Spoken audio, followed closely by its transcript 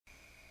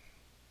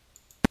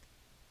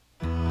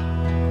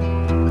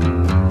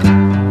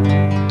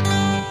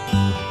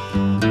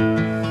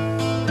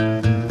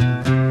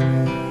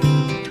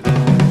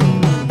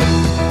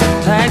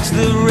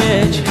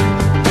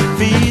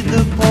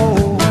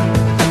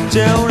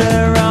Tell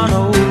there are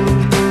no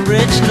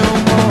rich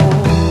no more.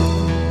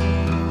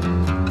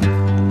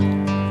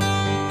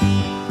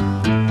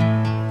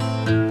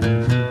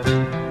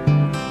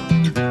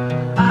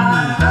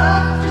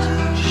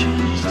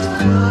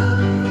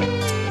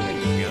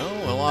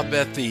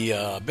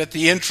 Bet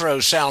the intro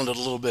sounded a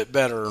little bit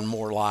better and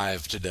more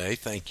live today.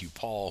 Thank you,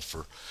 Paul,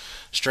 for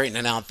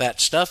straightening out that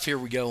stuff. Here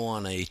we go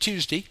on a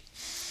Tuesday.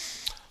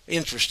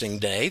 Interesting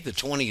day. The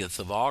 20th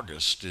of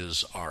August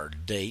is our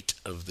date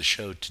of the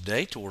show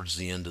today, towards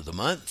the end of the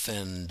month.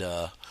 And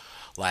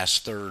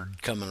last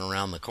third coming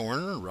around the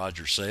corner,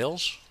 Roger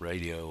Sales,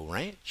 Radio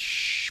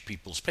Ranch,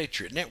 People's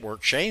Patriot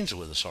Network. Shane's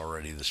with us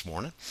already this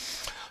morning.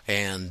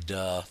 And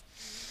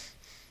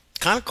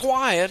kind of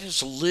quiet.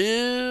 It's a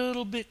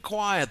little bit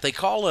quiet. They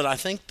call it, I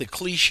think, the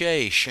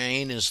cliche,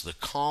 Shane, is the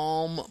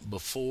calm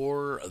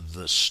before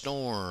the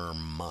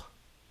storm.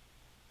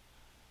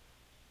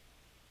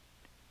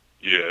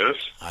 Yes.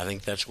 I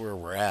think that's where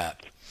we're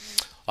at.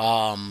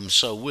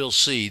 So we'll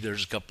see.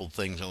 There's a couple of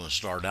things I want to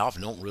start off.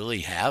 I don't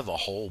really have a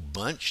whole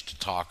bunch to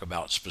talk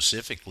about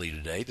specifically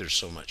today. There's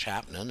so much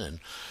happening,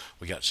 and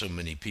we got so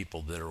many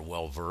people that are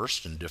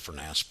well-versed in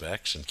different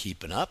aspects and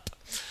keeping up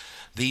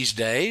these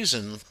days,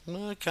 and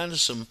kind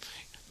of some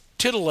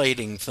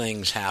titillating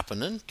things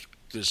happening.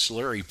 This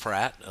Larry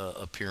Pratt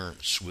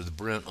appearance with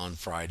Brent on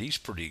Friday is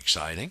pretty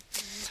exciting.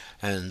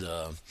 And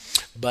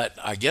but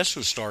I guess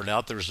we'll start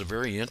out. There's a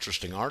very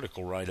interesting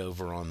article right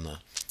over on the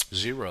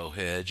Zero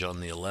Hedge on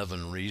the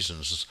 11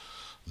 reasons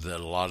that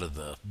a lot of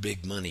the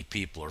big money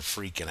people are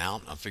freaking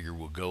out. I figure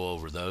we'll go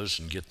over those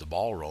and get the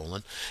ball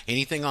rolling.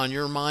 Anything on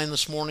your mind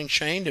this morning,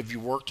 Shane? Have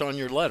you worked on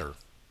your letter,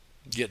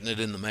 getting it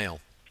in the mail?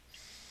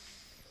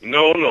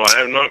 No, I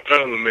have not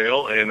gotten the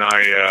mail, and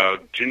I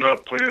do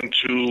not plan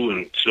to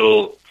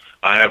until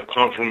I have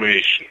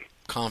confirmation.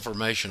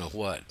 Confirmation of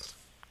what?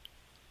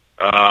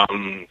 I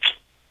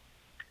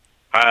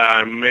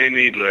may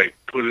need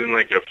put in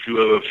a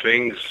few other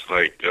things,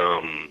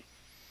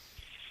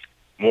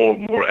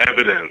 more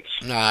evidence.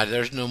 Nah,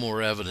 there's no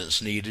more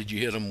evidence needed.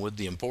 You hit them with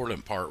the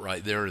important part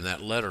right there in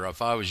that letter.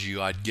 If I was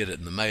you, I'd get it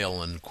in the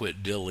mail and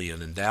quit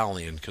dillying and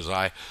dallying, because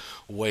I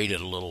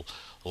waited a little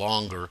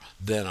longer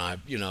than I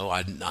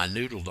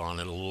noodled on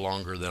it a little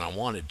longer than I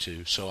wanted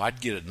to. So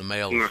I'd get it in the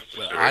mail.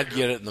 I'd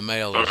get it in the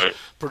mail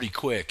pretty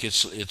quick.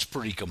 It's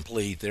pretty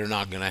complete. They're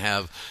not going to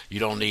have. You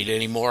don't need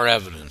any more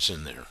evidence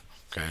in there.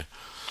 Okay.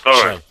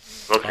 All right.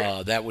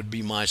 Okay. That would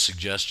be my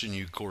suggestion.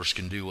 You of course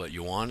can do what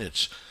you want.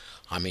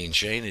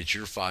 Shane, it's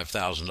your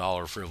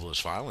 $5,000 frivolous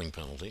filing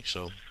penalty.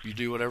 So you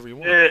do whatever you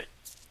want.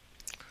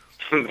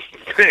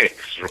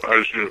 Thanks,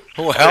 Roger.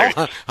 Well,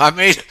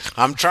 Thanks.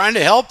 I'm trying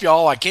to help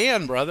y'all. I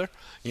can, brother.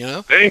 You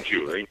know. Thank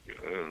you.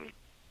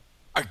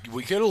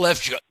 We could have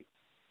left you.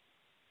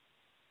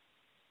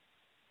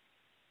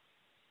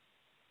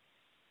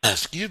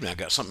 Excuse me, I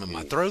got something in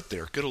my throat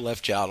there. Could have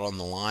left you out on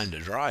the line to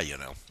dry, you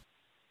know.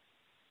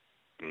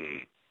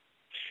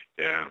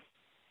 Yeah.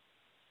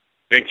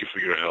 Thank you for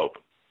your help.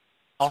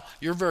 Well,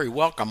 you're very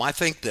welcome. I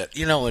think that,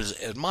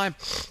 as my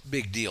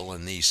big deal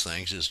in these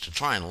things is to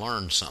try and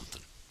learn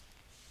something.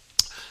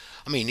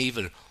 I mean,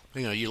 even,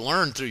 you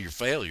learn through your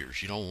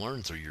failures. You don't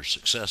learn through your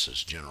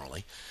successes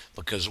generally,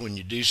 because when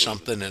you do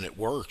something and it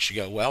works,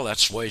 you go, well,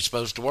 that's the way it's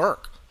supposed to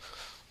work.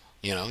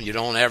 You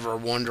don't ever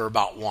wonder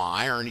about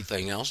why or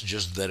anything else,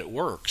 just that it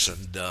works.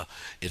 And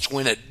it's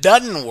when it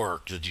doesn't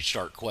work that you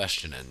start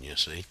questioning, you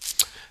see.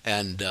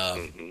 And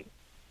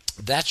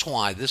that's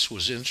why this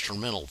was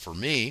instrumental for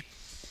me.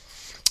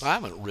 I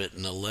haven't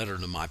written a letter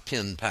to my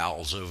pen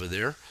pals over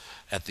there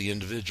at the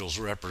Individuals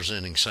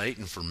Representing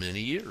Satan for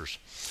many years.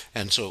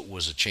 And so it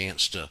was a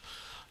chance to,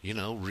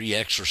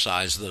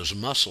 re-exercise those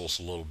muscles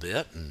a little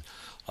bit. And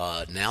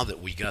now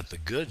that we got the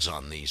goods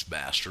on these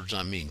bastards,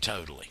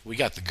 totally. We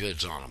got the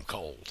goods on them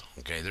cold.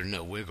 Okay, there's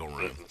no wiggle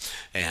room.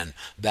 And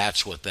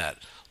that's what that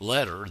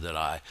letter that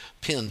I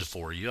penned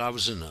for you, I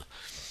was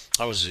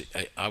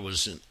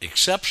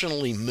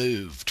exceptionally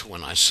moved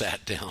when I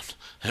sat down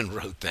and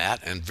wrote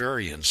that, and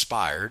very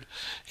inspired.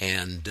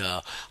 And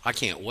I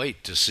can't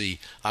wait to see.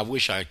 I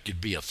wish I could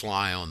be a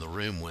fly on the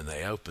room when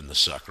they open the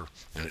sucker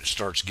and it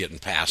starts getting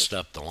passed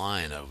up the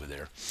line over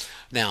there.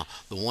 Now,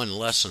 the one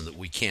lesson that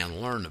we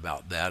can learn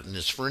about that, and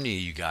it's for any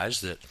of you guys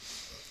that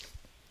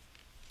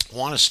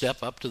want to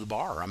step up to the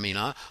bar. I'm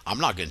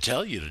not going to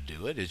tell you to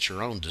do it. It's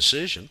your own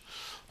decision.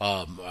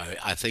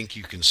 I think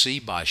you can see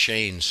by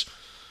Shane's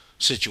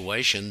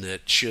situation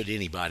that should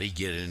anybody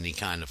get any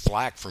kind of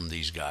flack from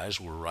these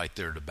guys, we're right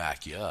there to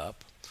back you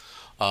up.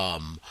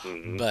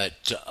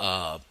 But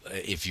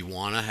if you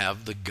want to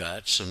have the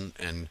guts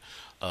and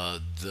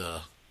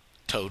the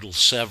total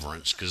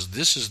severance, because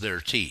this is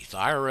their teeth.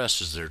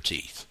 IRS is their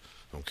teeth,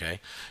 okay?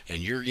 And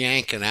you're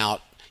yanking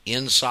out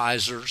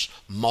incisors,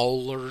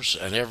 molars,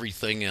 and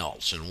everything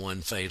else in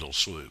one fatal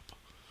swoop,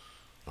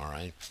 all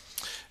right?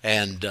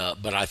 And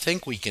but I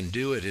think we can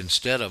do it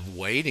instead of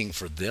waiting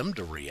for them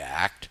to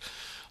react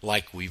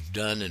like we've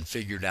done and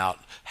figured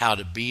out how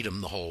to beat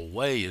them the whole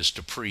way, is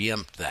to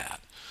preempt that.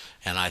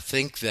 And I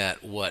think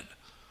that what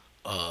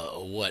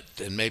what,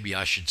 and maybe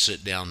I should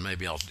sit down.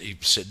 Maybe I'll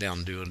sit down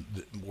and do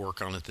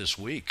work on it this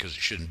week because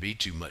it shouldn't be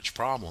too much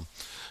problem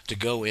to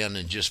go in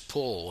and just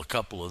pull a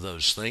couple of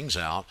those things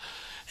out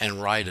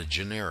and write a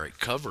generic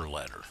cover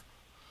letter.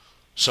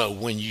 So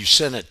when you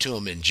sent it to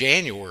them in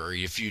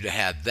January, if you'd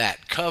had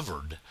that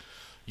covered,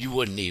 you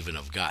wouldn't even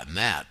have gotten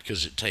that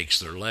because it takes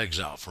their legs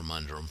out from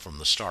under them from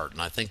the start.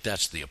 And I think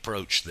that's the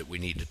approach that we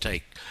need to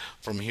take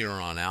from here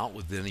on out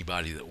with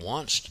anybody that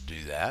wants to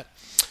do that.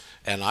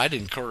 And I'd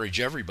encourage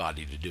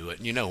everybody to do it.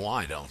 And you know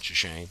why, don't you,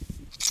 Shane?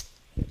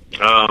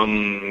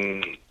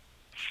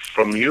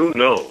 From you,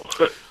 no.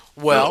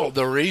 Well, No.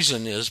 the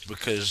reason is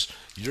because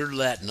you're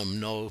letting them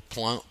know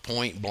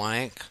point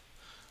blank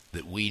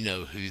that we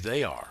know who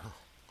they are.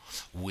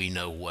 We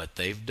know what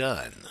they've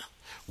done.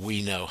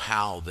 We know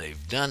how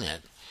they've done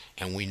it,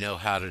 and we know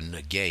how to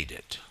negate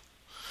it.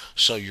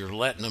 So you're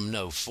letting them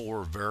know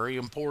 4 very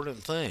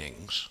important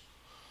things,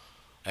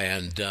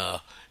 and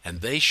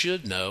they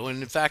should know,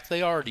 and in fact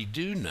they already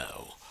do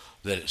know,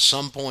 that at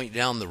some point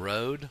down the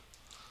road,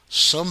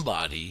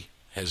 somebody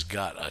has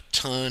got a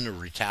ton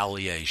of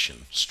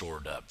retaliation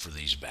stored up for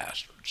these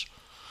bastards.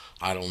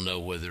 I don't know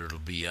whether it'll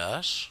be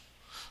us.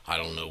 I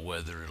don't know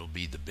whether it'll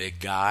be the big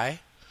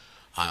guy.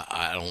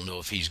 I don't know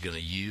if he's going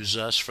to use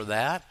us for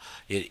that.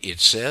 It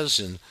says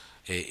in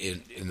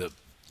the,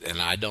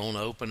 and I don't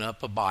open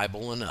up a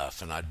Bible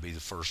enough, and I'd be the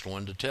first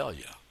one to tell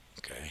you,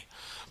 okay?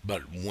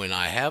 But when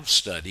I have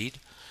studied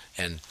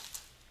and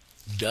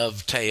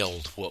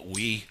dovetailed what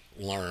we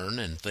learn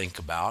and think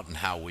about and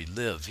how we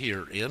live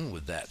here in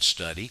with that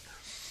study,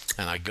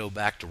 and I go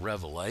back to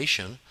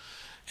Revelation,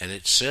 and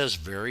it says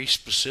very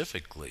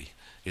specifically,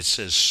 it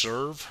says,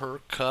 serve her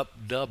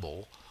cup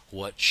double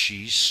what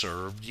she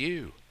served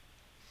you.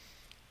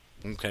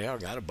 Okay, I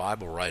got a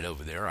Bible right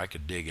over there. I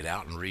could dig it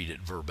out and read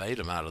it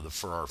verbatim out of the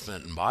Farrar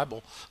Fenton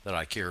Bible that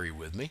I carry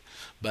with me.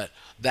 But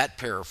that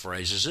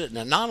paraphrases it. And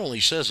it not only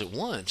says it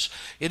once,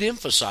 it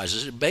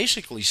emphasizes, it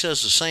basically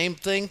says the same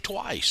thing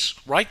twice,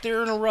 right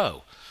there in a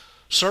row.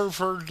 Serve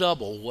her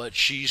double what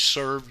she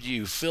served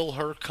you. Fill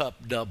her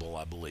cup double,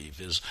 I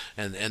believe, is,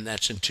 and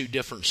that's in 2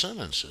 different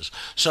sentences.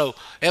 So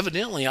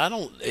evidently,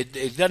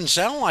 it doesn't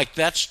sound like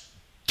that's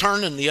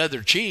turning the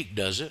other cheek,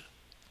 does it?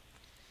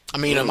 I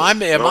mean, am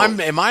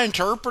I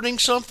interpreting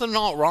something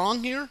not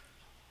wrong here?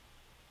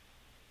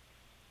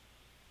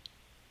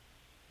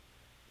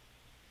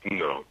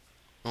 No.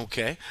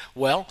 Okay.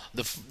 Well,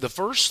 the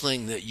first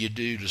thing that you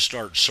do to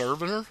start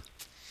serving her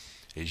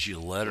is you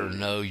let her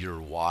know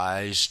you're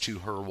wise to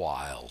her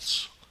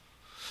wiles.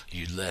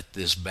 You let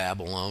this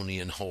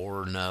Babylonian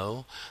whore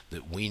know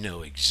that we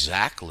know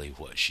exactly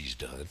what she's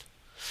done,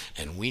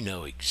 and we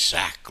know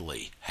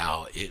exactly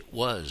how it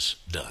was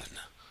done.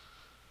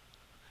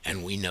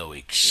 And we know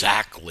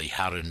exactly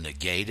how to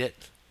negate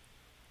it.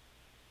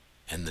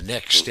 And the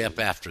next step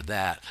after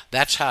that,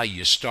 that's how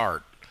you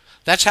start.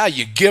 That's how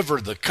you give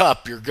her the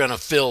cup you're going to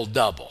fill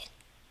double.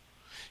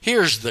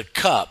 Here's the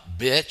cup,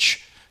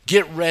 bitch.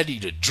 Get ready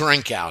to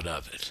drink out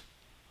of it.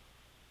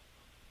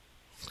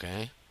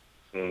 Okay?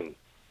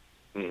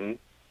 Mm-hmm.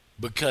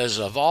 Because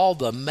of all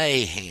the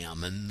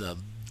mayhem and the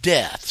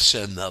deaths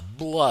and the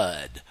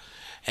blood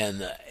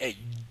and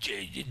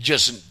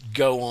just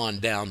go on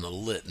down the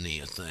litany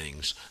of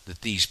things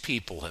that these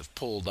people have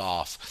pulled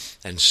off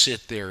and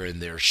sit there in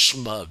their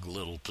smug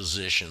little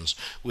positions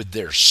with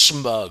their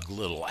smug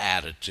little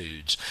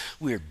attitudes.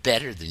 We're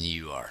better than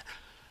you are.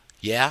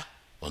 Yeah?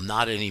 Well,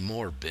 not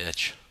anymore,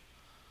 bitch.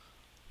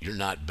 You're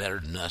not better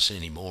than us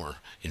anymore.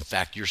 In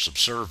fact, you're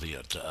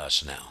subservient to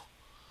us now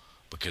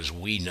because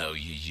we know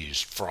you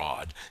used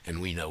fraud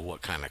and we know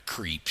what kind of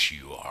creeps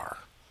you are.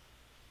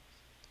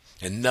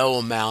 And no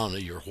amount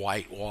of your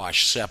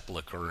whitewash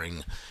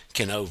sepulchering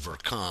can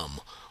overcome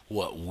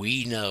what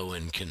we know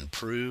and can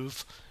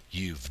prove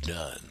you've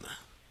done.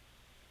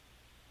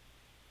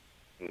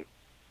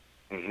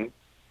 Mm-hmm.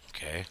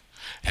 Okay?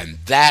 And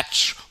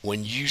that's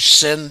when you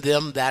send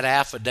them that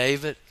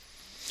affidavit,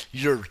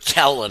 you're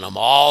telling them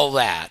all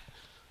that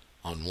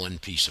on one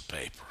piece of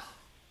paper.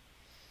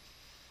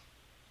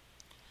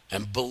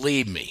 And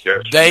believe me,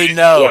 Yes, they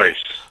know.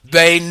 twice.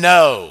 They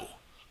know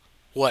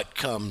what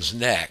comes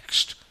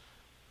next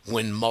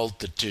when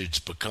multitudes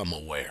become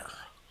aware.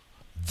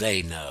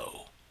 They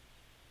know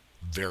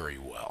very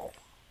well.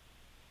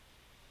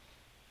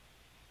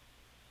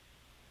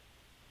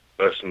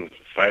 Less than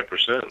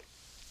 5%.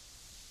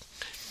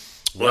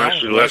 Well,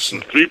 Actually, less than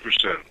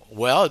 3%.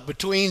 Well,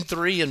 between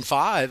 3 and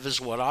 5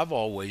 is what I've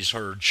always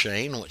heard,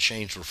 Shane. What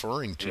Shane's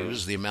referring to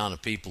is the amount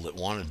of people that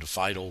wanted to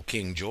fight old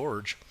King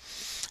George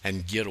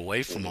and get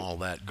away from all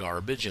that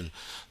garbage. And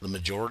the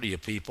majority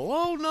of people,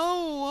 oh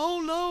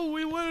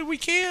no, we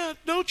can't,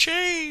 no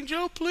change,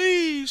 oh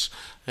please.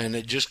 And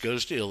it just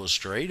goes to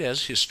illustrate,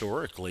 as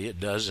historically it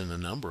does in a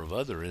number of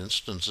other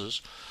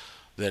instances,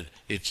 that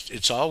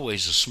it's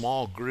always a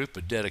small group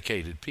of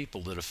dedicated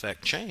people that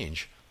affect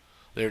change.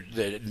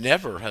 That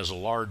never has a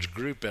large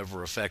group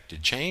ever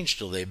affected change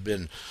till they've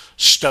been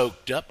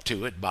stoked up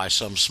to it by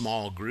some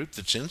small group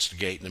that's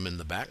instigating them in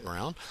the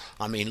background.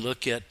 I mean,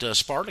 look at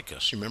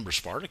Spartacus. You remember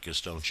Spartacus,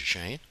 don't you,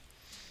 Shane?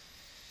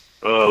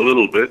 A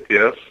little bit,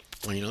 yes.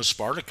 Well,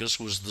 Spartacus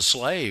was the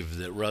slave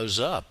that rose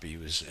up. He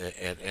was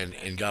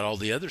and got all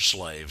the other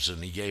slaves,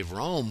 and he gave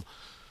Rome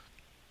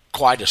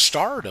quite a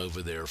start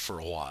over there for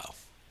a while.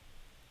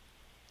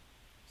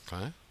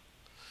 Okay,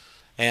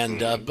 and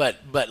but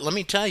let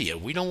me tell you,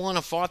 we don't want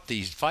to fight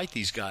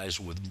these guys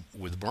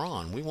with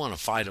brawn. We want to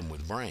fight them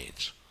with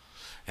brains.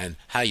 And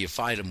how you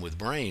fight them with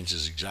brains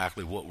is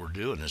exactly what we're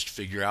doing, is to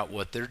figure out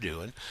what they're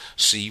doing,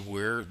 see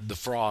where the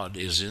fraud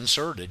is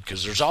inserted,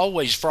 because there's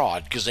always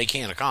fraud, because they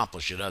can't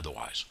accomplish it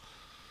otherwise.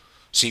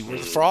 See where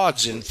the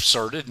fraud's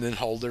inserted, and then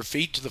hold their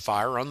feet to the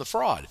fire on the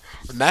fraud.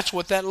 And that's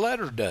what that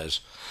letter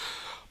does.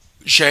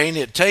 Shane,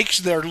 it takes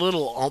their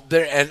little,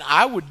 and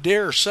I would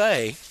dare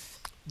say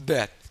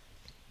that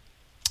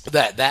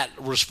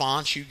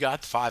response you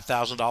got, the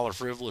 $5,000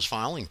 frivolous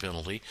filing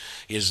penalty,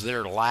 is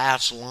their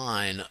last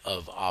line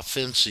of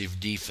offensive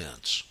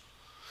defense.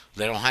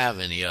 They don't have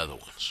any other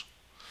ones.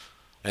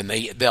 And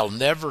they'll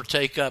never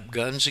take up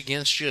guns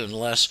against you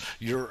unless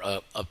you're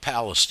a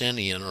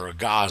Palestinian or a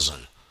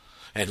Gazan.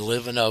 And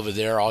living over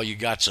there, all you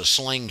got's a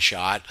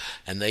slingshot,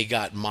 and they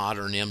got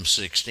modern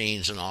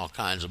M16s and all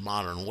kinds of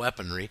modern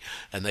weaponry,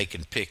 and they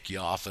can pick you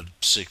off at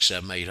 600,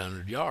 700,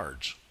 800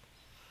 yards.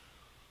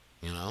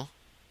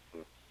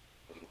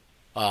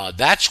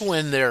 That's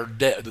when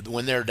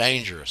they're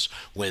dangerous,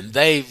 when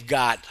they've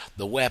got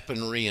the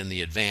weaponry and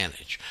the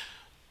advantage.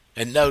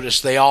 And notice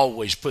they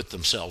always put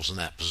themselves in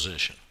that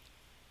position.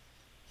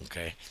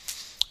 Okay?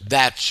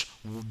 That's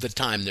the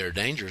time they're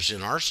dangerous.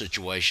 In our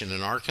situation,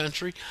 in our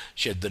country,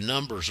 the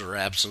numbers are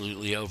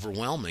absolutely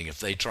overwhelming.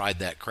 If they tried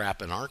that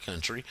crap in our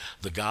country,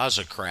 the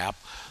Gaza crap,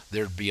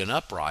 there'd be an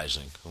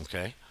uprising,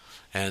 okay?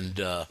 And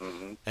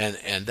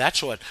and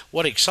that's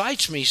what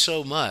excites me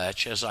so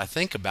much as I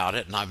think about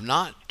it. And I've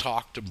not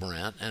talked to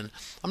Brent, and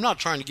I'm not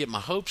trying to get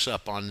my hopes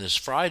up on this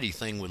Friday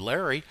thing with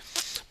Larry,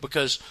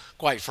 because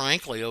quite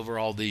frankly, over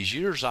all these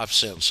years, I've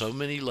sent so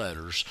many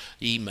letters,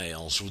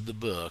 emails with the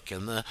book,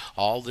 and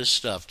all this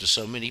stuff to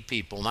so many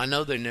people, and I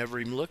know they never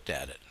even looked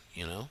at it,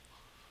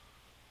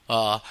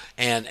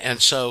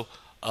 and so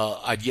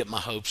I'd get my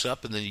hopes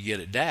up, and then you get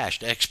it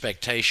dashed.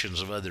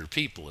 Expectations of other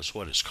people is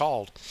what it's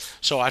called.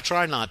 So I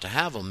try not to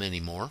have them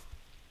anymore.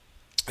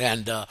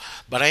 And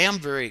but I am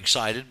very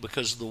excited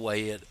because of the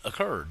way it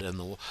occurred, and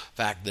the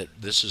fact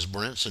that this is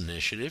Brent's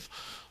initiative.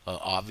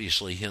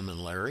 Obviously, him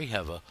and Larry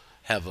have a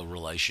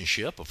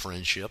relationship, a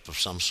friendship of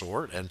some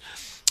sort, and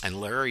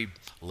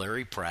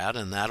Larry Pratt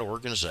and that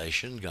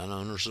organization, Gun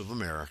Owners of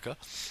America,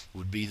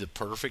 would be the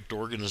perfect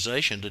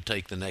organization to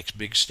take the next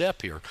big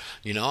step here.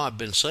 I've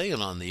been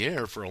saying on the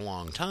air for a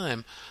long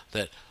time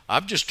that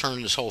I've just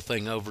turned this whole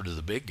thing over to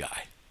the big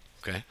guy.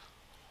 Okay,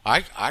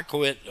 I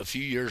quit a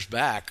few years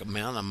back.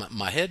 Man,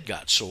 my head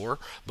got sore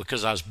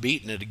because I was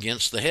beating it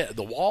against the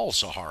wall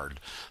so hard,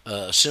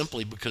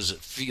 simply because it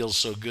feels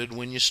so good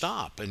when you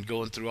stop and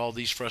going through all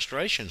these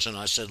frustrations. And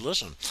I said,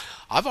 listen,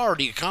 I've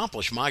already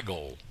accomplished my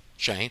goal,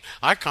 Shane.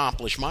 I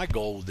accomplished my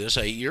goal with this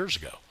 8 years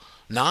ago,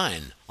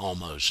 9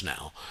 almost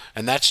now,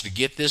 and that's to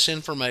get this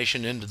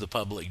information into the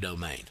public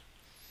domain.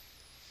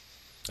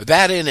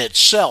 That in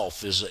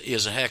itself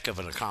is a heck of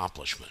an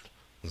accomplishment.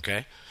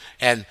 Okay.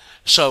 And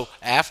so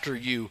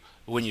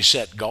when you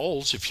set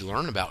goals, if you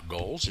learn about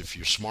goals, if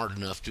you're smart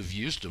enough to have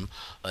used them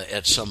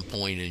at some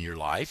point in your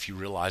life, you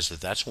realize that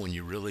that's when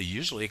you really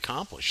usually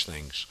accomplish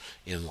things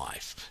in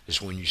life,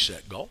 is when you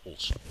set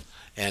goals.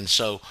 And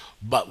so,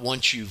 but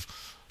once you've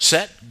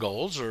set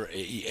goals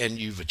and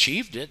you've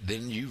achieved it,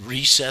 then you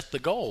reset the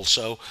goal.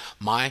 So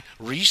my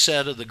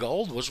reset of the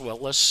goal was, well,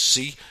 let's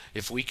see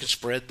if we can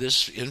spread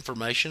this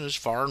information as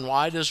far and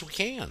wide as we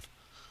can,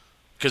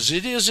 because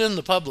it is in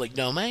the public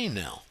domain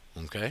now.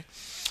 Okay,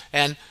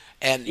 and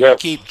Yes. You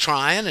keep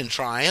trying,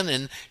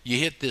 and you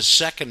hit this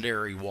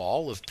secondary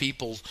wall of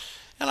people.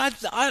 And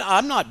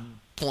I'm not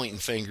pointing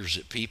fingers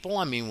at people.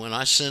 I mean, when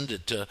I send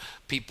it to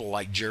people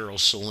like Gerald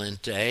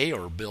Celente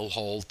or Bill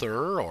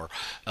Holter or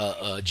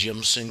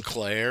Jim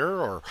Sinclair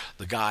or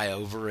the guy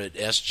over at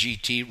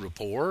SGT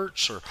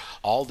Reports or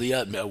all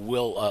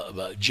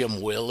the Jim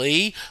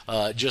Willey,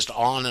 just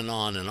on and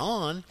on and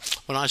on.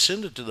 When I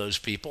send it to those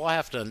people, I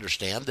have to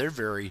understand they're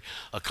very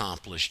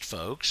accomplished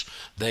folks.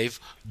 They're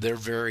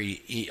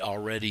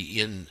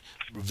already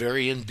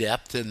very in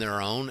depth in their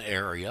own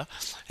area,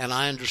 and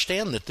I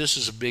understand that this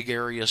is a big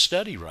area of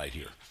study right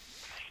here.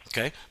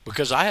 Okay,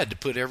 because I had to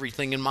put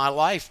everything in my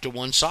life to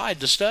one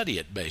side to study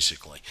it,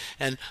 basically.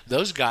 And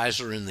those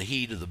guys are in the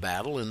heat of the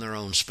battle in their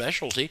own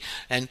specialty,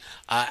 and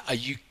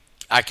I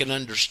can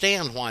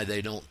understand why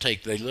they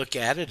look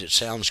at it, it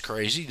sounds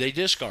crazy, they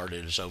discard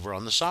it, it's over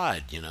on the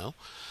side,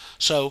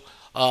 So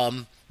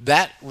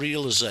that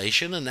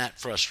realization and that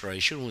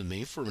frustration with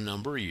me for a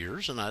number of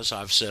years, and as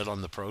I've said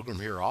on the program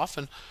here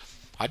often,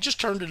 I just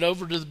turned it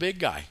over to the big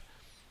guy.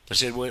 I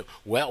said,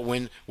 well,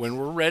 when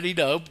we're ready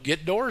to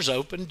get doors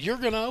opened, you're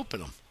going to open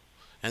them.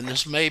 And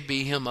this may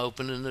be him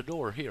opening the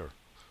door here.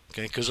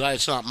 Okay, because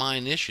it's not my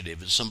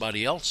initiative. It's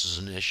somebody else's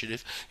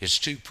initiative. It's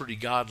two pretty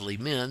godly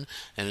men,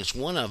 and it's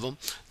one of them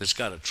that's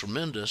got a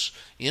tremendous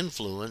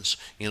influence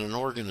in an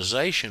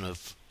organization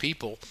of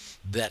people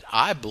that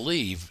I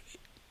believe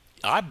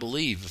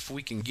if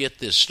we can get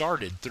this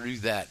started through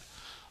that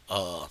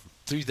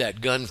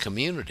gun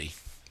community,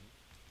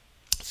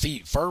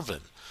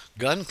 fervent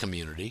gun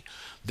community,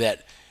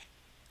 that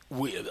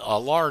a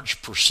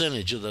large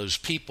percentage of those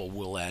people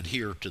will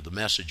adhere to the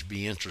message,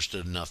 be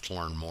interested enough to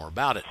learn more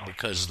about it,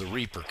 because the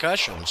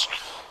repercussions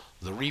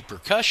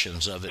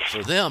of it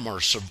for them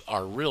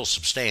are real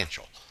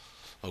substantial.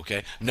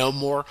 Okay, no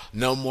more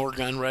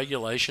gun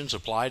regulations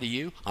apply to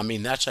you. I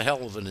mean, that's a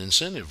hell of an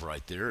incentive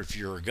right there if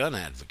you're a gun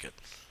advocate.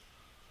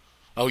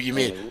 Oh, you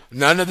mean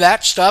none of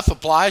that stuff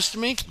applies to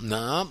me?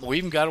 No, we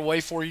even got a way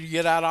for you to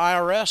get out of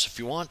IRS if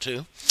you want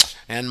to.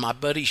 And my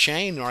buddy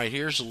Shane right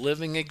here is a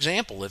living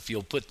example if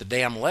you'll put the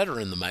damn letter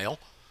in the mail.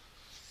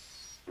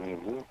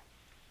 Mm-hmm.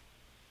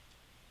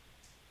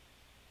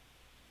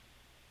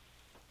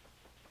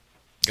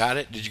 Got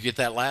it? Did you get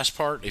that last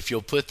part? If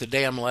you'll put the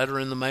damn letter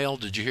in the mail,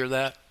 did you hear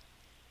that?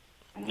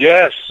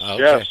 Yes, Okay.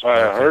 yes,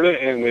 I heard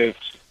it, and it's...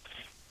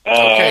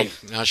 Okay,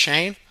 now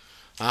Shane,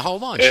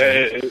 hold on,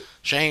 Shane.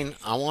 Shane,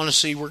 I want to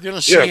see, we're going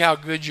to see how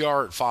good you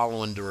are at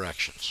following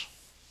directions.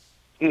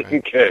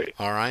 Okay.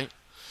 All right?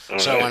 All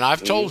So, right. and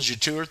I've told you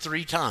 2 or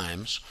 3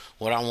 times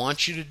what I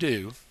want you to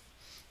do.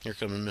 Here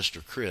comes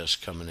Mr. Chris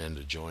coming in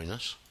to join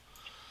us.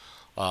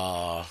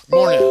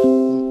 Morning,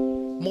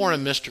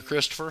 Mr.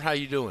 Christopher. How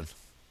you doing?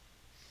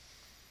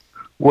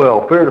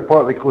 Well, fair to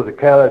partly with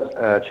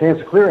a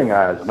chance of clearing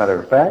eye, as a matter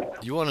of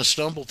fact. You want to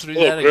stumble through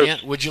Hello, that Chris. again?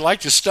 Would you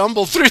like to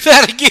stumble through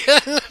that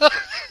again?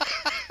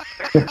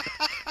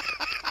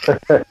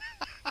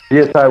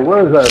 Yes, I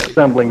was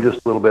stumbling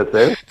just a little bit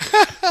there.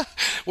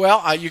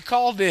 Well, you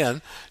called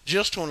in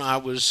just when I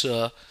was...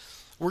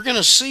 we're going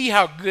to see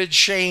how good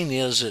Shane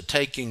is at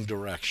taking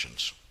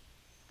directions.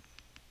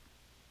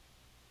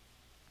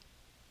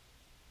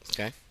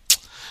 Okay?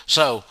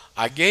 So,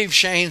 I gave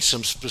Shane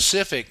some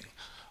specific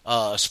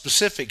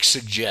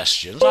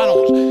suggestions. I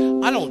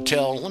don't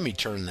tell. Let me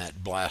turn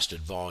that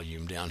blasted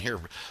volume down here.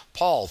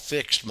 Paul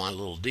fixed my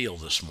little deal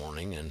this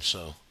morning, and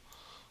so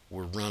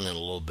we're running a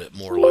little bit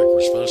more like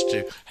we're supposed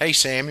to. Hey,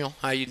 Samuel,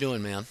 how you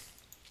doing, man?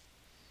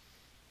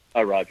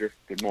 Hi, Roger.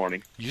 Good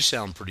morning. You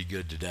sound pretty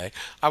good today.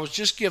 I was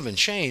just giving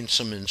Shane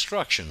some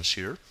instructions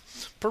here,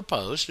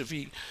 proposed. If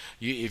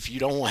you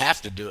don't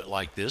have to do it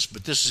like this,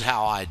 but this is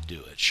how I'd do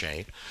it,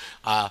 Shane.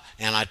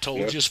 And I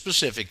told you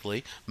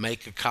specifically,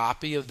 make a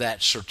copy of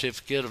that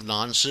certificate of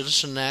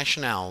non-citizen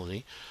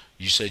nationality.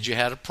 You said you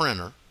had a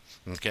printer.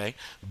 Okay,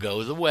 go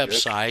to the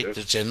website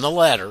that's in the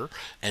letter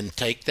and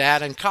take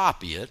that and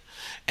copy it,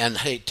 and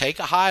hey, take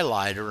a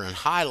highlighter and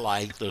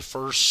highlight the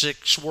first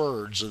 6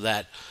 words of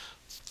that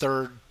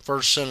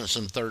first sentence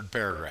and third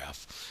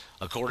paragraph.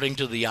 According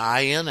to the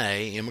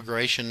INA,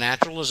 Immigration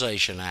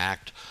Naturalization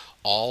Act,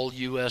 all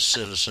U.S.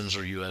 citizens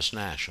are U.S.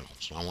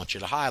 nationals. I want you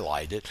to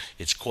highlight it.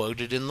 It's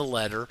quoted in the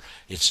letter.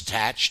 It's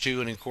attached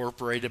to and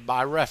incorporated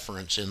by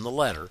reference in the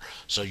letter,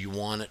 so you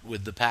want it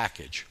with the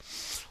package.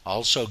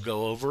 Also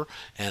go over,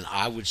 and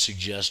I would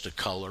suggest a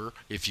color,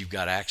 if you've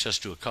got access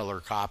to a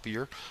color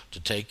copier, to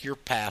take your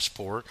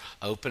passport,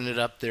 open it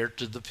up there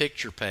to the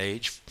picture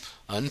page,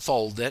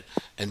 unfold it,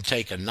 and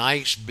take a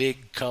nice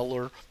big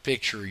color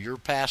picture of your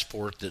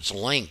passport that's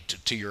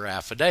linked to your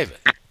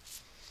affidavit.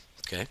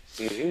 Okay?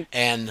 Mm-hmm.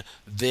 And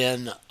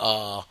then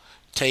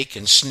take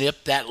and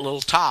snip that little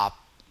top.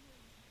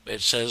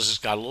 It says it's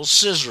got a little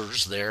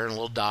scissors there and a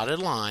little dotted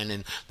line,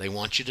 and they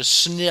want you to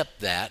snip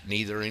that and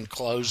either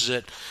enclose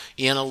it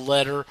in a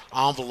letter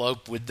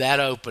envelope with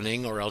that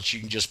opening, or else you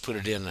can just put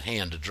it in and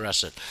hand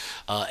address it.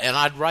 And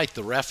I'd write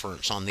the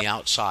reference on the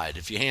outside.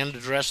 If you hand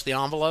address the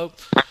envelope,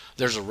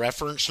 there's a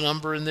reference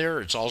number in there.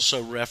 It's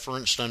also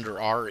referenced under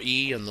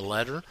RE in the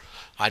letter.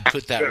 I'd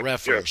put that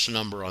reference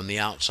number on the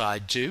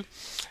outside too,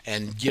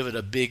 and give it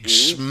a big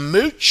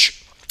smooch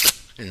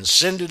and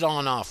send it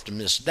on off to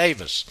Miss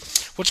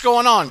Davis. What's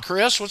going on,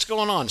 Chris? What's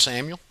going on,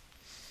 Samuel?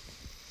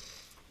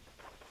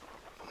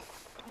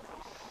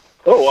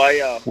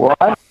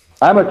 Well,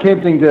 I'm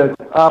attempting to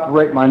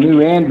operate my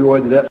new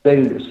Android that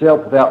updated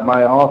itself without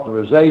my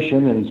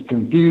authorization and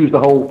confused the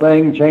whole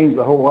thing, changed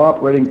the whole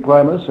operating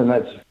premise, and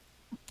that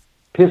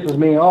pisses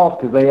me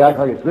off because they act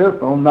like it's their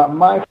phone, not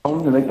my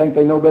phone, and they think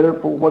they know better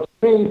for what's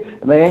me,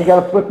 and they ain't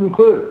got a flipping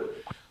clue.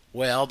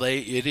 Well,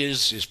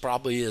 it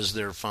probably is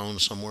their phone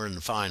somewhere in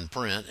the fine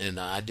print, and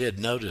I did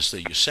notice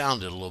that you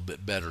sounded a little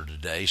bit better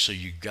today. So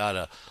you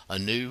got a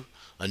new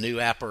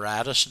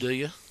apparatus, do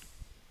you?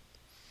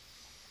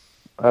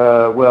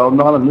 Well,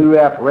 not a new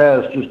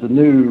apparatus, just a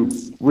new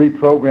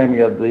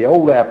reprogramming of the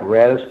old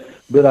apparatus,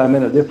 but I'm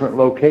in a different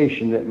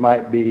location that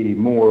might be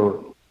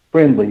more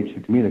friendly to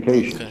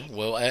communication. Okay.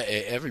 Well,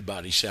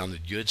 everybody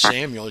sounded good.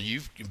 Samuel,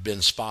 you've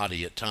been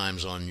spotty at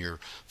times on your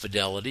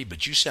fidelity,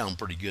 but you sound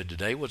pretty good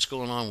today. What's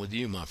going on with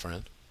you, my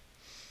friend?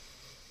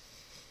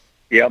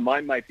 Yeah,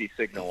 mine might be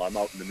signal. I'm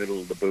out in the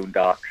middle of the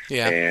boondocks,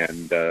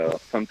 and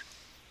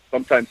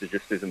sometimes it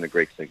just isn't a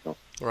great signal.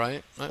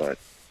 Right. But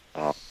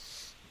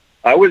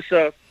I was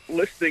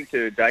listening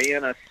to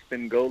Diana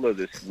Spingola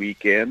this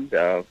weekend.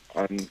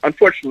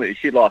 Unfortunately,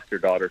 she lost her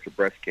daughter to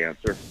breast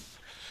cancer.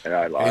 And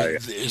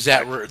is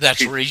that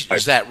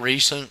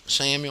recent,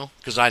 Samuel?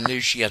 Because I knew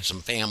she had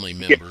some family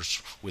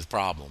members with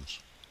problems.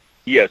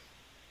 Yes,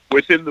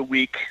 within the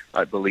week,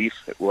 I believe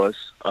it was.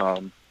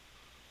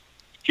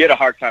 She had a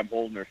hard time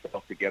holding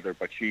herself together,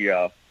 but she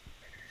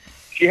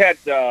had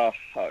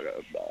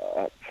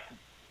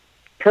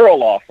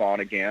Perloff on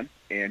again,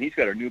 and he's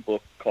got a new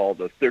book called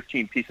The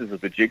 13 Pieces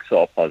of the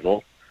Jigsaw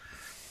Puzzle.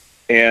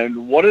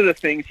 And one of the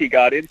things he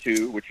got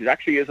into, which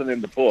actually isn't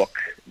in the book,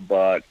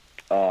 but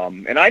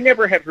and I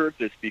never had heard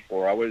this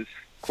before. I was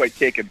quite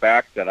taken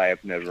back that I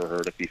have never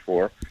heard it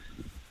before.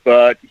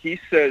 But he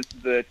says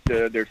that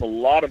there's a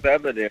lot of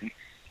evidence,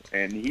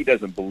 and he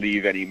doesn't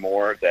believe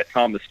anymore, that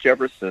Thomas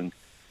Jefferson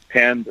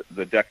penned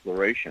the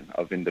Declaration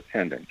of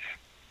Independence.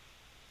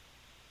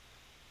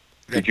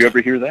 Did you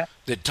ever hear that?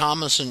 That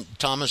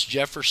Thomas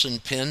Jefferson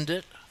penned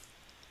it?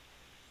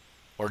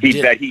 Or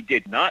that he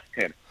did not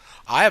pen it.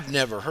 I have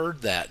never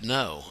heard that,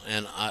 no.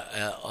 And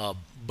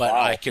but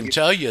I can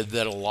tell you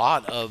that a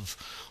lot of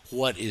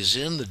what is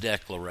in the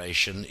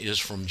Declaration is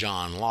from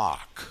John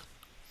Locke,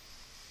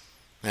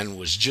 and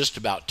was just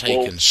about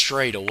taken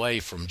straight away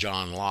from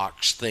John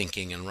Locke's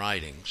thinking and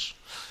writings,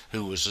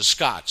 who was a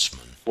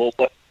Scotsman. Well,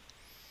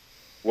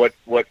 what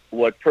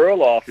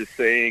Perloff is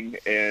saying,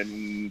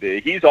 and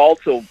he's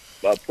also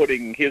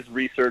putting his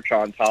research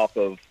on top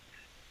of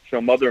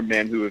some other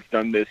men who have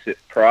done this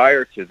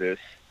prior to this.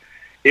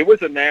 It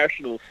was a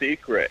national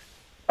secret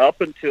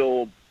up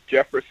until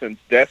Jefferson's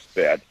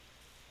deathbed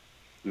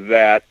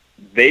that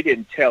they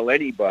didn't tell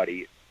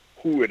anybody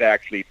who had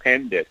actually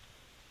penned it.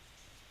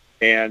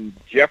 And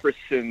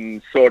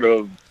Jefferson sort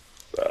of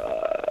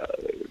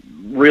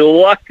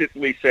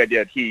reluctantly said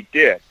that he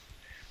did.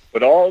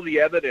 But all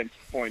the evidence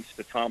points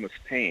to Thomas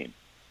Paine.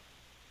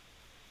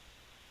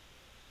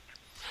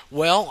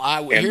 Well,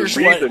 here's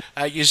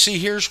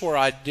where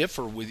I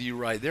differ with you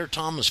right there.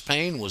 Thomas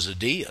Paine was a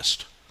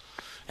deist.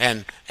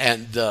 And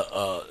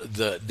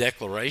the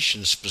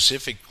Declaration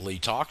specifically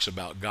talks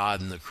about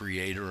God and the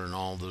Creator and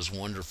all those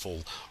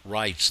wonderful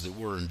rights that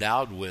we're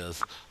endowed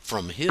with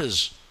from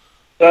his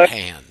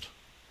hand.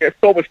 Yeah,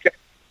 so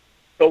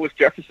was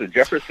Jefferson.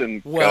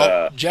 Jefferson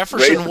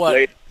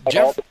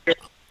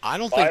I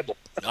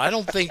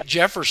don't think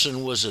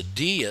Jefferson was a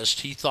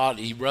deist. He thought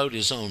he wrote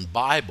his own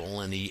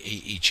Bible, and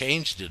he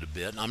changed it a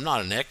bit. I'm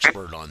not an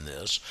expert on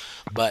this,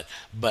 but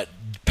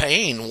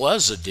Paine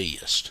was a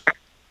deist.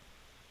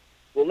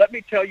 Well, let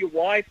me tell you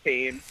why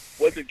Paine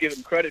wasn't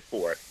given credit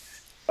for it.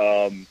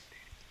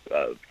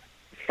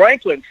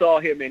 Franklin saw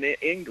him in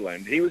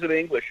England. He was an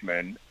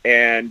Englishman,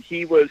 and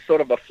he was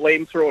sort of a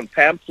flame-throwing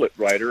pamphlet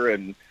writer,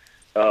 and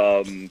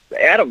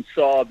Adams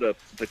saw the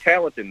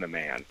talent in the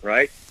man,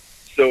 right?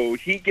 So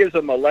he gives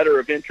him a letter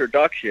of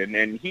introduction,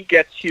 and he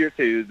gets here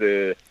to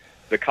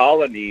the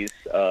colonies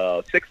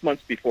 6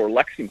 months before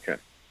Lexington.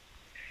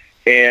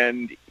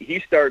 And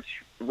he starts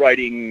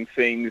writing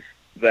things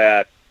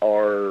that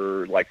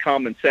are like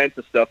common sense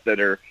and stuff that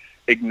are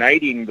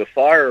igniting the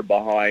fire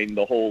behind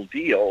the whole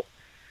deal.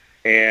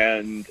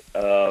 And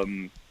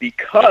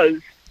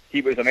because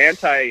he was an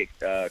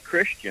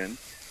anti-Christian,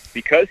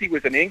 because he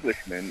was an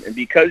Englishman, and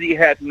because he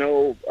had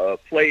no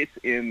place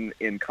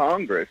in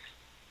Congress,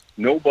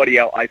 nobody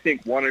else, I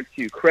think, wanted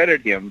to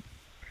credit him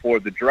for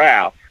the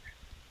draft.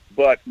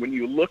 But when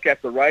you look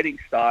at the writing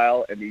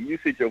style and the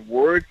usage of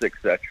words,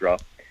 etc.,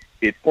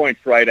 it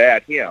points right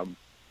at him.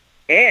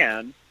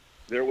 And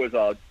there was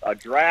a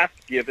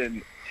draft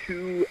given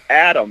to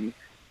Adams,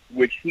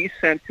 which he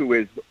sent to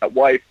his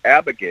wife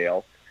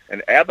Abigail,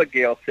 and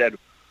Abigail said,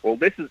 "Well,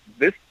 this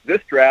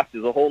draft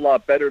is a whole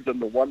lot better than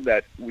the one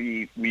that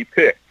we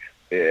picked,"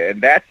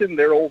 and that's in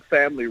their old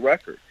family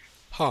records.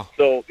 Huh.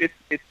 So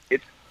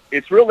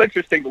it's real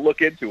interesting to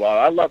look into.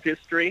 I love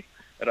history,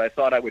 and I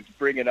thought I would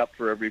bring it up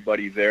for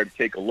everybody there to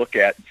take a look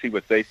at and see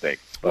what they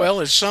think. But well,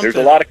 it's something.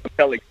 There's a lot of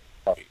compelling.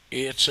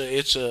 It's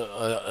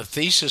a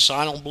thesis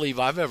I don't believe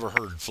I've ever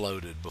heard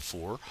floated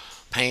before.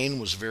 Paine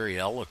was very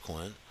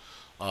eloquent.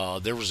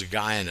 There was a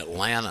guy in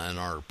Atlanta in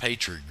our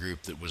Patriot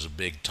group that was a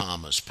big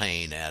Thomas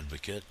Paine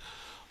advocate.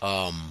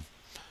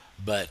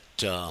 But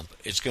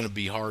it's going to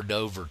be hard to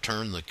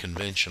overturn the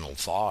conventional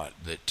thought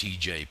that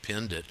T.J.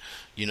 penned it.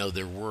 You know,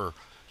 there were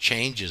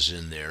changes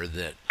in there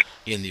that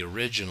in the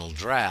original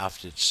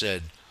draft it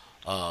said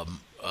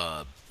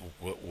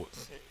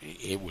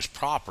it was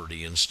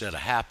property instead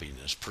of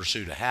happiness,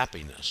 pursuit of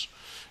happiness.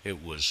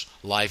 It was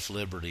life,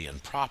 liberty,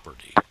 and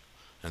property.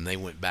 And they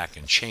went back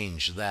and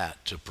changed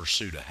that to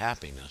pursuit of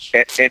happiness.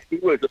 And he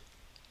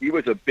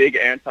was a big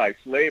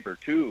anti-slaver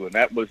too, and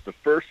that was the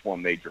first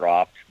one they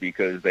dropped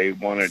because they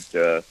wanted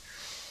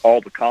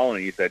all the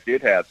colonies that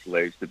did have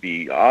slaves to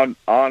be on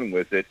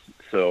with it.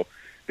 So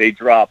they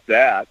dropped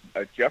that.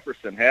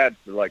 Jefferson had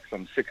like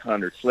some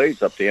 600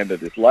 slaves up to the end of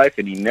his life,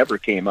 and he never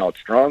came out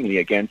strongly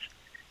against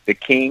the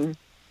king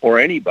or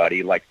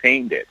anybody like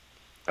Paine did.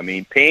 I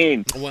mean,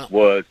 Paine Well-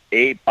 was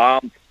a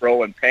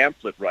bomb-throwing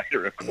pamphlet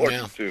writer,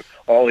 according to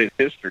all his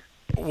history.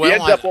 Well, he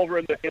ends up over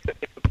in the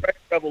French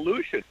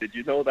Revolution. Did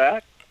you know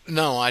that?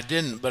 No, I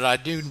didn't, but I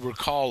do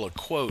recall a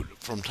quote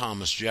from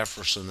Thomas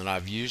Jefferson that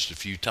I've used a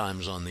few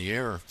times on the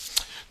air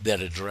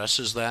that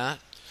addresses that.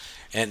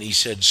 And he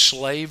said,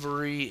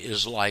 slavery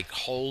is like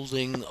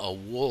holding a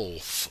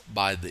wolf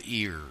by the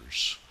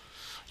ears.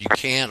 You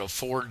can't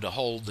afford to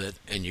hold it,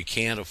 and you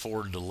can't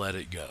afford to let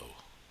it go.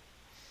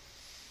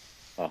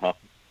 Uh-huh.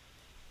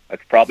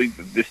 That's probably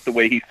just the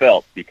way he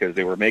felt, because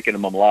they were making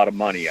him a lot of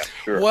money, I'm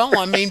sure. Well,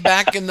 I mean,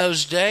 back in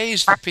those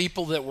days, the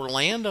people that were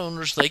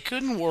landowners, they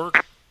couldn't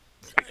work.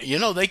 You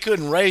know, they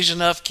couldn't raise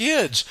enough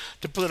kids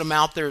to put them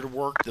out there to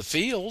work the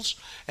fields,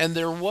 and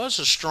there was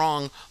a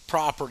strong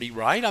property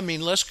right. I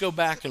mean, let's go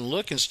back and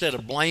look, instead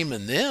of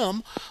blaming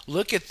them,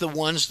 look at the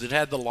ones that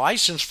had the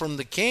license from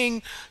the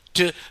king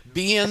to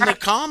be in the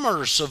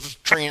commerce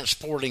of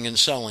transporting and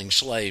selling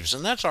slaves,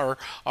 and that's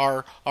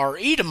our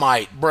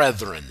Edomite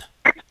brethren,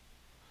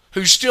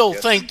 who still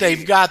think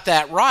they've got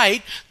that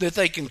right, that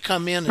they can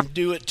come in and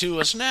do it to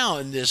us now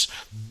in this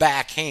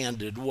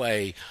backhanded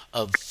way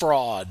of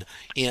fraud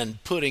in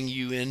putting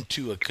you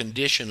into a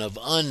condition of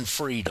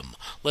unfreedom.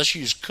 Let's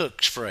use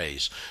Cook's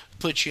phrase,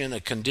 put you in a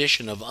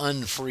condition of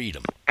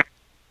unfreedom.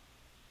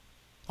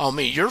 I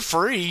mean, you're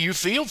free, you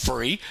feel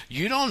free,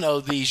 you don't know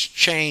these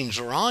chains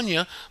are on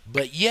you,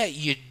 but yet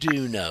you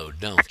do know,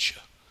 don't you?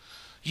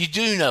 You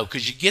do know,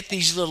 because you get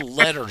these little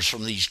letters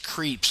from these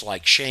creeps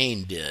like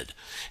Shane did.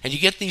 And you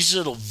get these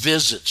little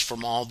visits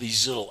from all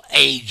these little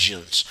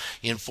agents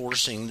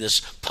enforcing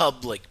this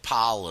public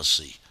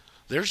policy.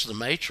 There's the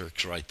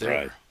matrix right there.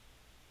 Right.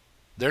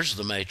 There's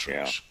the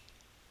matrix.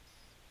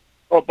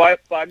 Yeah. Well,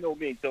 by no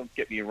means, don't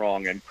get me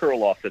wrong, and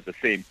Kurloff said the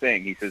same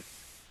thing. He says,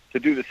 to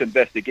do this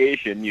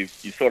investigation, you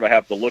sort of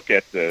have to look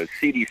at the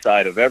seedy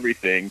side of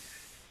everything.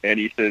 And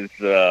he says,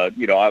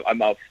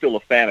 I'm still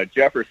a fan of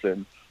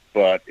Jefferson,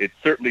 but it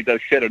certainly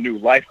does shed a new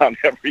light on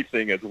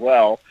everything as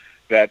well,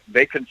 that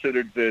they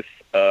considered this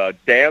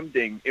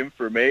damning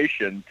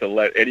information to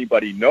let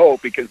anybody know,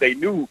 because they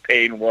knew who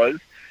Paine was,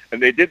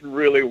 and they didn't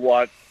really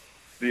want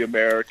the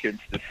Americans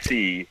to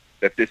see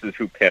that this is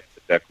who penned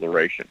the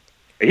Declaration.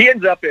 He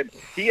ends up in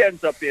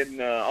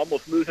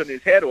almost losing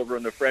his head over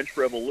in the French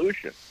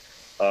Revolution,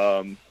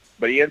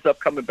 but he ends up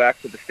coming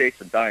back to the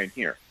States and dying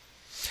here.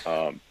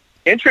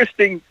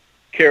 Interesting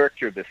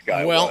character this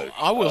guy was.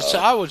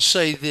 I would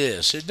say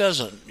this. It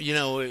doesn't,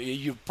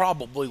 you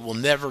probably will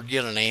never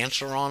get an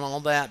answer on all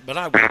that, but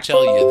I would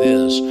tell you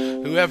this.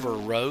 Whoever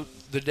wrote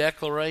the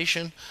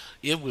Declaration,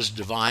 it was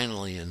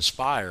divinely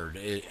inspired.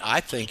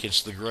 I think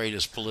it's the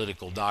greatest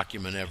political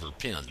document ever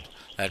penned.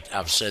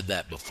 I've said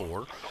that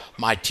before.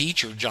 My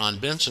teacher, John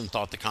Benson,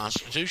 thought the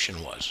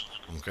Constitution was.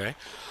 Okay?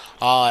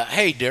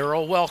 Hey,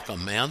 Daryl,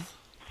 welcome, man.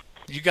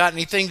 You got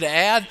anything to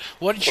add?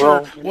 What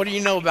do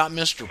you know about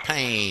Mr.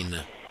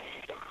 Paine?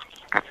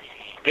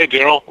 Hey,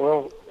 Daryl.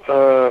 Well,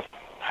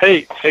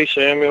 hey,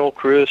 Samuel,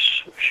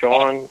 Chris,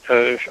 Sean,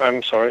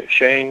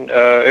 Shane,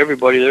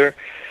 everybody there.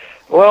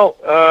 Well,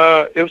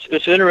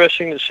 it's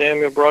interesting that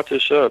Samuel brought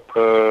this up.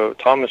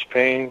 Thomas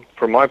Paine,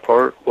 for my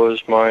part,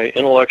 was my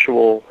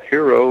intellectual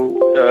hero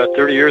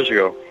 30 years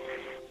ago.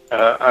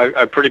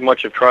 I pretty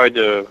much have tried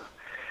to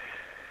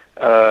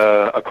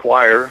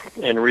acquire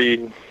and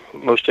read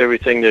most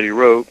everything that he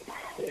wrote,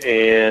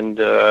 and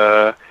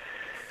I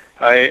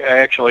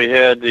actually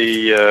had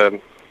the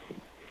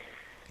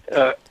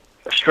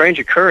strange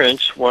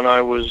occurrence when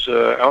I was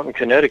out in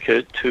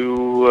Connecticut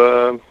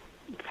to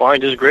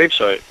find his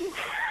gravesite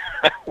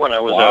when I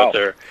was out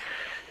there,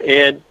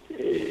 and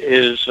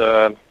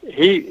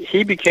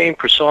he became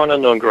persona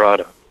non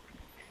grata.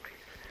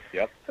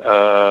 Yep.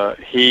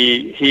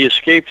 He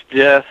escaped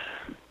death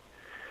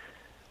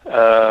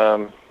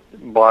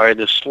by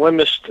the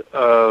slimmest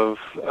of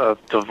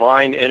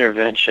divine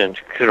intervention,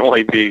 could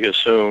only be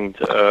assumed.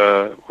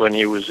 When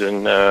he was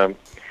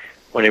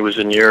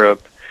in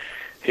Europe,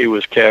 he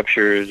was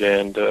captured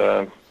and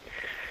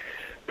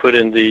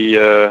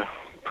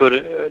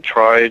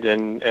tried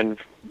and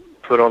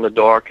put on the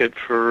docket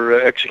for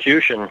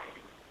execution,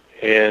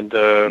 and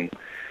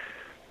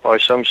by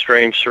some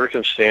strange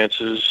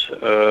circumstances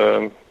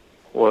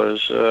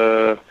was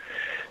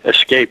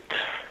escaped.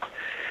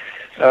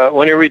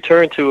 When he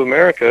returned to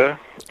America,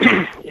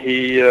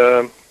 he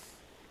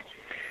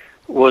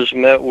was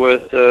met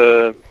with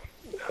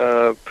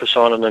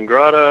persona non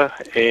grata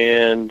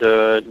and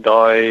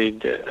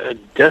died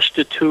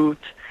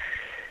destitute.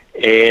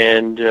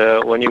 And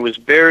when he was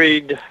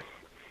buried,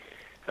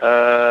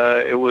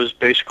 it was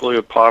basically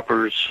a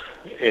pauper's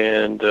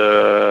and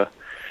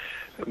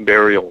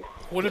burial.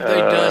 What have they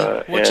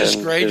done? What's his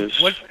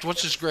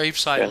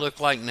gravesite look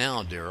like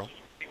now, Daryl?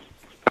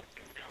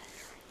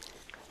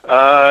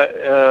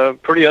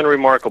 Pretty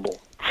unremarkable.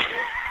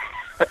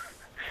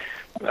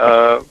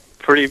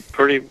 Pretty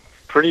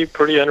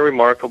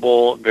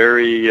unremarkable.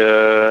 Very.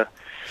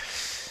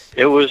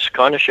 It was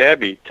kind of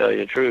shabby, to tell you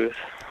the truth.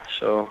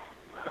 So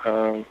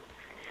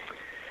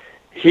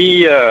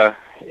he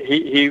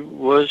he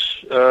was,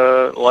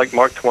 like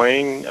Mark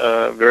Twain,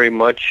 very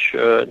much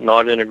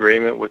not in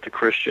agreement with the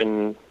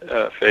Christian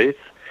faith.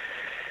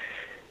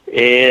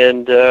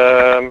 And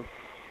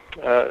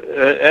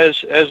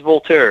as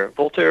Voltaire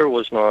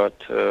was not.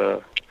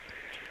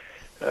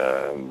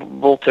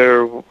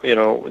 Voltaire,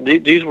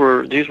 these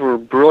were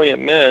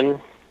brilliant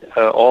men,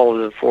 all of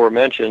the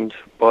aforementioned,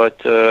 but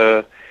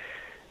there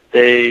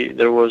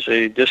was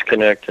a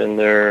disconnect in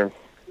their.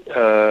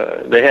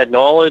 They had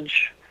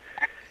knowledge,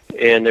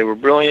 and they were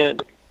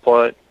brilliant,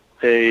 but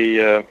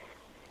they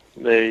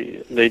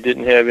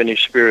didn't have any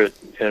spirit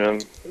in them.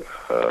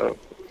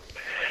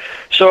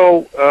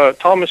 So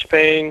Thomas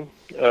Paine,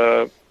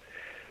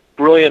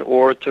 brilliant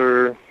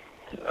orator,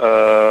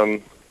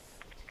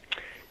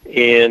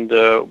 and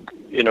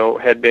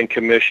had been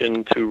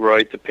commissioned to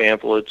write the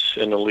pamphlets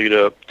in the lead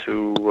up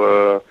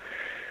to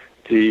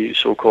the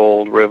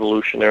so-called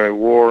Revolutionary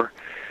War,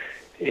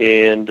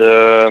 and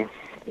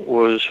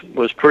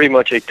was pretty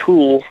much a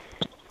tool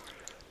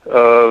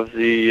of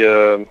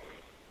the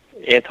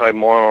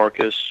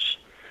anti-monarchists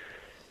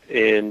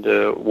in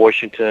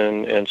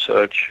Washington and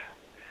such.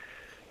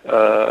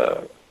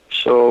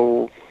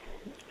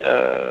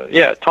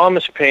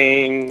 Thomas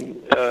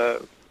Paine,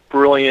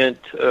 brilliant.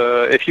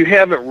 If you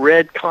haven't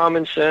read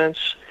Common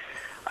Sense,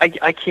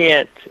 I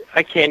can't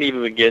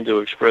even begin to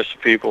express to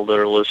people that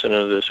are listening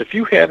to this. If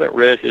you haven't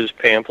read his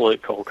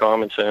pamphlet called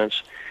Common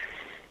Sense,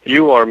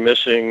 you are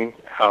missing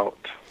out.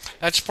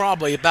 That's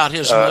probably about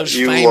his most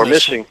you famous. Are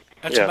missing.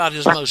 That's about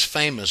his most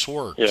famous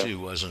work too,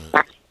 wasn't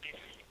it?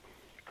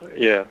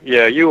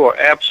 Yeah, you are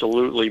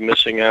absolutely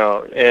missing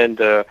out. And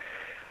to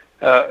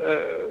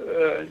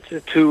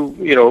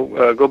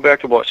go back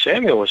to what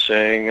Samuel was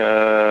saying,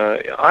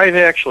 I've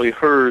actually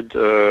heard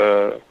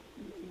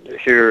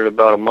here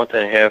about a month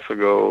and a half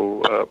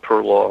ago,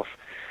 Perloff,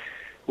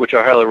 which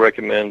I highly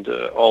recommend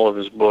all of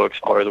his books,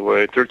 by the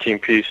way. 13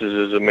 Pieces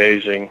is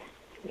amazing.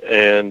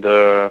 And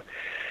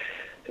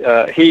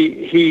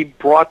he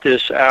brought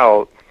this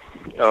out,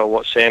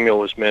 what Samuel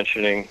was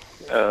mentioning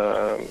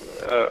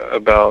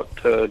about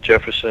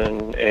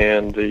Jefferson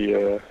and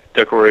the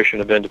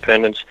Declaration of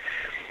Independence.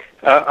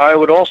 I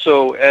would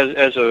also,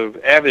 as an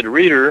avid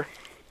reader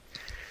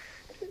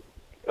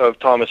of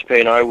Thomas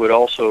Paine, I would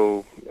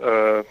also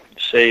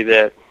say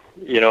that,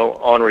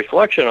 on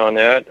reflection on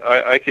that,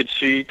 I could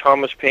see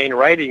Thomas Paine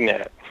writing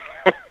that.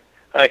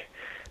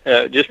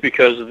 Just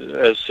because,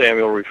 as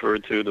Samuel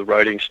referred to, the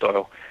writing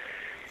style.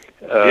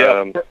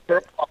 Perloff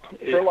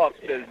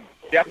says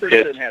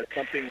Jefferson has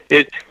something.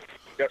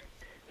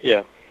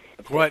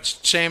 What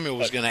Samuel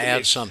was going to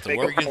add something.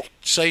 We're going to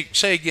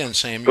say again,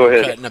 Samuel. Go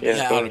ahead. Cutting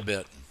out a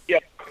bit. Yeah,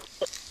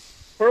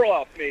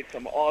 Perloff made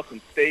some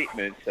awesome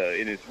statements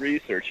in his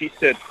research. He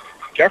said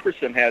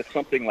Jefferson has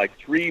something like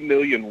 3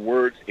 million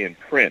words in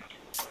print,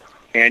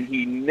 and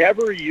he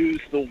never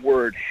used the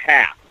word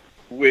half,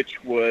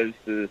 which was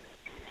the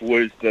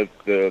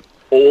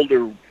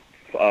older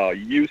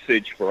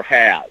usage for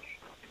has.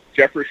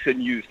 Jefferson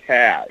used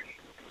has.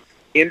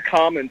 In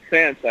Common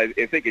Sense, I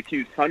think it's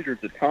used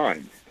hundreds of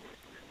times,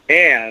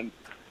 and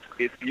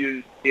it's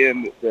used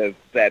in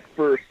that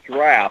first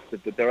draft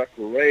of the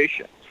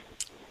Declaration.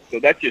 So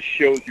that just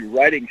shows you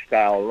writing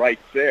style right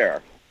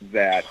there,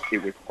 that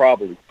it was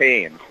probably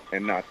Paine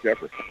and not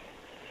Jefferson.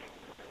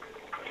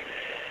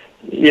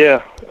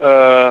 Yeah,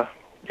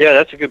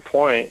 that's a good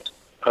point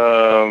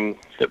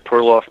that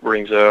Perloff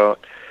brings out.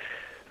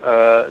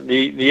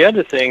 The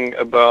other thing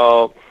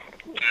about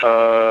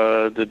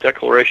the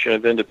Declaration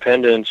of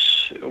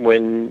Independence,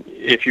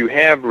 if you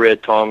have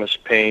read Thomas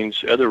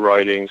Paine's other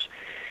writings,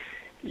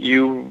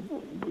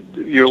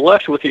 you're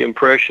left with the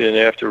impression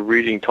after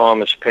reading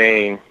Thomas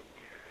Paine,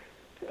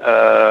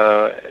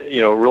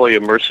 really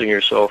immersing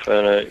yourself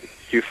in it,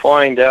 you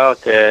find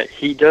out that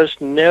he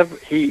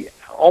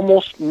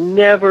almost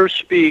never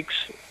speaks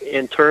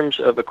in terms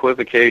of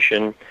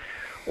equivocation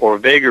or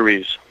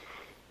vagaries.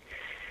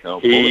 No,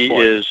 he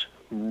is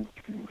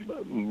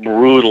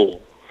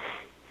brutal.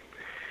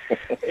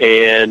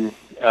 And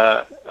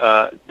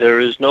there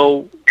is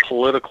no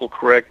political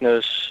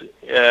correctness,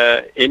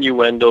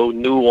 innuendo,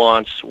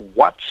 nuance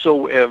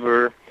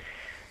whatsoever.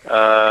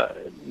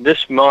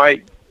 This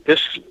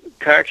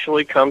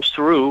actually comes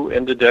through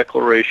in the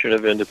Declaration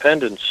of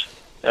Independence,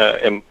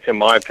 in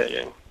my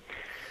opinion.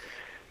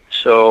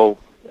 So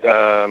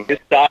his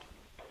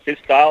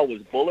style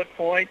was bullet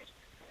points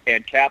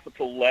and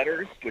capital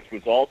letters, which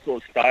was also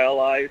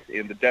stylized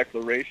in the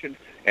Declaration.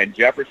 And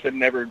Jefferson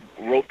never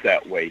wrote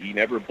that way. He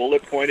never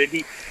bullet pointed.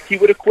 He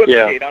would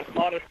equivocate on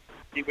honesty.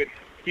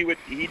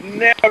 He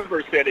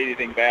never said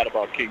anything bad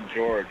about King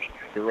George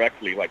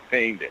directly like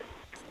Paine did.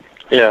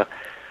 Yeah.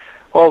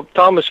 Well,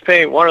 Thomas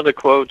Paine, one of the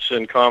quotes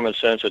in Common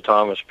Sense of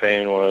Thomas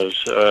Paine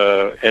was,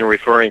 in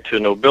referring to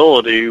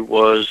nobility,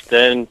 was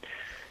then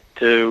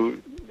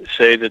to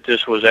say that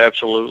this was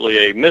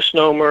absolutely a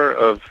misnomer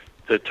of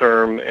the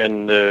term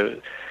and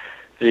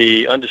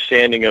the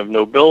understanding of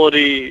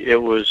nobility.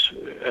 It was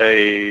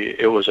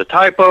a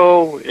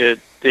typo.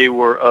 They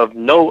were of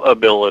no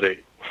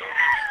ability.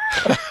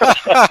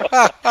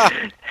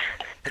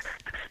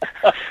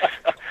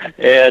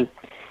 And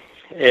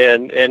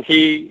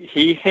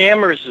he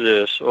hammers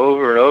this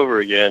over and over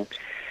again.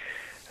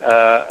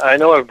 I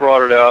know I've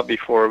brought it out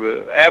before,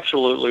 but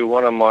absolutely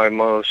one of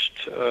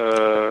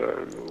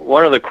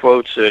the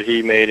quotes that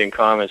he made in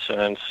Common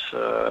Sense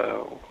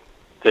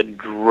that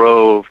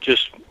drove,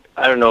 just,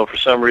 I don't know, for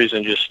some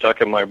reason just stuck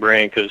in my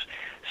brain, because it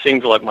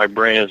seems like my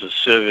brain is a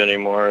sieve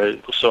anymore.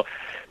 So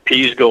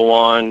P's go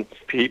on,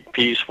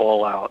 P's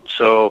fall out.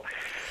 So,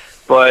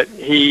 but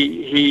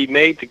he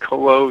made the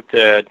quote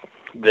that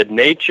the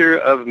nature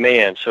of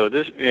man. So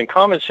this, in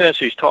Common Sense,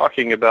 he's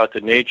talking about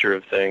the nature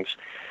of things.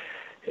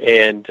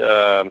 And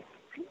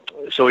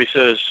so he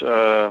says,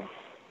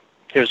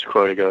 here's the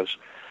quote, he goes,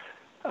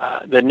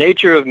 the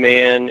nature of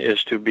man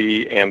is to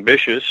be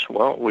ambitious.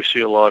 Well, we see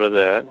a lot of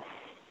that.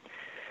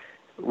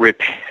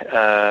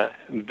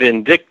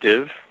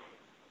 Vindictive.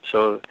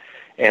 So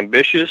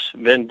ambitious,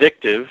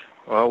 vindictive.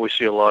 Well, we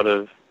see a lot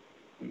of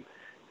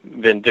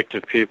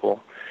vindictive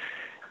people.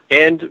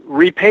 And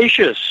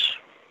rapacious,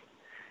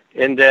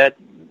 in that,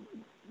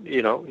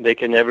 you know, they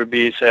can never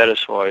be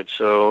satisfied.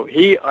 So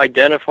he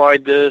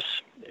identified this,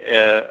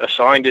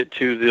 assigned it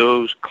to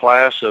those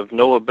class of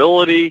no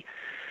ability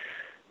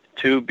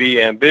to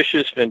be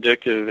ambitious,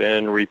 vindictive,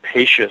 and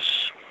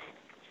rapacious.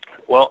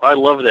 Well, I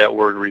love that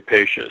word,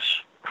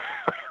 rapacious.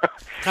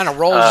 Kind of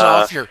rolls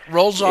off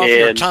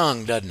your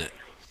tongue, doesn't it?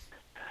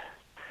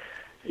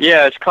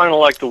 Yeah, it's kind of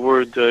like the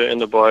word in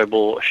the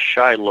Bible,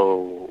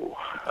 Shiloh.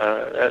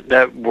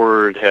 That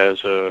word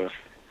has a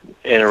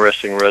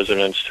interesting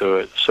resonance to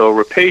it. So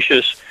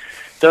rapacious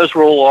does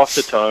roll off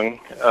the tongue.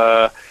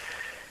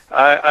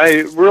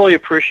 I really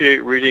appreciate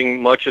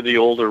reading much of the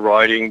older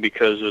writing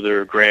because of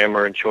their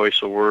grammar and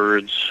choice of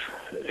words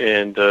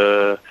and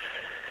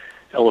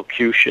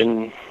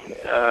elocution.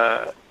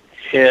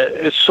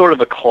 It's sort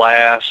of a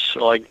class,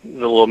 like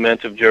the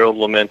Lament of Gerald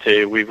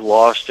Lamente. We've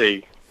lost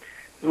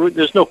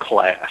there's no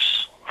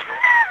class,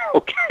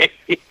 okay?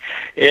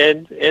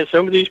 And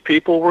some of these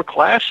people were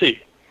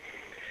classy.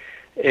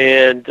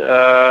 And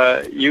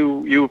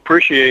you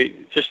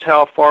appreciate just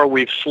how far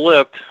we've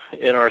slipped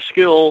in our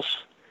skills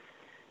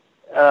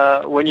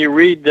when you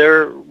read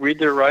their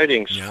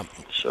writings. Yep.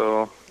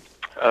 So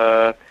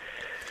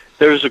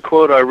there's a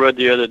quote I read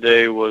the other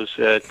day was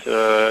that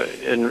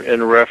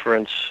in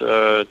reference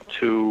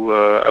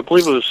to I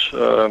believe it was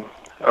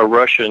a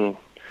Russian.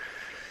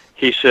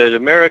 He said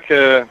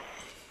America.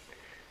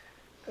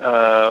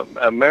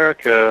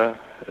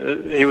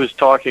 He was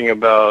talking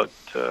about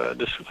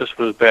this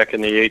was back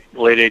in the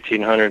late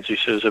 1800s. He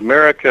says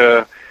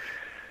America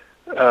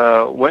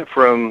went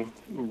from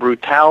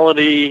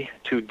brutality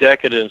to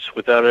decadence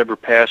without ever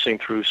passing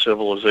through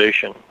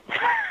civilization.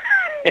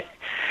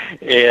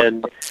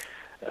 And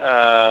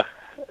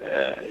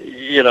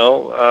you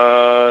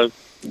know,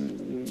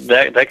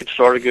 that could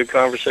start a good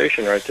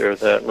conversation right there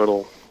with that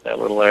little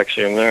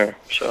axiom there.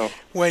 So,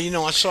 well, you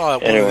know, I saw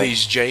one of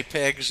these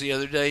JPEGs the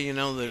other day. You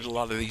know, there's a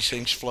lot of these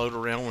things float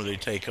around where they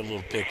take a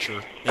little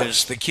picture, and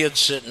it's the kid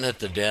sitting at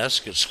the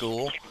desk at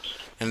school,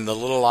 and the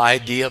little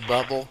idea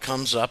bubble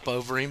comes up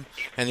over him,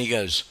 and he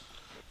goes,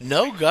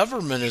 "No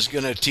government is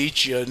going to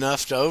teach you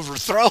enough to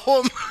overthrow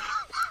them."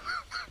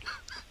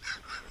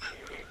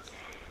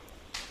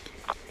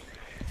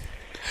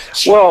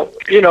 Well,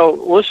 you know,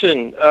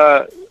 listen,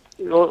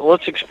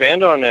 let's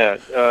expand on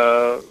that.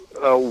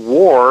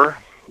 War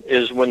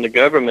is when the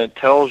government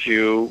tells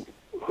you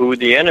who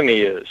the enemy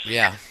is.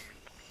 Yeah.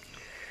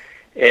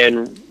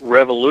 And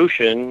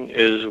revolution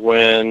is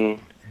when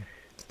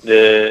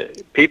the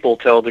people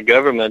tell the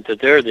government that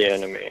they're the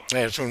enemy.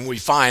 It's when we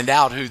find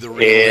out who the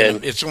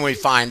real it's when we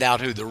find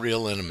out who the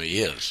real enemy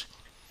is.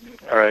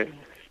 All right.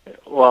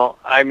 Well,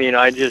 I mean,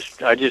 I just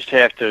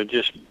have to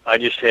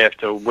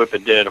whip a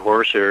dead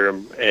horse here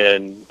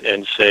and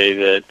say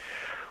that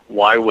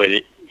why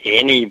would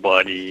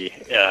anybody,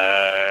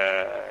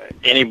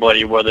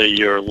 whether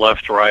you're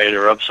left, right,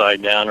 or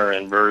upside down or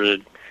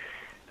inverted,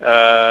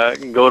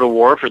 go to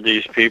war for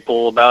these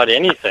people about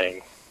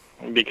anything?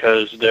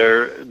 Because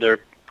they're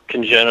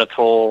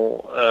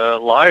congenital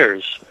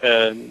liars,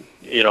 and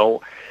you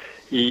know,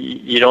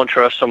 you don't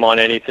trust them on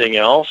anything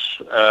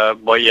else,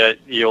 but yet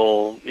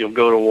you'll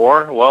go to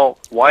war. Well,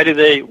 why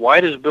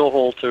does Bill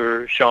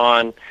Holter,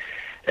 Sean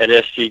at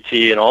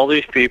SGT, and all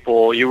these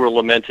people you were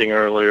lamenting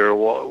earlier,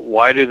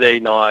 why do they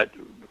not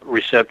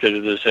receptive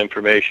to this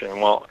information?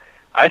 Well,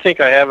 I think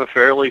I have a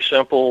fairly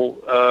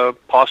simple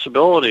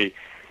possibility.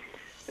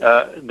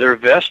 They're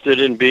vested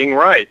in being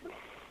right.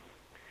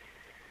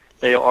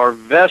 They are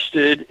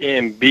vested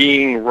in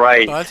being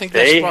right. Well, I think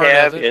that's part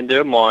of it. In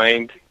their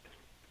mind,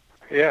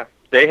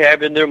 they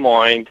have in their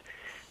mind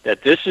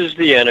that this is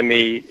the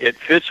enemy. It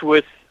fits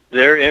with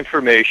their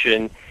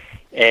information,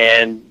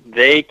 and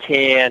they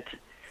can't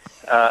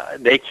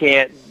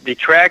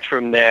detract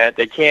from that.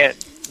 They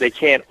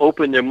can't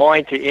open their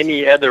mind to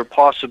any other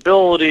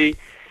possibility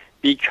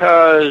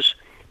because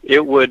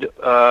it would,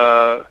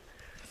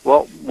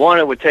 one,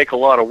 it would take a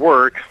lot of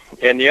work,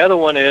 and the other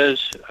one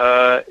is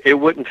it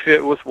wouldn't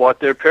fit with what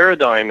their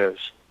paradigm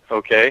is,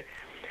 okay?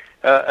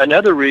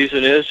 Another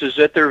reason is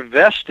that they're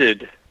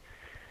vested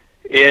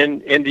in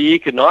the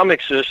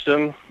economic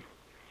system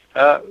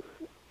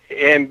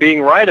and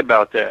being right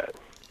about that.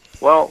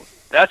 Well,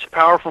 that's a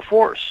powerful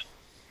force.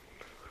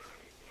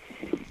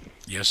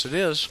 Yes, it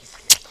is.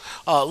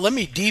 Let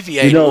me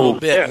deviate a little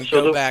bit and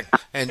go back,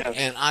 and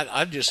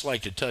I'd just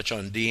like to touch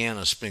on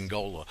Deanna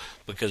Spingola,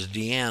 because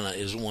Deanna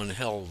is one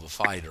hell of a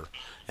fighter,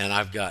 and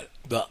I've got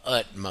the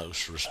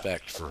utmost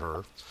respect for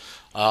her.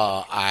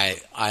 I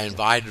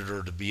invited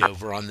her to be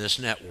over on this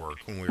network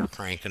when we were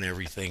cranking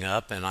everything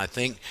up, and I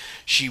think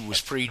she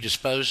was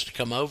predisposed to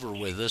come over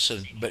with us,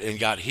 and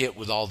got hit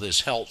with all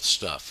this health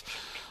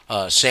stuff.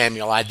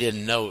 Samuel, I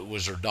didn't know it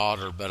was her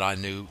daughter, but I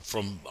knew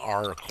from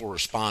our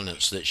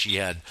correspondence that she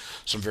had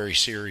some very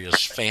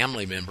serious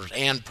family members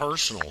and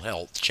personal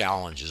health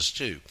challenges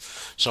too.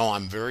 So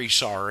I'm very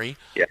sorry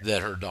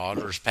that her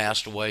daughter's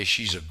passed away.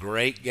 She's a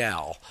great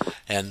gal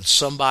and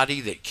somebody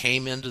that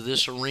came into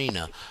this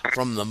arena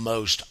from the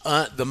most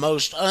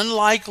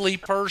unlikely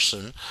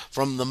person,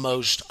 from the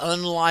most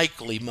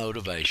unlikely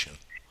motivation.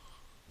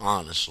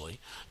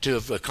 Honestly, to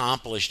have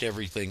accomplished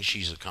everything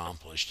she's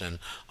accomplished. And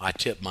I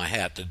tip my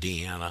hat to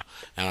Deanna,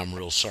 and I'm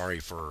real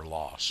sorry for her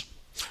loss.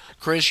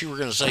 Chris, you were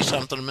going to say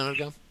something a minute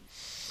ago?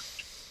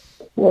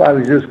 Well, I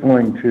was just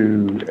going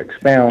to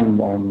expound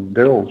on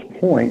Daryl's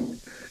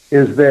point,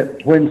 is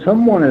that when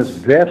someone is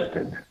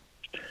vested,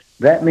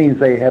 that means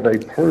they have a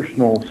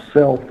personal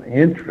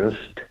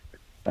self-interest.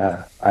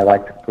 I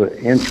like to put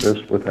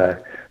interest with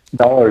a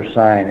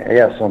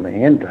 $S on the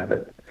end of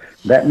it.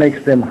 That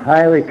makes them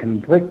highly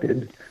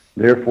conflicted.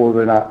 Therefore,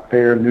 they're not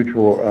fair,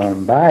 neutral, or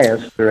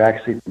unbiased. They're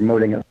actually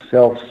promoting a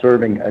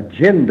self-serving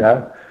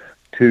agenda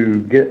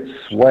to get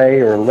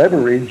sway or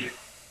leverage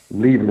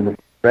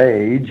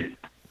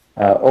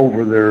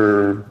over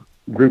their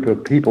group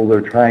of people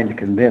they're trying to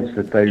convince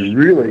that they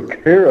really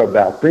care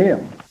about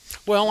them.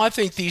 Well, I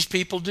think these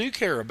people do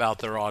care about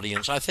their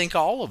audience. I think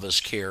all of us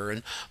care.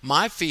 And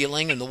my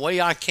feeling and the way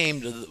I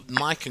came to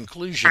my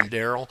conclusion,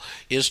 Daryl,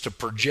 is to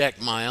project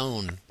my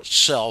own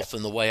self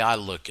and the way I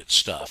look at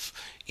stuff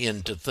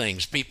into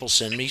things. People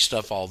send me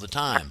stuff all the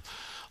time.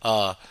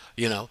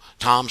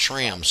 Tom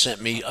Schramm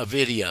sent me a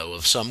video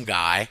of some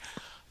guy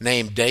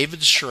named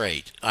David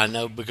Straight. I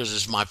know because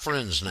it's my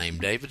friend's name,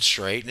 David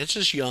Straight, and it's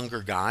this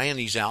younger guy, and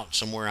he's out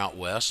somewhere out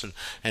west,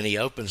 and he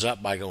opens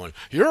up by going,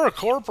 "You're a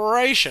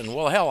corporation."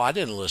 Well, hell, I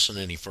didn't listen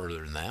any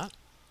further than that.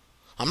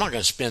 I'm not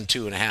going to spend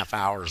 2.5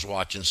 hours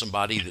watching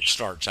somebody that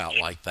starts out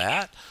like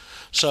that.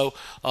 So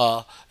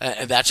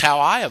that's how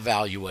I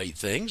evaluate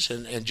things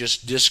and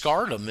just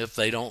discard them if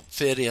they don't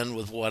fit in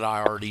with what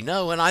I already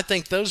know. And I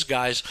think those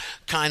guys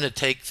kind of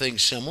take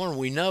things similar.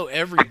 We know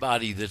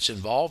everybody that's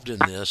involved in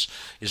this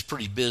is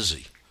pretty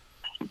busy.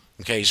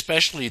 Okay,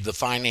 especially the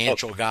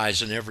financial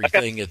guys and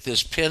everything at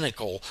this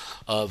pinnacle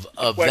of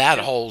that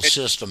whole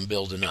system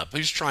building up.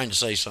 Who's trying to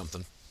say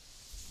something?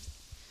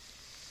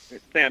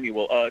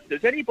 Samuel,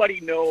 does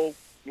anybody know,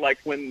 like,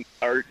 when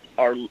our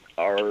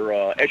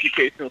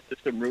educational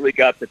system really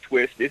got the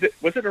twist?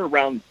 Was it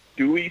around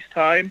Dewey's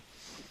time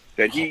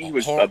that he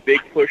was a big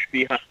push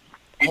behind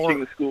teaching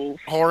the schools?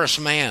 Horace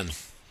Mann.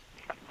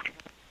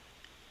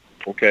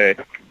 Okay.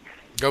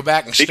 Go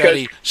back and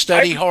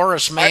study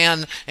Horace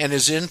Mann and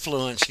his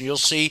influence, and you'll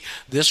see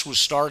this was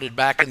started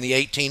back in the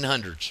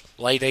 1800s,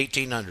 late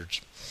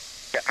 1800s.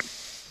 Yeah.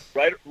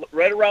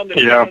 Right around the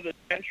turn of the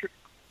century,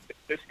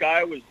 this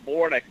guy was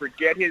born. I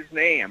forget his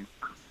name,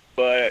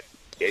 but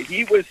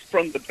he was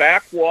from the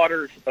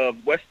backwaters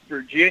of West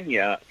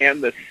Virginia,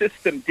 and the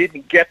system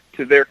didn't get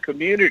to their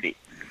community.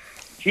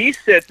 He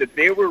said that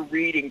they were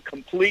reading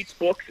complete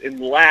books in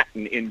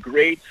Latin in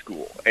grade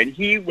school, and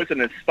he was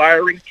an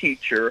aspiring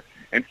teacher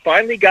and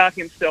finally got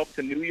himself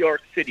to New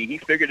York City. He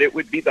figured it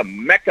would be the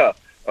mecca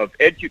of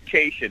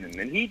education, and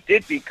then he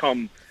did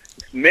become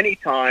many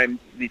times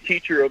the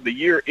teacher of the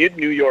year in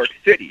New York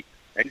City.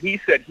 And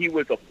he said he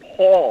was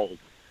appalled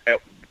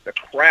at the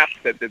crap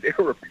that they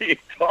were being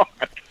taught.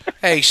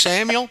 Hey,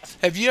 Samuel,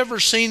 have you ever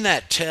seen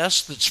that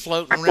test that's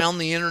floating around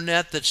the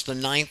internet that's the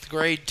 9th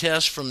grade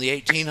test from the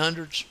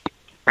 1800s?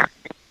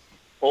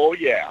 Oh,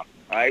 yeah.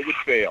 I would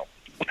fail.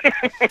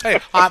 Hey,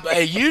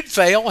 you'd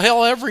fail.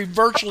 Hell,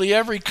 virtually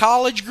every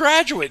college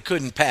graduate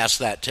couldn't pass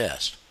that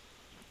test.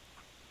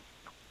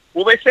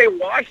 Well, they say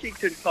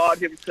Washington taught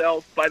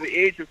himself by the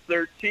age of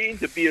 13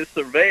 to be a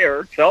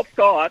surveyor,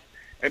 self-taught,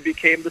 and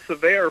became the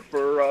surveyor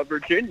for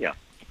Virginia.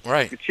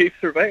 Right. The chief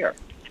surveyor.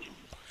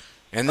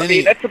 And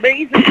then that's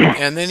amazing.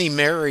 And then he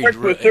married.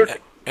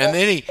 And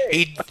then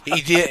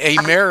he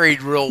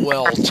married real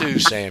well too,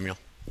 Samuel.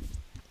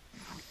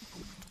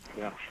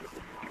 Yeah.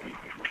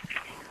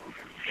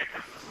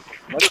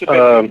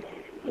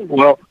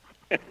 Well,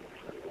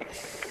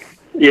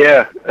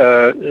 yeah,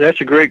 that's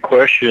a great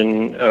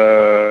question,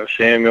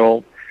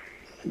 Samuel.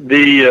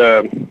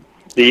 The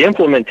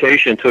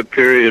implementation took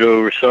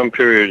over some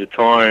period of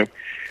time.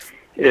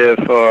 If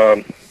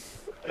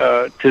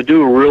to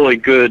do a really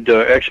good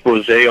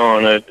expose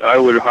on it, I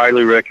would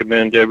highly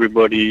recommend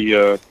everybody,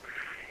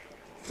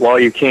 while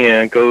you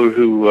can, go to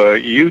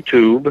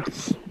YouTube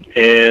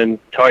and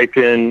type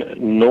in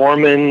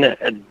Norman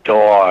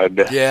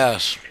Dodd.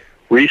 Yes.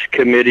 Reese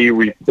Committee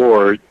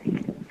Report.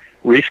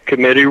 Reese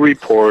Committee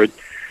Report.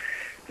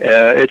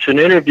 It's an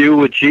interview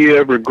with G.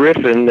 Everett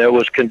Griffin that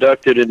was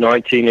conducted in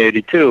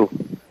 1982.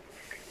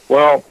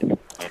 Well,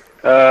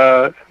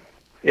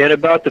 in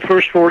about the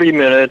first 40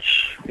 minutes,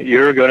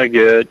 you're going to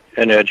get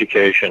an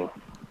education.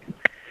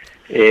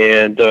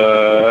 And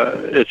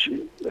it's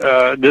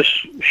this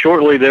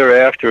shortly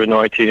thereafter, in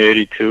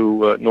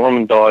 1982,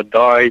 Norman Dodd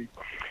died,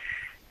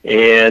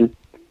 and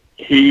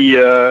he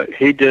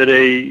did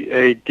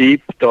a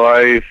deep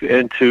dive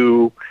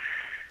into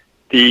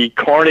the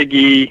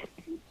Carnegie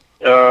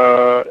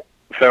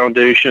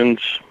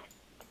Foundation's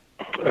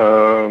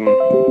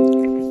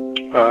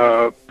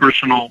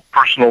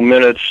personal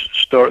minutes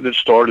that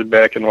started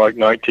back in like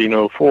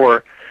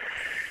 1904,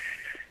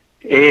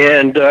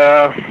 and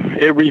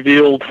it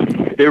revealed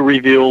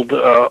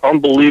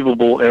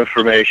unbelievable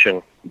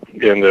information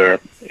in there.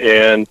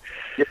 And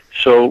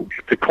so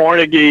the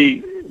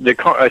Carnegie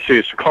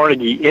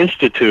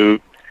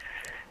Institute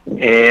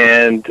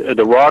and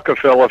the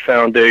Rockefeller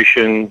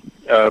Foundation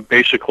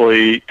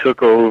basically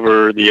took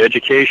over the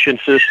education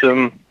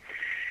system,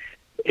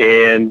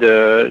 and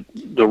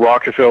the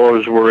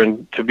Rockefellers were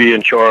to be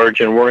in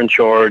charge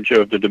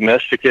of the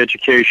domestic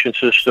education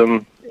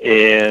system,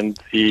 and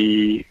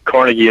the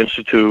Carnegie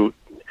Institute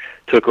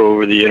took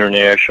over the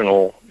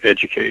international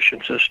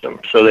education system.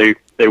 So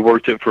they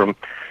worked it from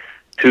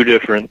two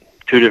different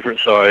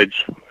sides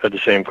of the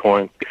same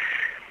coin.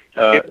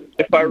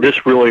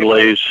 This really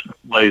lays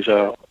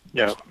out.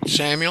 Yeah,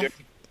 Samuel.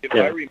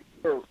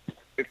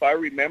 If I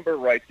remember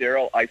right,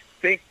 Daryl, I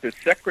think the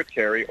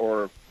secretary,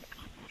 or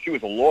she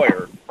was a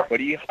lawyer, but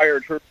he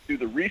hired her to do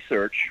the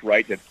research,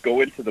 right? To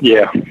go into the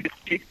Catherine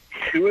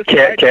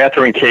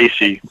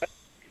Casey.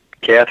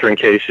 Catherine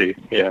Casey.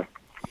 Yeah.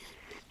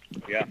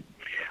 Yeah.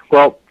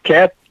 Well,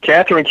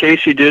 Catherine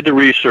Casey did the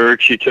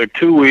research. She took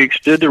 2 weeks,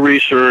 did the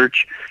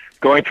research,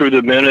 going through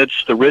the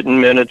written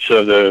minutes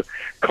of the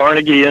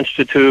Carnegie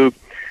Institute,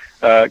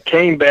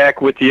 came back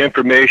with the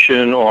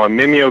information on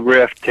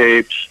mimeograph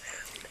tapes,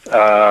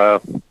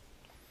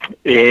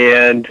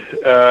 and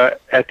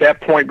at that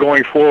point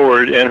going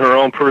forward in her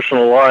own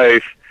personal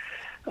life,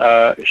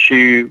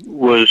 she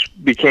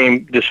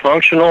became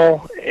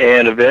dysfunctional,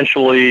 and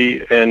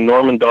eventually, in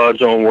Norman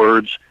Dodd's own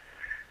words,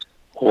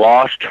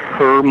 lost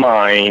her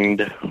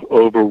mind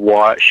over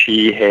what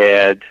she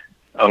had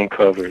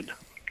uncovered.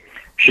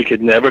 She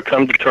could never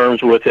come to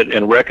terms with it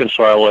and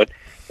reconcile it,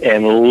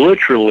 and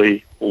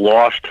literally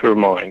lost her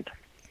mind.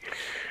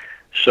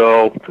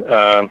 So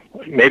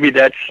maybe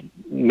that's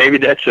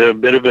a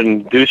bit of an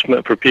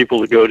inducement for people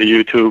to go to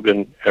YouTube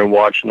and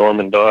watch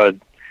Norman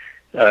Dodd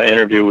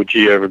interview with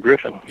G. Everett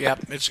Griffin.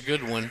 Yep, it's a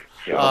good one.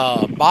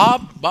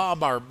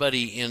 Bob, our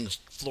buddy in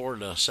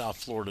Florida, South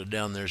Florida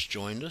down there's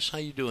joined us. How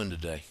you doing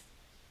today?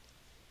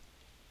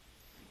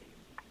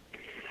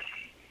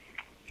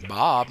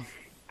 Bob.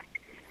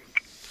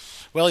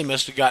 Well, he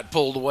must have got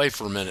pulled away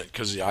for a minute,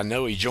 because I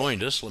know he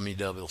joined us. Let me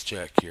double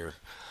check here.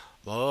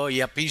 Oh,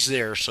 yep, he's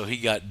there, so he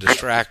got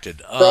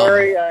distracted.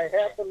 Sorry, I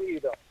had the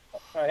mute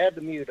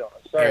on.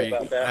 Sorry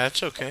about that.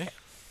 That's okay.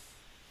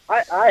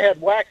 I had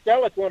waxed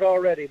eloquent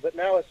already, but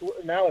now it's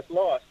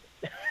lost.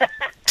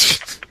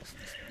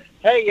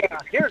 Hey,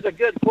 here's a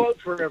good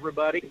quote for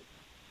everybody.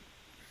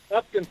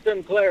 Upton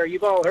Sinclair,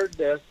 you've all heard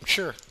this.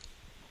 Sure.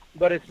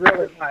 But it's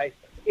really nice.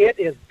 It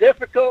is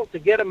difficult to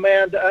get a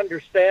man to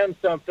understand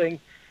something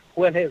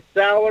when his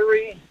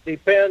salary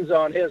depends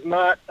on his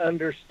not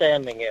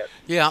understanding it.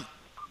 Yeah.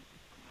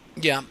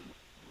 Yeah.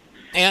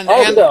 And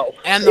also,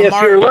 and the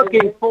if you're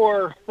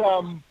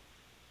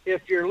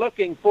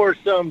looking for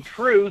some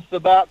truth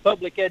about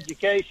public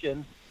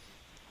education,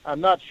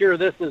 I'm not sure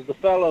this is the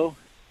fellow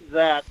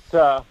that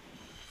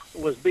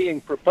was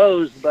being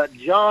proposed, but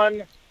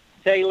John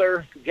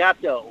Taylor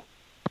Gatto.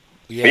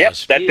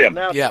 Yes, that's him.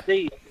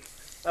 Deceased.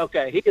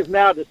 Okay, he is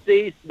now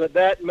deceased, but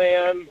that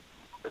man,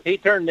 he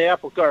turned the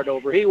apple cart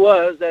over. He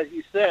was, as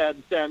you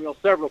said, Samuel,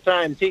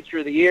 several-time Teacher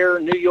of the Year,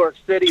 New York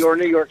City or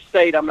New York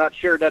State. I'm not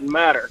sure. It doesn't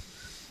matter.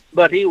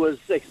 But he was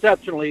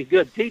exceptionally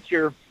good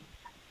teacher,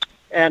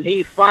 and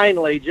he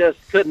finally just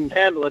couldn't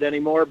handle it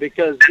anymore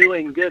because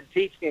doing good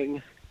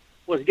teaching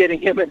was getting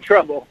him in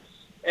trouble.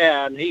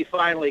 And he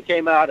finally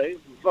came out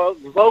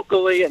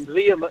vocally and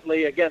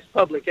vehemently against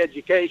public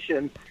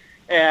education.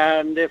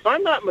 And if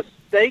I'm not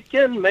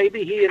mistaken,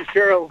 maybe he and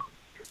Cheryl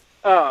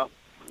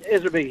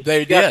Iserby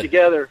got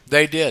together.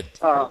 They did.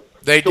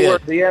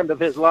 Toward the end of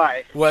his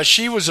life. Well,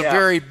 she was a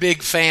very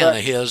big fan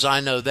of his.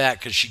 I know that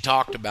because she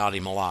talked about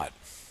him a lot.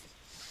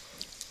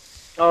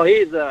 Oh,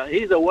 he's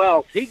a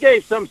wealth. He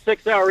gave some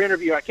 6-hour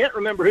interview. I can't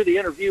remember who the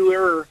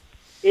interviewer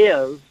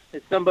is.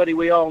 It's somebody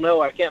we all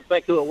know. I can't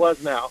think who it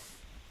was now.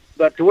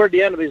 But toward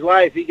the end of his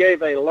life, he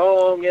gave a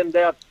long,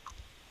 in-depth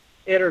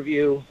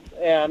interview,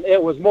 and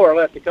it was more or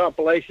less a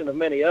compilation of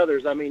many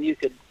others. I mean, you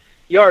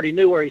already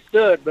knew where he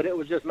stood, but it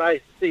was just nice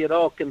to see it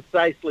all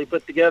concisely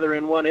put together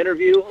in one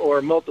interview or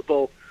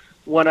multiple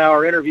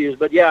 1-hour interviews.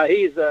 But yeah,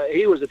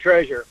 he was a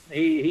treasure.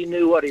 He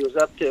knew what he was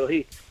up to.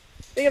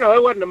 It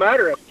wasn't a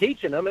matter of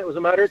teaching him; it was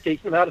a matter of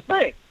teaching him how to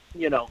think.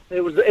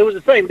 it was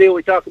the same deal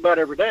we talk about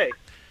every day.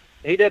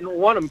 He didn't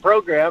want them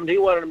programmed. He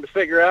wanted them to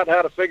figure out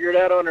how to figure it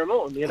out on their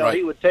own. Right.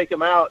 He would take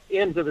them out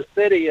into the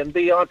city and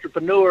be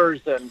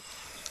entrepreneurs and,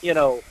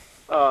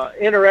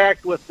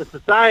 interact with the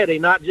society,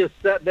 not just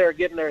sit there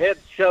getting their heads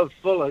shoved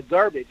full of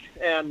garbage.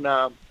 And,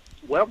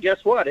 well,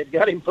 guess what? It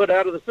got him put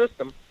out of the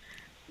system.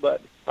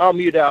 But I'll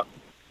mute out.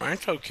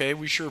 That's okay.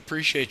 We sure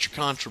appreciate your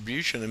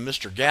contribution. In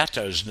Mr.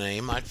 Gatto's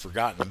name, I'd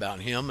forgotten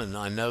about him, and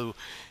I know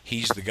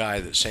he's the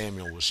guy that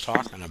Samuel was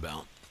talking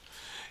about.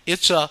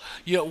 It's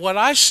what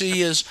I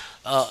see is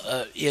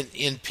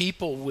in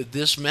people with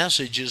this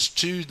message is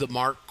to the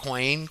Mark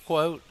Twain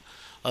quote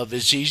of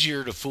 "It's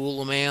easier to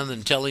fool a man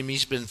than tell him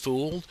he's been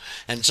fooled."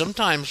 And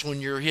sometimes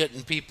when you're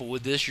hitting people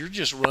with this, you're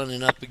just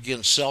running up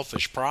against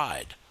selfish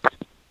pride.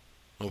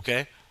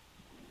 Okay.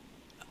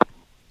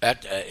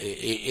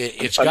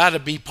 It's got to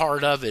be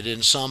part of it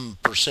in some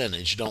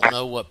percentage. Don't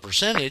know what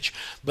percentage,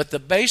 but the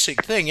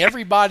basic thing,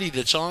 everybody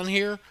that's on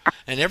here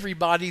and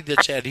everybody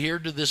that's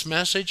adhered to this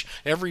message,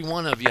 every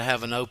one of you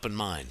have an open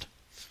mind.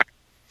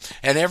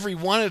 And every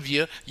one of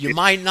you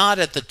might not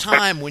at the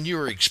time when you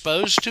were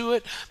exposed to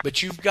it,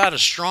 but you've got a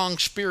strong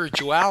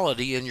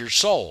spirituality in your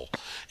soul.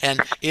 And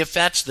if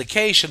that's the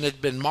case and it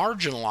had been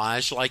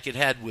marginalized like it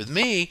had with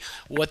me,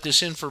 what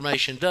this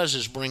information does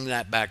is bring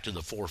that back to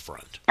the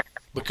forefront.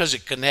 Because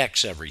it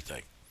connects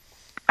everything.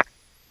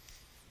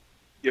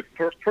 Yeah,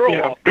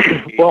 Pearl.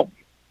 Well,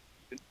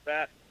 in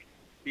fact,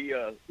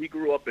 he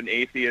grew up an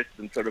atheist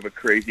and sort of a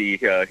crazy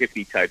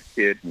hippie type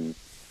kid, and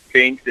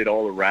changed it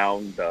all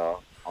around.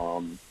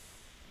 And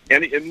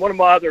one of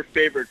my other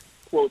favorite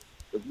quotes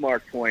of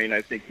Mark Twain,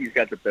 I think he's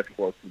got the best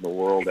quotes in the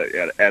world,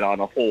 and on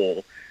a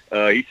whole,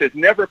 he says,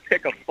 "Never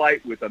pick a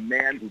fight with a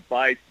man who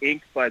buys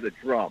ink by the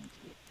drum."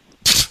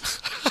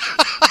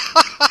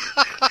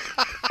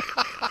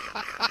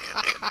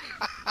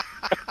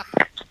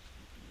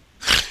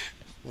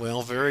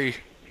 Well, very,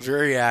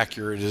 very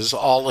accurate as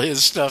all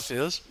his stuff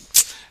is.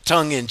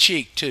 Tongue in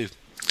cheek too.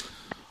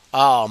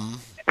 Well,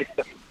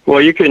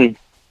 you can,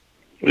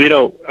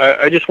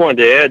 I just wanted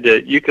to add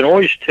that you can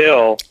always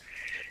tell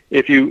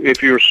if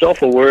you're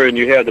self-aware and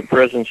you have the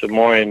presence of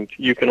mind,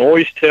 you can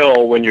always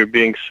tell when you're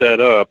being set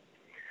up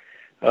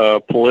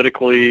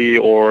politically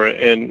or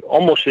in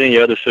almost any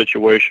other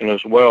situation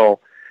as well,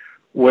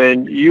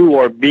 when you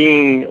are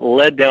being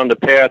led down the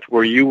path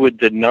where you would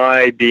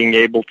deny being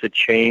able to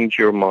change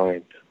your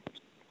mind.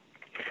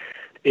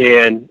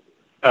 And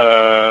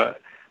I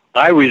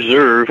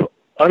reserve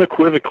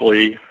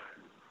unequivocally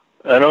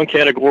and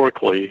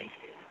uncategorically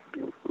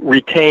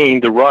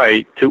retain the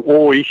right to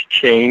always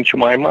change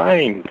my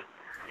mind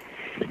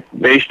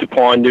based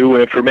upon new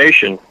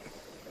information.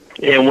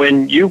 And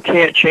when you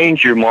can't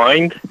change your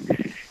mind,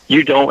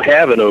 you don't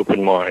have an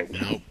open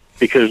mind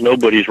because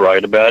nobody's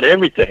right about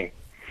everything.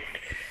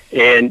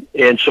 And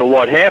so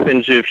what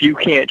happens if you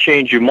can't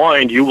change your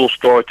mind, you will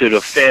start to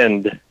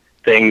defend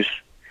things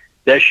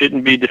that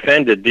shouldn't be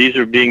defended. These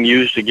are being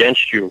used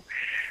against you.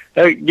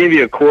 I'll give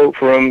you a quote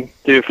from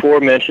the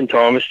aforementioned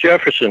Thomas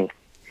Jefferson.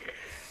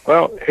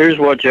 Well, here's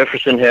what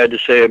Jefferson had to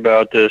say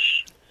about this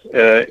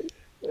as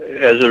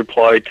it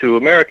applied to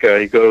America.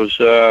 He goes,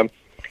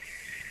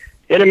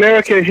 "In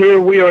America here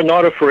we are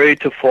not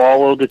afraid to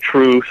follow the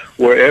truth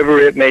wherever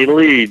it may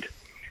lead,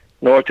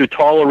 nor to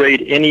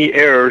tolerate any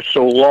error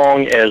so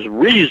long as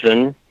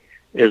reason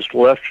is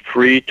left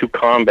free to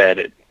combat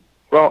it."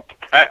 Well,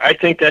 I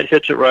think that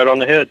hits it right on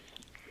the head.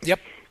 Yep.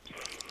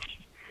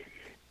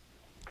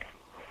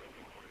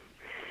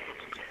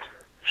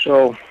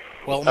 So,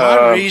 well,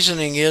 my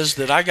reasoning is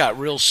that I got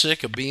real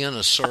sick of being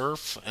a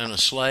serf and a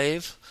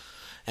slave,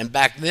 and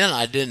back then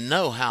I didn't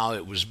know how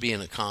it was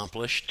being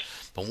accomplished,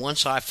 but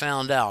once I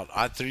found out,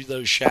 I threw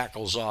those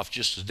shackles off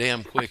just as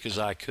damn quick as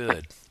I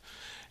could.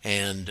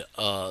 And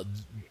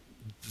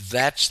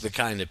that's the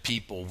kind of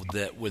people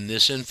that when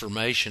this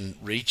information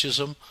reaches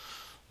them,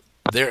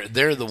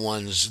 they're the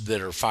ones that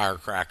are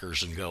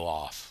firecrackers and go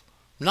off.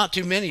 Not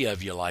too many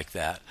of you like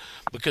that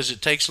because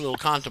it takes a little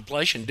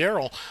contemplation.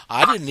 Daryl,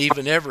 I didn't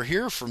even ever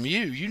hear from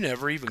you. You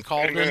never even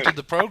called into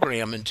the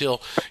program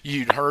until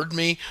you'd heard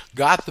me,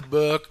 got the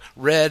book,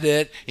 read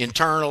it,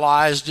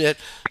 internalized it,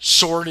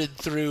 sorted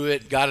through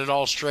it, got it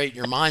all straight in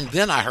your mind.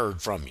 Then I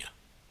heard from you.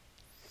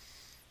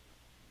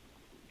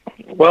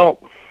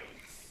 Well,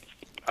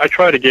 I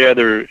try to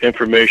gather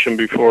information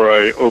before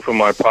I open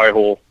my pie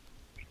hole.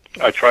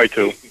 I try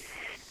to.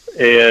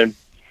 And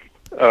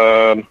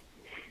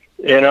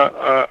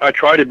I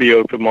try to be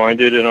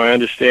open-minded, and I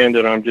understand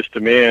that I'm just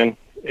a man,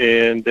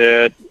 and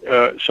that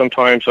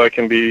sometimes I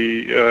can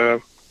be,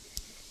 I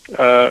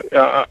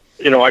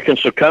can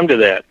succumb to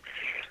that.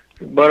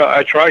 But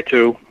I try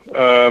to.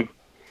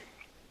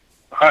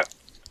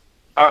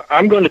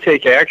 I'm going to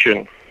take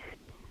action.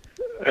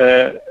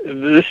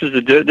 This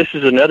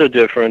is another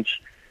difference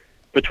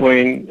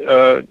between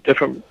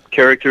different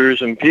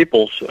characters and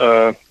peoples.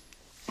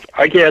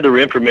 I gather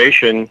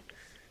information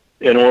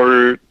in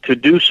order to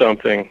do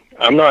something.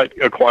 I'm not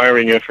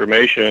acquiring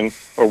information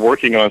or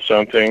working on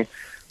something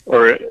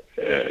or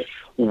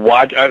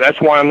watch.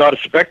 That's why I'm not a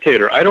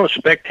spectator. I don't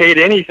spectate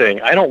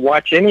anything. I don't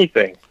watch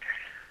anything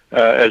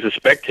as a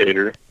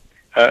spectator.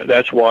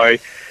 That's why,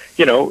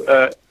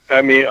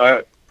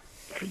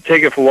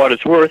 take it for what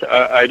it's worth.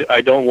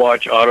 I don't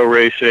watch auto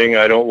racing.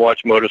 I don't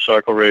watch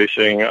motorcycle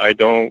racing. I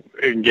don't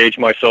engage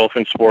myself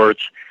in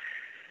sports.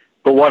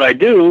 But what I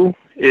do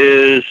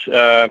is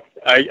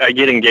I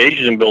get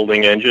engaged in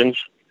building engines.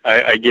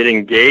 I get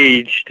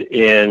engaged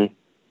in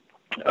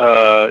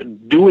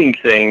doing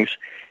things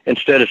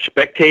instead of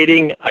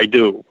spectating. I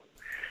do,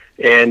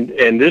 and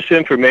this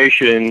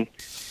information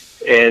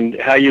and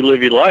how you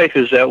live your life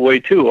is that way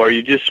too. Are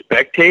you just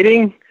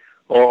spectating,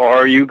 or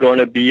are you going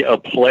to be a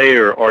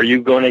player? Are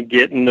you going to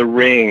get in the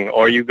ring?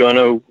 Are you going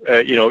to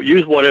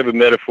use whatever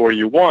metaphor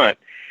you want?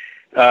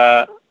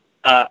 I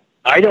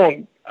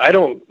don't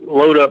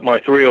load up my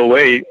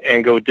 308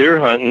 and go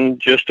deer hunting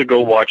just to go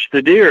watch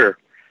the deer.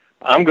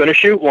 I'm going to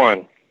shoot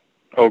one.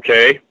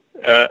 Okay.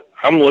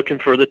 I'm looking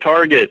for the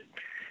target.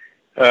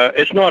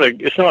 It's not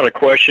a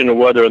question of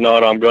whether or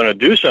not I'm going to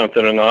do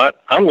something or not.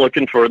 I'm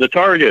looking for the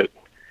target.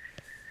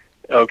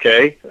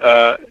 Okay.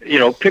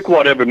 Pick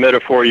whatever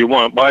metaphor you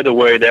want. By the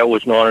way, that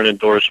was not an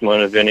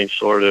endorsement of any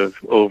sort of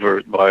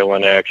overt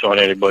violent acts on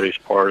anybody's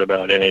part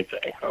about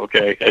anything.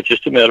 Okay. It's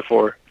just a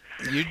metaphor.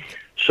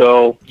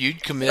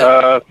 You'd commit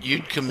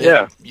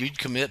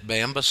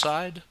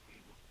bambicide?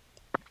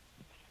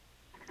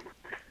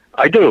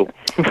 I do.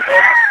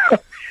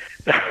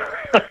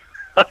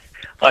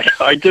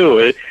 I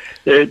do.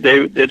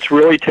 It's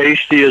really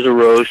tasty as a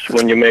roast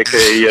when you make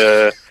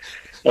an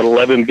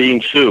 11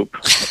 bean soup,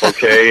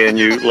 okay, and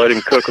you let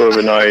him cook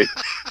overnight.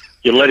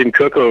 You let him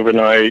cook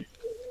overnight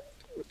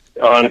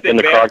in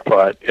the crock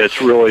pot.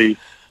 It's really,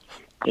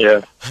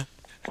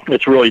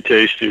 it's really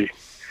tasty.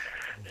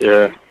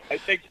 Yeah. I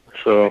think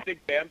So.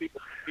 Bambi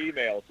was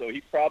female, so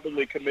he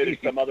probably committed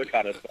some other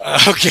kind of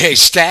stuff. Okay,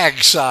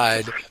 stag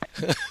side.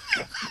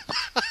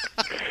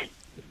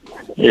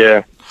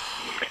 Yeah.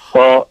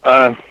 Well,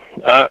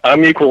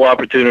 I'm equal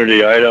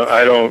opportunity.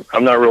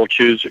 I'm not real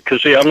choosy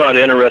because see, I'm not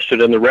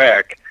interested in the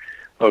rack.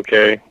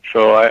 Okay,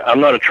 so I'm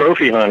not a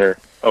trophy hunter.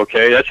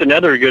 Okay, that's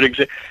another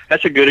good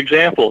That's a good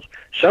example.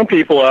 Some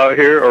people out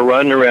here are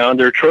running around.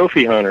 They're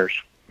trophy hunters.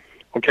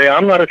 Okay,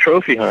 I'm not a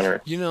trophy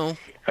hunter.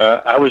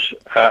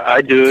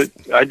 I do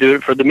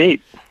it for the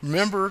meat.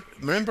 Remember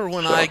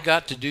when I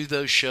got to do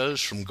those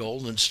shows from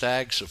Golden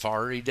Stag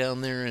Safari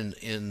down there in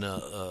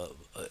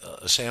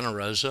Santa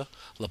Rosa,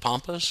 La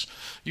Pampas?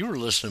 You were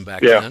listening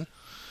back then.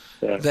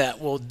 Yeah.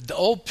 The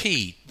old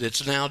Pete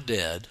that's now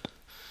dead,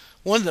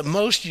 one of the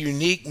most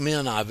unique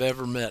men I've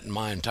ever met in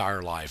my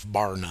entire life,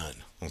 bar none.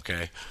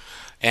 Okay.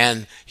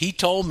 And he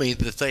told me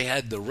that they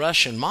had the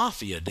Russian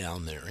mafia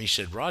down there. He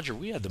said, Roger,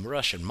 we had the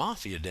Russian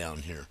mafia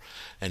down here.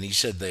 And he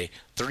said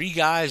 3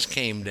 guys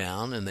came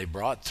down and they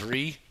brought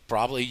 3,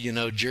 probably,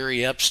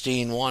 Jerry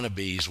Epstein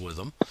wannabes with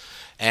them.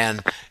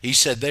 And he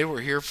said they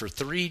were here for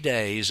 3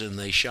 days and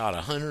they shot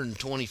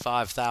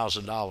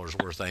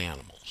 $125,000 worth of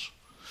animals.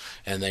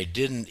 And they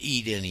didn't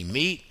eat any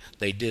meat.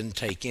 They didn't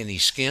take any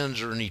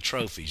skins or any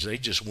trophies. They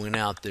just went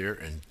out there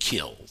and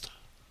killed.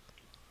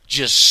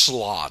 Just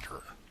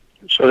slaughter.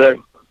 So that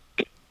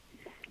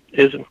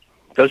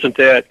doesn't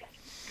that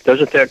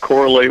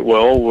correlate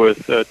well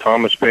with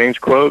Thomas Paine's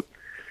quote?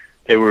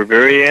 They were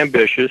very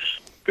ambitious,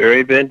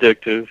 very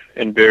vindictive,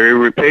 and very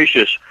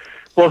rapacious.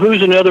 Well,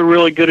 who's another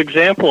really good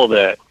example of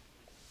that?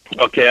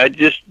 Okay, I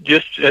just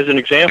as an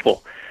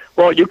example.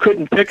 Well, you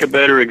couldn't pick a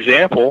better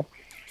example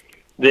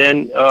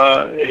than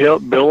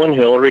Bill and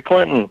Hillary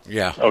Clinton.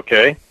 Yeah.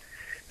 Okay.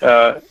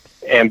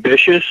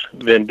 Ambitious,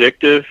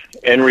 vindictive,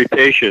 and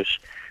rapacious.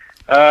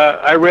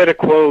 I read a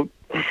quote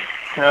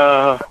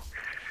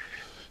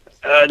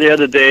the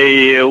other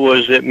day. It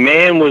was that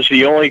man was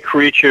the only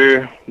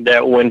creature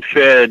that, when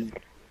fed,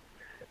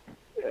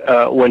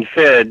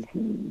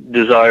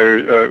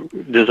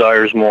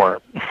 desires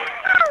more.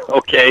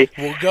 Okay.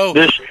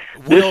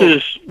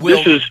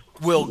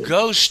 Will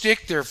go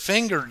stick their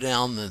finger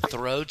down the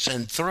throats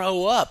and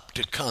throw up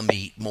to come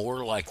eat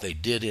more like they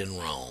did in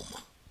Rome.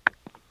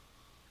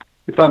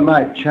 If I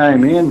might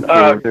chime in,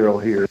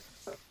 Daryl here.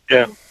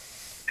 Yeah.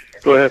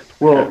 Go ahead.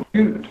 Well,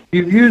 you've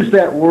used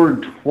that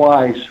word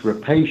twice,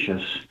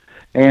 rapacious.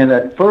 And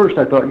at first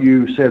I thought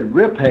you said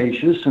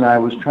rapacious, and I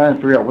was trying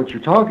to figure out what you're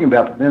talking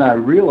about. But then I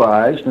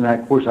realized, and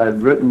of course I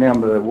had written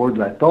down the word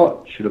that I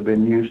thought should have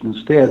been used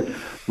instead,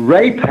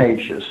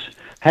 rapacious,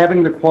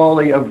 having the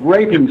quality of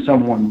raping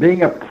someone,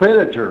 being a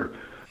predator,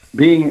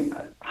 being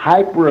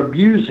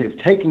hyper-abusive,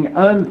 taking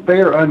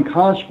unfair,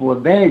 unconscionable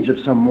advantage of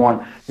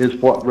someone is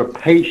what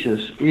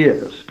rapacious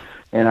is.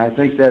 And I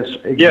think that's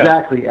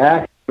exactly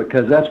accurate,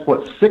 because that's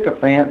what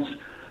sycophants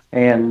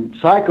and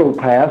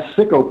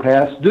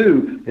psychopaths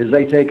do, is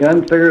they take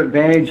unfair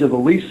advantage of the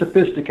least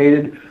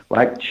sophisticated,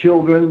 like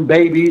children,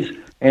 babies,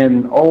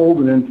 and old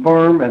and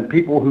infirm, and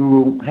people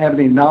who have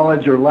any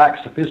knowledge or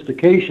lack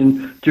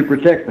sophistication to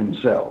protect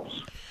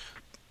themselves.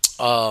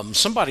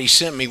 Somebody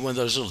sent me one of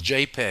those little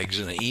JPEGs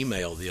in an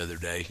email the other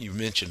day. You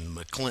mentioned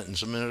the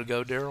Clintons a minute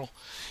ago, Daryl,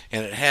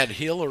 and it had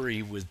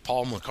Hillary with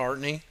Paul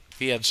McCartney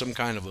He had some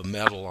kind of a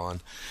medal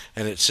on,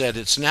 and it said,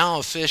 "It's now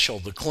official.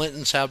 The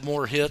Clintons have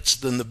more hits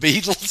than the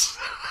Beatles."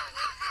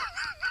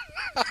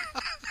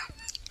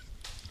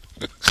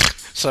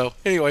 So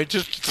anyway,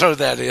 just to throw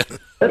that in.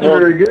 That's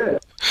very good.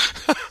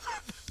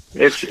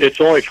 It's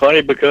only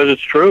funny because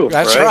it's true.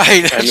 That's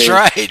right. That's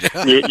right.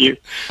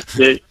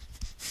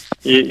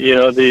 You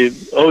know,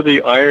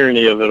 the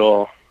irony of it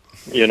all.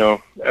 You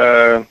know,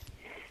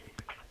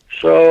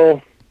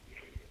 so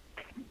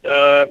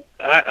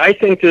I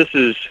think this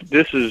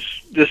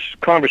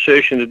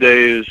conversation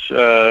today is.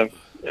 I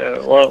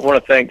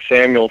want to thank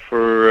Samuel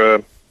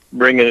for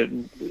pointing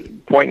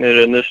it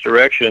in this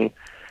direction.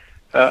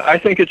 I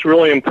think it's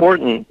really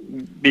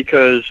important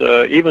because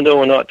even though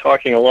we're not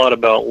talking a lot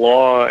about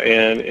law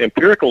and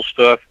empirical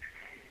stuff,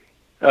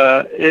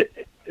 the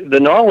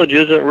knowledge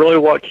isn't really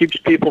what keeps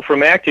people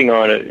from acting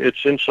on it.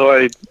 It's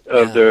inside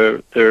of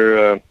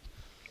their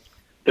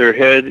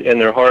head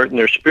and their heart and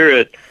their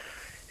spirit.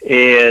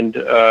 And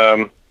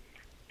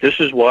this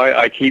is why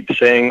I keep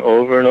saying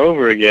over and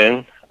over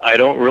again, I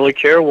don't really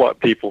care what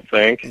people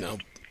think. No.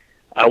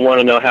 I want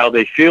to know how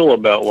they feel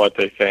about what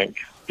they think,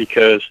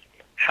 because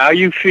how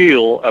you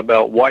feel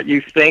about what you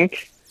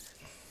think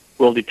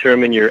will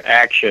determine your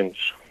actions.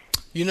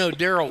 You know,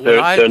 Daryl,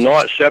 they're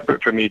not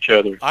separate from each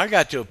other. I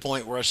got to a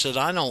point where I said,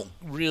 I don't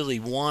really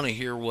want to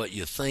hear what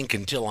you think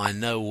until I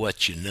know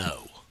what you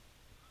know.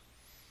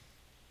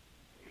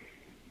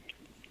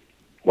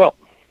 Well,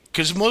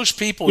 because most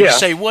people, you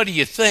say, what do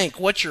you think?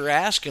 What you're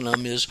asking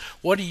them is,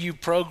 what are you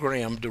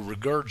programmed to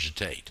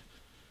regurgitate?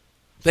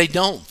 They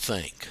don't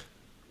think.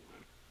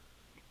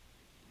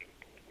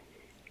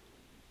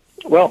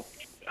 Well,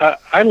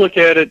 I look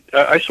at it,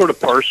 I sort of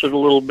parse it a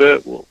little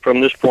bit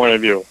from this point of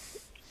view.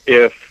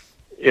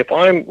 If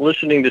I'm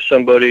listening to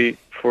somebody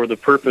for the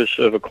purpose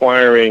of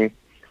acquiring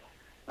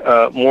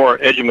more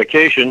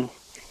edumacation,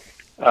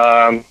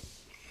 I'll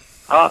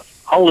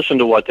listen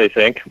to what they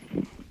think.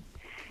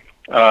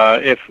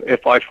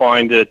 If I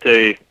find that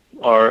they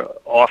are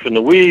off in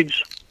the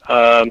weeds,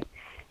 I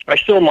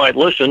still might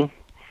listen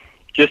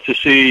just to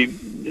see,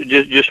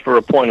 just for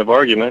a point of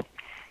argument.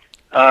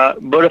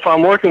 But if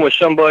I'm working with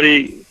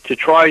somebody to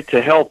try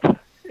to help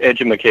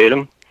educate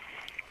them,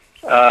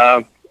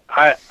 I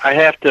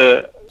have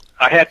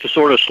to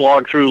sort of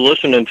slog through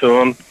listening to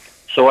them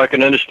so I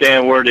can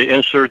understand where to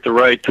insert the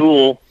right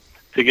tool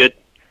to get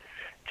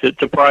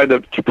to pry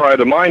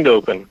the mind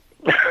open,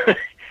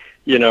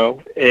 you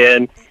know,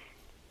 and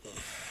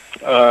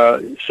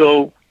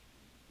so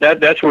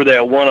that's where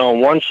that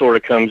one-on-one sort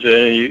of comes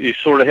in. You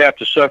sort of have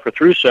to suffer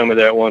through some of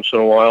that once in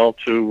a while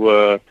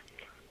to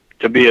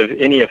be of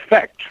any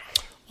effect.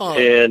 Oh.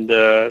 And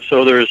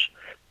so there's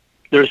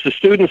the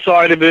student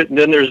side of it, and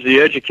then there's the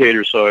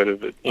educator side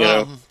of it. You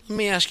know? Let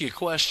me ask you a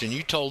question.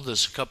 You told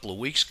us a couple of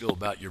weeks ago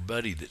about your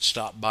buddy that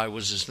stopped by.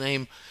 Was his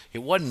name? It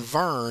wasn't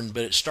Vern,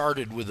 but it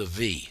started with a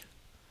V.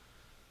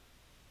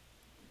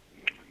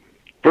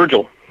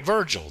 Virgil,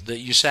 that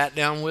you sat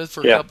down with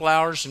for a couple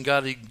hours and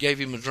gave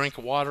him a drink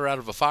of water out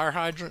of a fire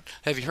hydrant.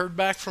 Have you heard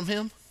back from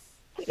him?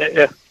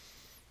 Yeah.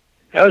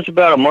 That was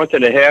about a month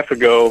and a half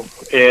ago,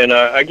 and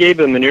I gave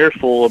him an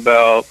earful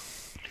about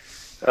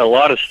a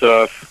lot of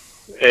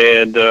stuff,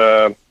 and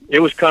it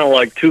was kind of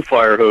like two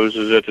fire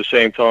hoses at the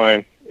same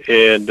time.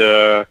 And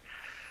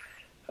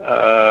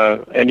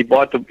he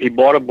bought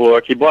a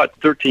book. He bought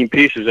 13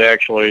 pieces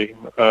actually.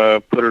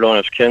 Put it on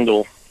his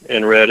Kindle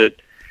and read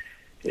it.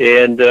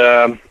 And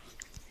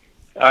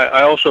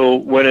I also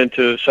went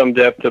into some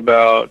depth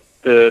about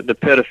the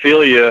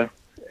pedophilia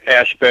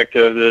aspect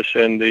of this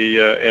and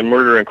and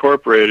Murder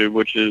Incorporated,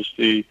 which is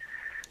the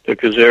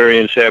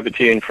Kazarian,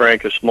 Sabatian,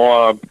 Francus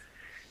mob.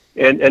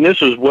 And this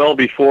was well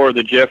before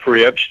the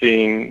Jeffrey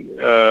Epstein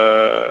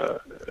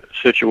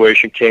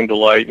situation came to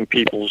light in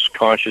people's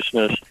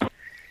consciousness.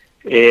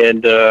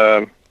 And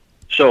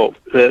so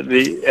at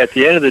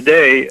the end of the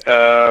day,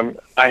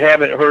 I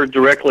haven't heard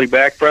directly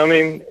back from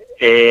him,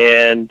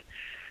 and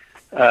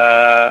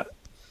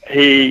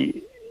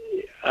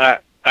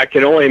I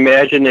can only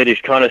imagine that he's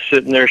kind of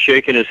sitting there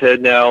shaking his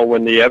head now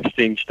when the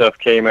Epstein stuff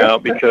came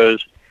out,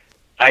 because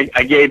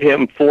I gave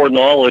him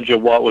foreknowledge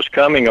of what was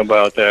coming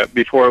about that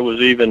before it was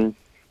even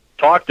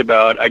talked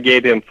about. I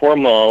gave him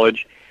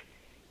foreknowledge,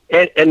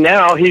 and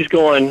now he's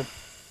going,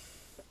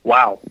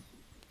 wow.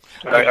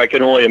 I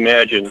can only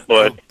imagine.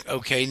 But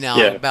okay,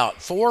 now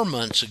about 4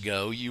 months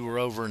ago, you were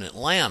over in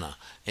Atlanta,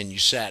 and you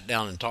sat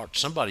down and talked to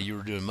somebody you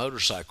were doing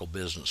motorcycle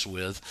business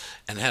with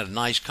and had a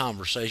nice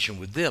conversation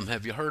with them.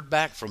 Have you heard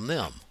back from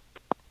them?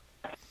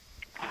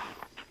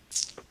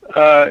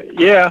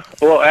 Yeah.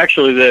 Well,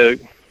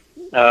 actually,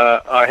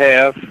 I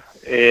have,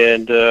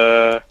 and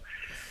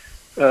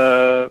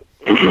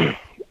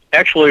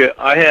actually,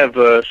 I have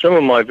some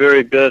of my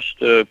very best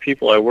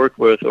people I work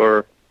with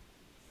are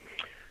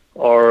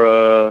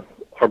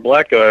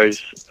black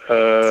guys.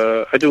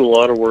 I do a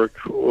lot of work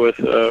with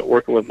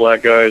working with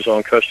black guys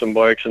on custom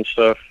bikes and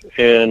stuff,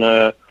 and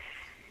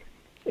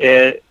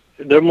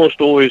they're most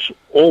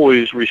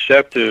always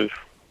receptive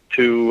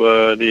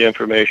to the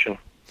information.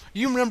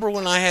 You remember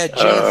when I had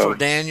Jennifer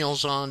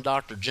Daniels on,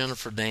 Dr.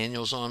 Jennifer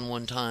Daniels on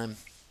one time?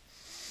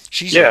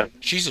 She's a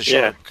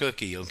sharp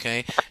cookie,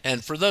 okay?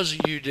 And for those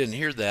of you who didn't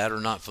hear that or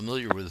not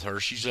familiar with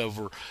her, she's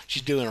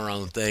doing her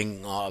own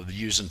thing,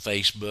 using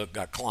Facebook,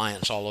 got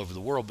clients all over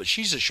the world, but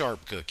she's a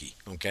sharp cookie,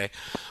 okay?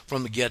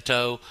 From the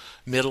ghetto,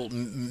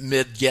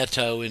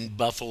 mid-ghetto in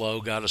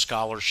Buffalo, got a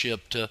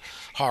scholarship to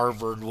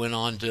Harvard, went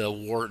on to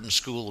Wharton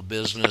School of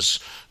Business,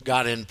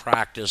 got in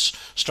practice,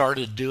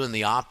 started doing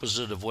the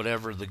opposite of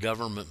whatever the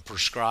government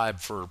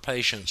prescribed for her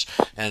patients,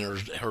 and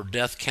her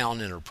death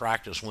count in her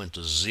practice went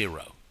to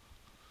 0.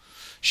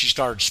 She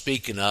started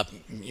speaking up,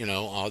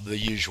 the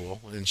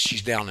usual, and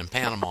she's down in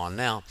Panama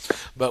now.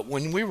 But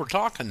when we were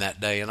talking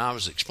that day and I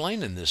was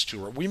explaining this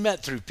to her, we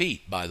met through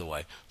Pete, by the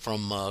way,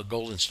 from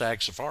Golden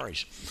Stag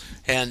Safaris.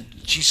 And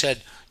she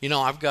said,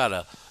 I've got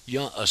a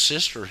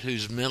sister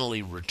who's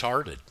mentally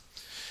retarded.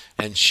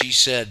 And she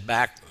said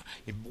back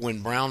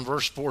when Brown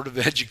versus Board of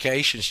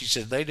Education, she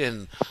said they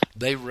didn't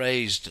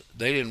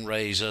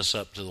raise us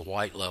up to the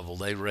white level.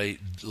 They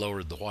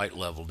lowered the white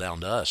level down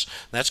to us.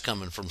 That's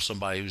coming from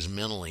somebody who's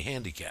mentally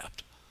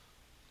handicapped.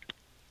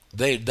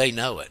 They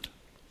know it.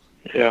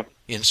 Yeah.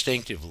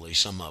 Instinctively,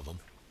 some of them.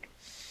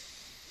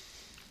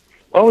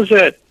 What was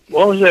that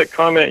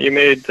comment you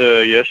made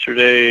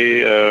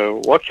yesterday?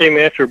 What came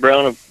after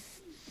Brown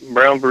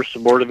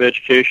versus Board of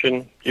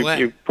Education?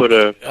 You put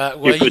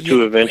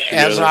two events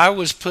together. As I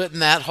was putting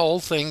that whole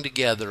thing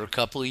together a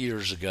couple of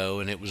years ago,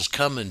 and it was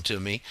coming to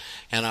me,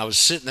 and I was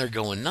sitting there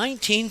going,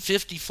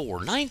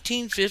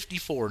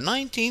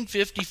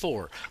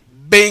 1954.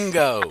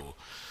 Bingo!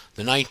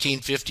 The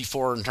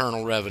 1954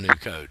 Internal Revenue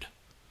Code.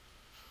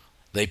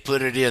 They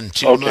put it in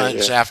 2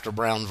 months after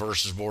Brown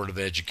versus Board of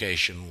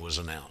Education was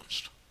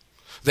announced.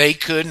 They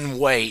couldn't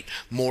wait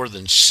more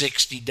than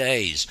 60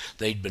 days.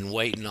 They'd been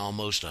waiting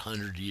almost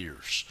 100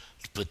 years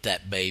to put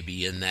that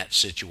baby in that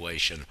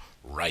situation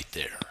right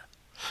there.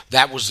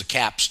 That was the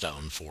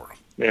capstone for them.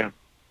 Yeah.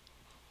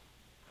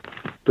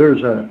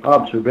 There's an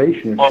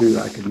observation or two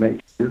I could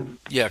make here.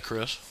 Yeah,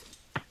 Chris.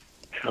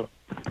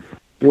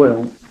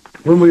 Well,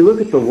 when we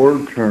look at the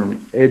word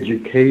term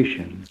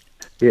education,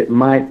 it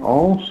might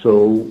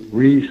also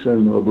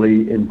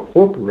reasonably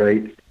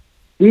incorporate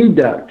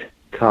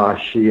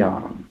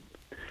education.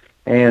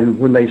 And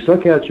when they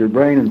suck out your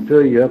brain and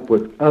fill you up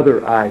with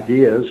other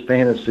ideas,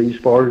 fantasies,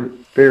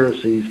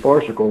 Pharisees,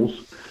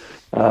 farcicals,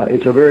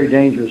 it's a very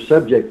dangerous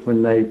subject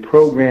when they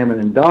program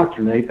and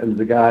indoctrinate under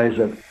the guise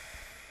of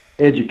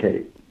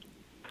educate.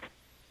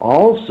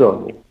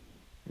 Also,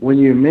 when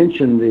you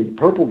mentioned the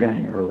Purple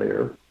Gang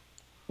earlier,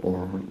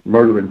 or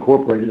Murder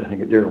Incorporated, I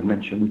think Daryl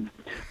mentioned,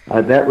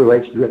 that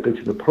relates directly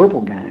to the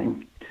Purple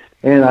Gang.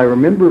 And I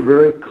remember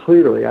very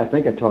clearly, I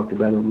think I talked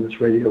about it on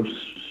this radio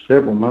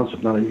several months,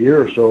 if not a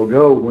year or so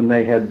ago, when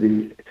they had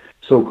the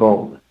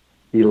so-called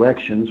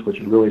elections,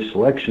 which are really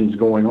selections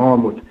going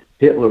on with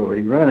Hitler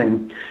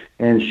running,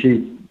 and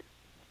she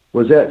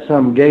was at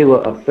some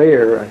gala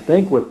affair, I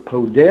think with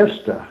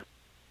Podesta,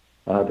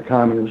 the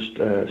communist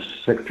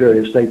Secretary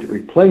of State that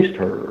replaced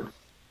her,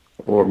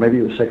 or maybe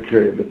the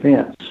Secretary of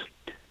Defense.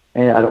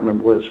 And I don't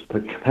remember what his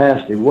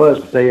capacity was,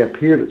 but they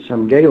appeared at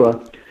some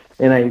gala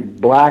in a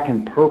black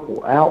and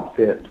purple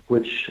outfit,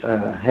 which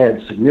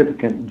had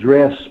significant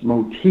dress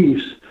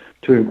motifs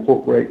to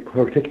incorporate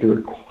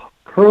particular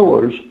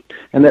colors,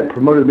 and that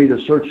promoted me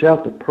to search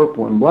out the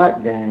Purple and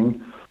Black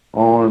Gang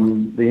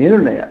on the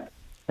internet.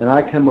 And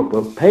I come up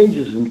with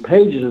pages and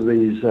pages of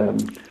these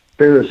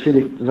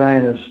Pharisaic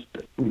Zionist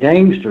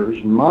gangsters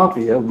and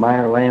mafia,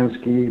 Meyer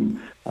Lansky,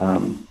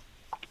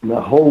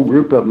 the whole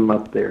group of them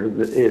up there.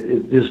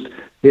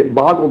 It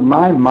boggled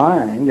my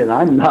mind, and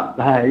I'm not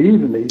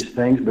naive in these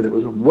things, but it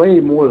was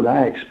way more than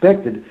I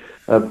expected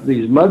of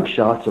these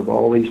mugshots of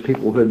all these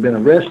people who had been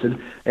arrested.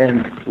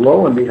 And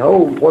lo and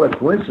behold, what a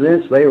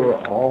coincidence, they were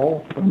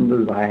all from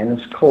the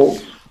Zionist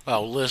cults.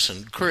 Oh,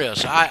 listen,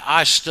 Chris,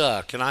 I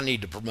stuck, and I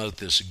need to promote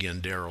this again,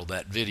 Daryl,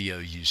 that video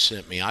you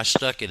sent me. I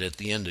stuck it at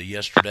the end of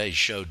yesterday's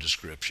show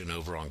description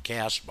over on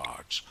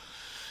CastBox.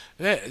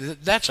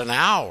 That's an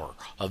hour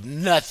of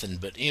nothing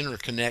but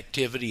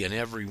interconnectivity, and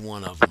every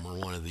one of them are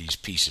one of these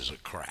pieces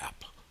of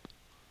crap.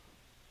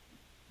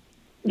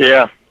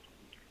 Yeah.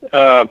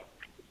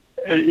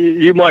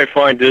 You might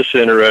find this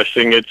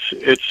interesting.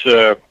 It's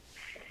a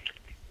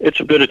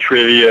bit of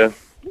trivia,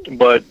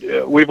 but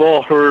we've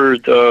all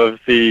heard of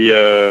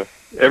the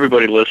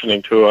everybody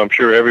listening to it, I'm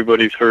sure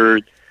everybody's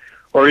heard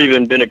or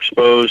even been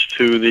exposed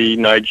to the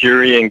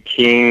Nigerian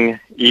King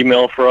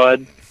email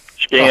fraud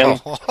scam.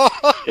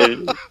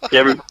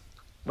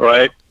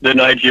 Right? The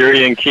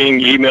Nigerian King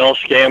email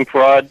scam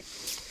fraud.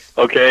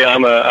 Okay,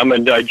 I'm a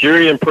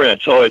Nigerian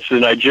prince. Oh, it's the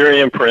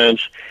Nigerian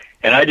prince,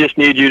 and I just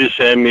need you to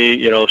send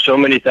me, so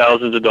many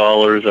thousands of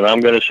dollars, and I'm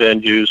going to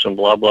send you some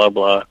blah blah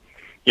blah.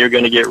 You're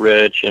going to get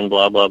rich and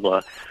blah blah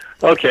blah.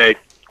 Okay,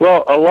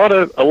 well, a lot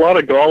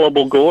of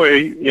gullible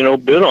goy,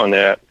 bid on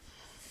that,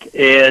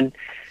 and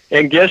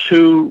guess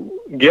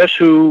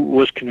who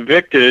was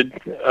convicted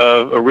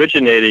of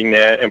originating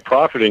that and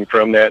profiting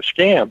from that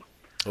scam?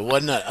 It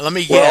wasn't. Let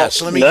me Well,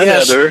 guess. Let me none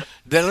guess. other.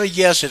 Then let me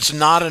guess. It's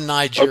not a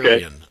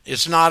Nigerian.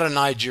 It's not a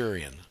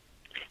Nigerian.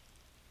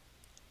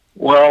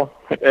 Well,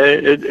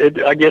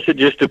 I guess it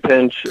just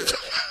depends.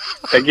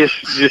 I guess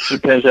it just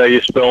depends how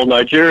you spell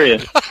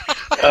Nigerian.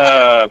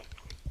 And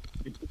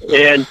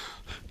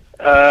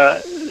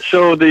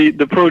so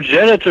the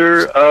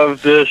progenitor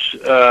of this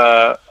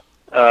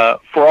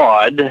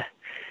fraud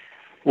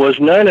was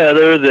none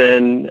other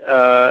than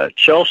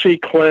Chelsea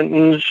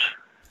Clinton's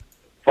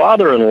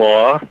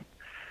father-in-law.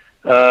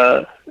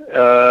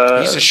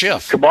 He's a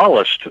chef.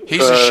 Kabbalist.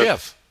 He's a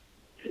chef.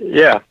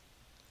 Yeah.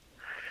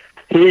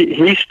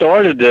 He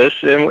started this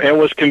and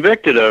was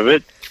convicted of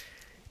it.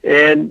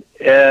 And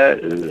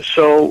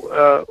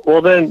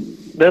well, then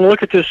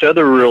look at this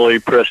other really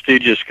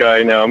prestigious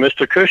guy now,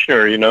 Mr.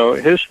 Kushner. You know,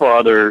 his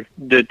father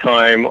did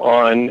time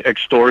on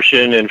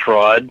extortion and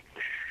fraud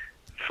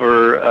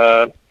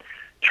for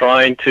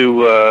trying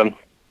to,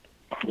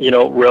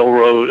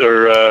 railroad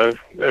or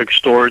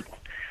extort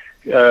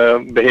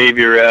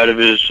behavior out of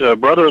his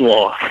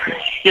brother-in-law.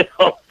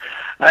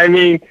 I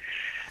mean,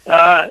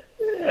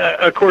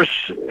 of course,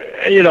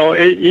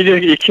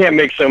 you can't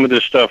make some of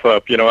this stuff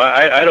up.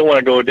 I don't want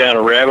to go down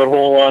a rabbit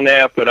hole on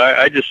that, but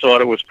I just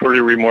thought it was pretty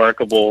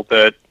remarkable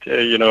that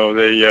they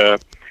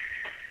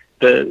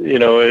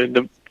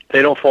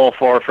don't fall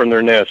far from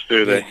their nest,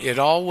 do they? It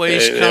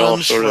always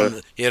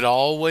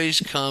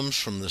comes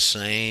from the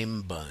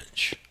same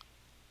bunch.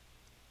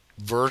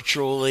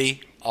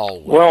 Virtually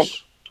always. Well,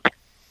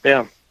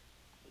 yeah.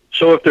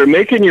 So if they're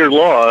making your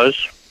laws,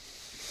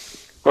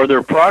 or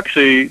their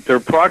proxy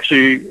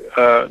frontmen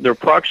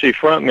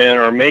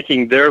are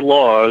making their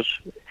laws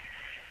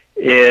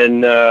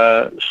in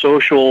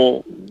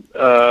social,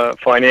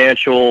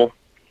 financial,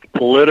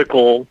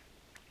 political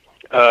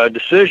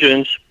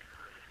decisions,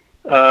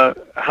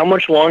 how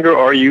much longer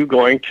are you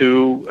going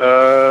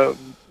to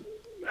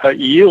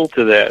yield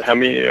to that? I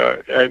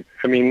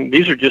mean,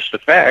 these are just the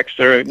facts.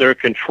 They're a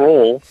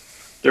control.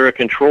 They're a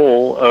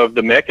control of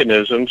the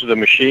mechanisms, the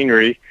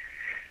machinery.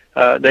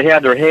 They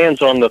have their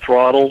hands on the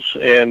throttles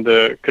and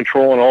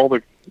controlling all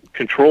the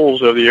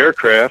controls of the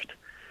aircraft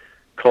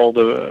called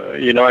the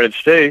United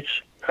States.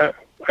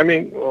 I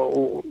mean,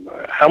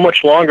 how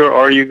much longer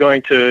are you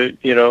going to,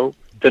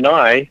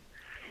 deny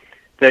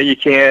that you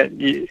can't?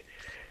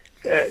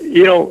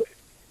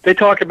 They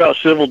talk about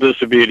civil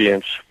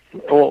disobedience.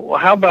 Well,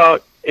 how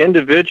about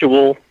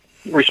individual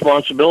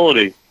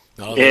responsibility?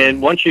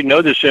 And once you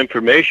know this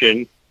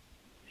information,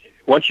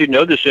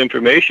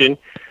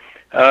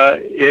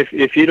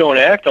 if you don't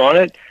act on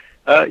it,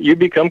 you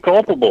become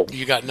culpable.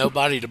 You got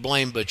nobody to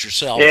blame but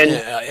yourself. And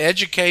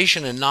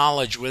education and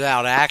knowledge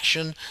without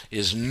action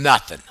is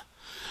nothing.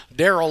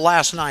 Daryl,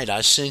 last night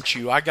I sent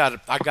you. I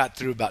got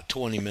through about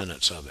 20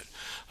 minutes of it.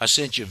 I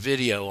sent you a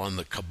video on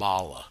the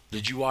Kabbalah.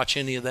 Did you watch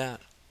any of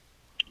that?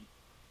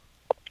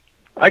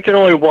 I can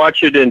only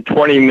watch it in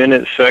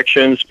 20-minute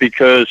sections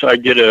because I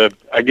get a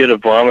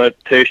vomit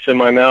taste in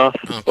my mouth.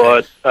 Okay.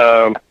 But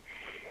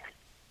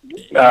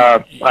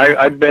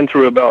I've been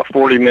through about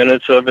 40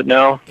 minutes of it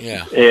now.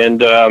 Yeah.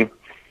 And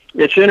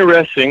it's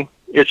interesting.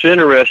 It's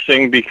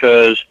interesting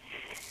because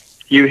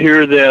you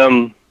hear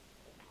them.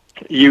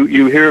 You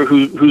hear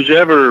who's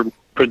ever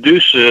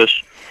produced this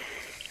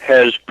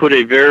has put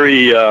a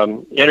very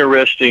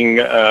interesting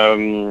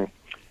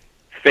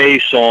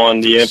face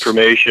on the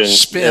information.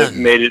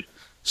 Spin. Made it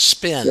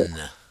spin.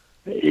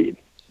 Yeah.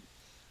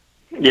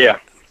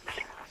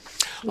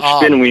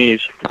 Spin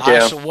weenies.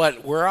 Yeah. So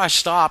where I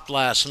stopped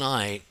last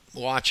night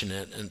watching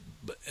it, and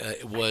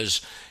it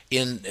was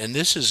and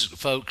this is,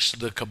 folks,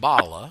 the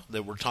Kabbalah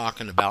that we're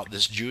talking about,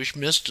 this Jewish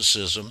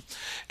mysticism,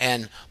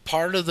 and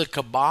part of the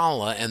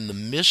Kabbalah and the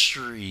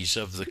mysteries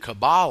of the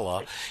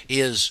Kabbalah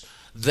is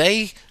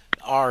they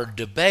are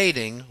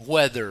debating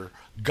whether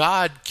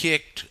God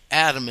kicked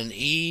Adam and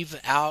Eve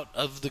out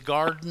of the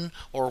garden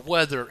or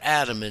whether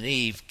Adam and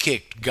Eve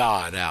kicked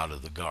God out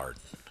of the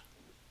garden.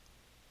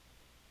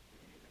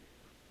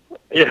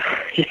 Yeah.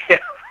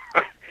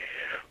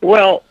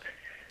 Well,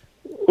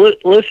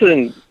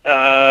 listen,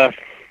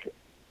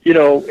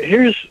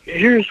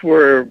 here's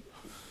where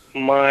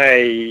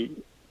my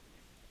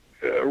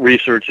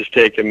research has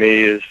taken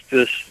me is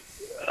this,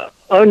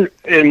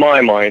 in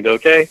my mind,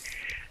 okay,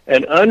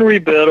 an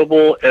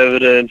unrebuttable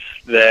evidence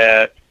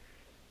that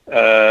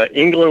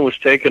England was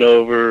taken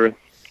over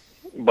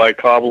by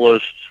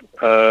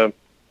Kabbalists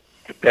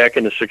back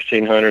in the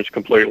 1600s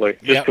completely,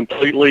 just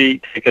completely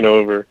taken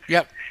over.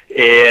 Yep.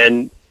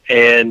 And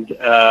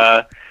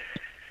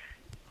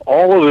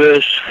all of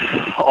this,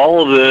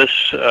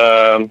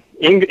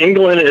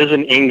 England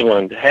isn't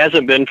England. It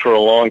hasn't been for a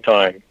long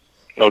time,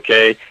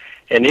 okay?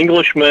 And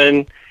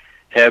Englishmen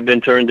have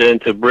been turned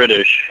into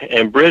British,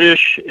 and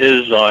British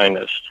is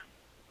Zionist,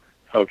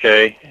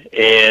 okay?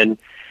 And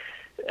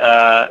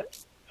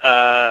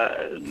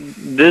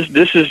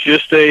this is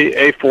just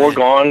a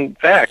foregone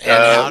fact.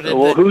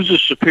 Who's the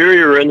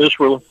superior in this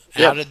world?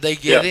 How did they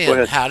get in? Go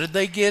ahead. How did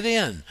they get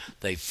in?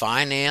 They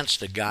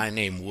financed a guy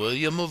named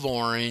William of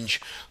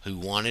Orange who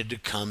wanted to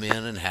come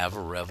in and have a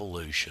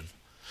revolution.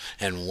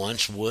 And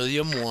once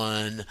William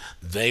won,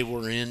 they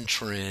were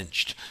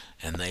entrenched,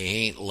 and they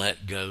ain't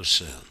let go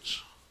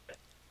since.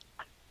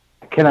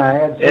 Can I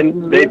add something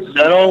And to they this?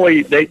 not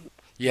only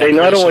Yeah, they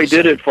not Chris only was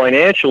did saying- it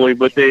financially,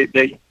 but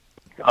they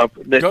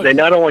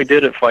not only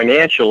did it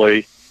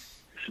financially,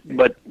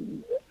 but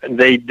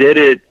they did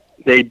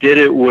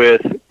it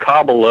with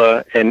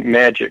Kabbalah and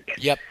magic.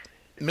 Yep.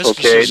 Okay,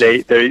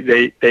 Mysticism.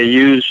 they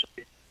use,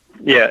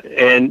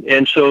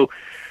 and so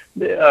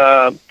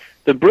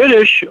the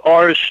British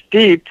are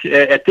steeped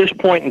at this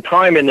point in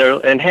time in their,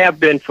 and have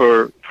been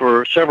for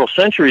several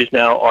centuries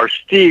now, are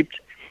steeped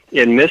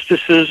in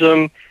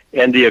mysticism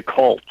and the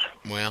occult.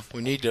 Well,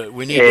 we need to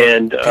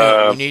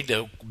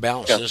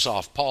bounce this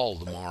off Paul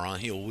tomorrow.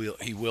 He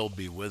will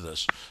be with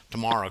us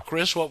tomorrow.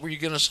 Chris, what were you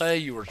going to say?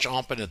 You were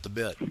chomping at the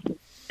bit.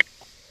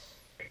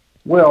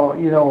 Well,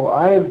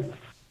 I've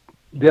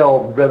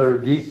delved rather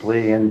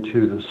deeply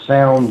into the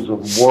sounds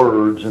of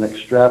words and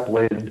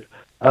extrapolated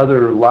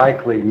other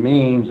likely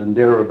means and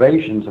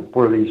derivations of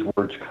where these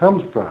words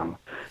come from.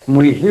 When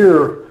we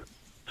hear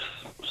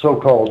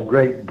so-called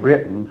Great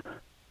Britain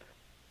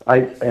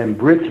and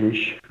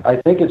British, I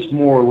think it's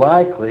more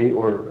likely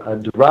or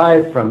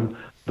derived from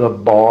the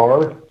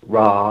bar,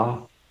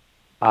 ra,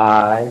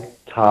 I,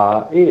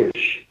 ta,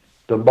 ish,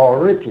 the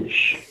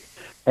Baritish.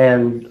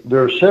 And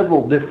there are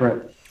several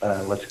different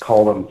let's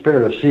call them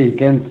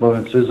Pharisaic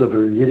influences of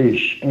their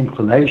Yiddish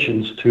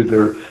inclinations to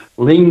their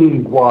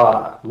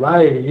lingua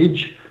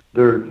rage,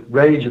 their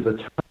rage of the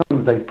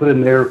tongue they put in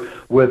there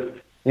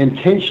with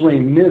intentionally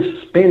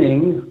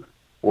misspinning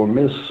or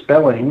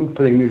misspelling,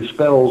 putting new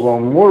spells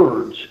on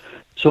words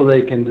so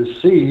they can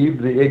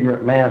deceive the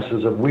ignorant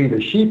masses of we the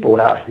sheeple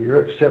out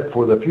here, except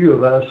for the few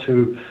of us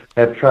who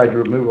have tried to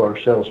remove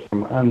ourselves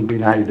from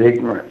unbenighted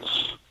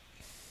ignorance.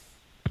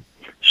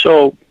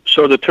 So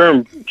the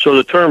term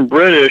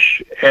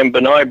British and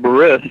B'nai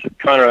B'rith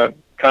kind of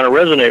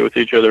resonate with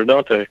each other,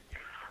 don't they?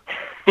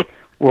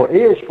 Well,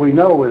 ish we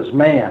know is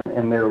man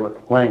in their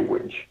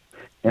language,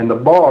 and the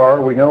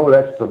bar we know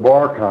that's the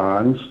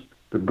Barkhans,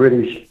 the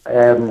British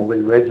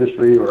Admiralty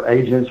Registry or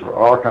Agents or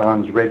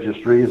Archons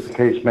Registry, as the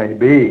case may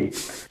be,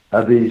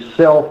 the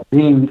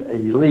self-deemed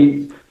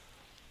elite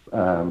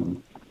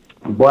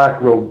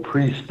black-robed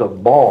priest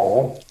of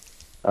Baal.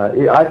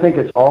 I think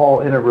it's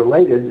all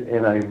interrelated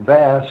in a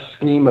vast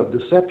scheme of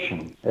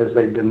deception, as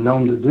they've been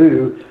known to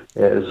do,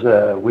 as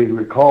we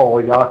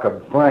recall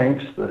Jakob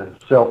Franks, the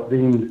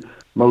self-deemed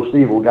most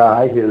evil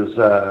guy, his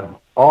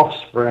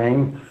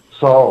offspring,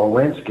 Saul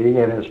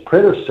Alinsky, and his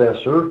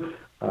predecessor,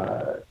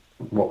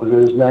 what was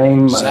his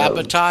name?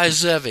 Sabbatai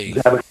Zevi.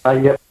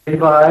 Zabbatai Zevi,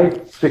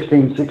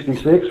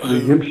 1666,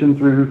 redemption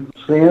through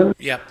sin.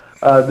 Yep.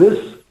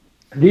 This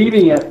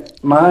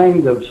deviant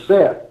mind of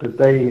Set that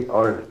they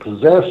are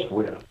possessed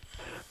with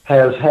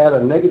has had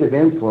a negative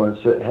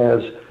influence that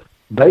has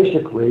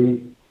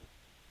basically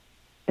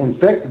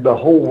infected the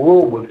whole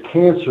world with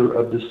cancer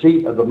of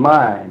deceit of the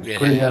mind,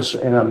 putting us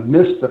in a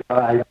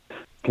mystified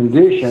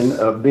condition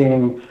of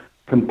being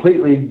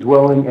completely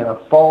dwelling in a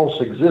false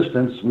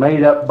existence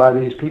made up by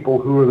these people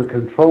who are the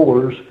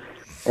controllers,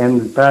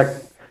 and in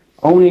fact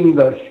owning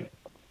the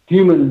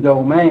human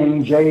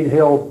domain. Jade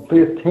Hill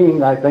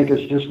 15, I think,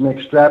 is just an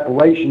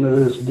extrapolation of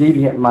this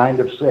deviant mind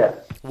of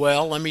Set.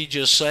 Well, let me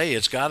just say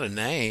it's got a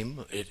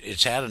name.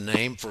 It's had a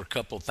name for a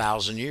couple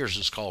thousand years.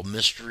 It's called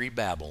Mystery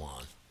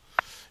Babylon.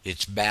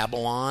 It's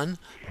Babylon,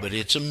 but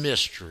it's a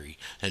mystery,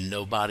 and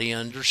nobody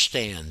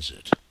understands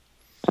it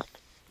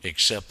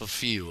except a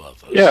few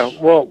of us. Yeah,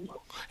 well,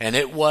 and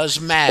it was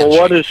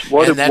magic.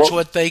 Well, that's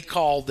what they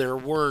call their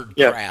word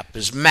crap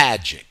is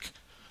magic.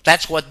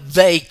 That's what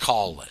they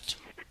call it.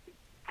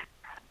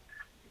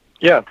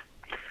 Yeah.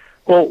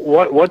 Well,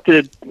 what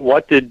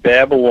did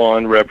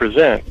Babylon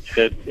represent?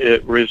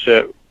 It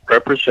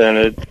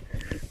represented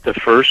the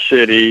first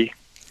city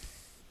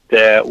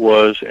that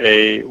was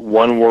a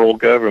one world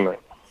government.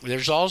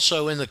 There's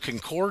also in the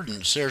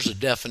concordance, there's a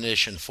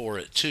definition for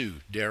it too,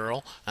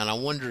 Daryl, and I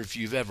wonder if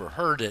you've ever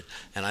heard it,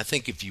 and I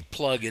think if you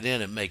plug it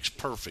in, it makes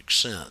perfect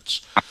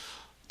sense.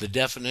 The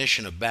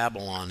definition of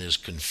Babylon is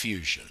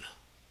confusion.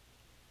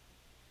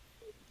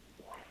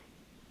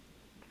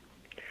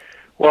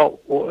 Well,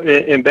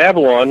 in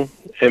Babylon,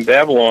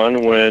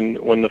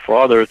 when the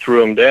father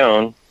threw him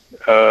down,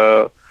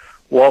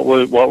 what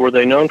were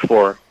they known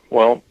for?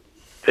 Well,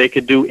 they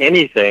could do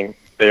anything.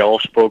 They all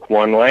spoke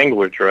one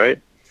language,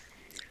 right?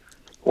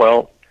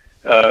 Well,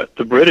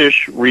 the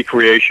British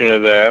recreation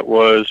of that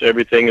was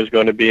everything is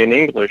going to be in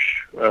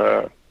English.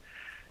 The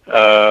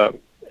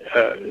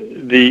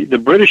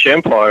British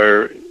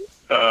Empire,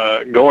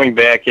 going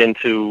back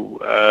into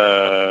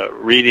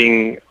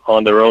reading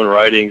on their own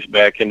writings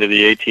back into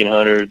the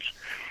 1800s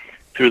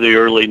through the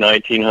early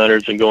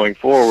 1900s and going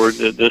forward,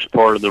 this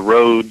part of the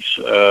Rhodes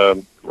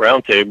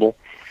Roundtable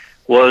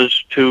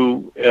was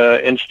to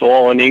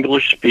install an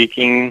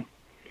English-speaking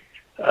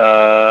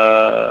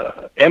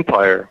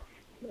empire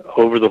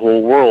over the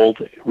whole world,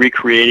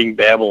 recreating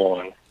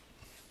Babylon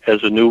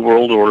as a new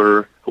world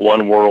order,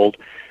 one world.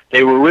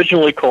 They were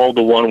originally called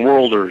the One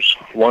Worlders,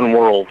 one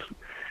world.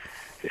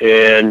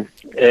 and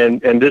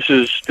this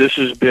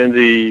has been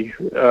the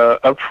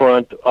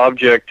upfront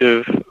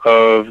objective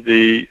of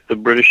the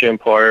British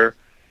Empire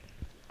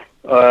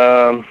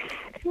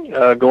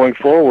going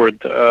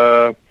forward.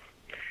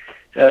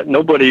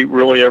 Nobody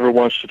really ever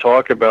wants to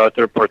talk about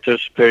their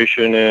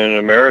participation in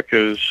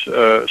America's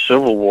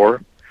Civil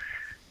War,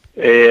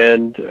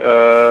 and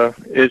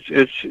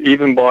it's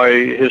even by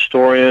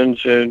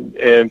historians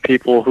and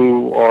people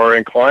who are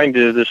inclined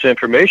to this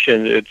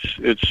information,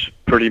 it's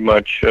pretty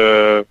much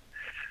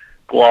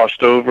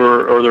glossed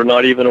over, or they're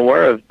not even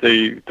aware of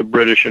the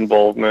British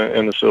involvement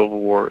in the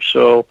Civil War.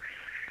 So,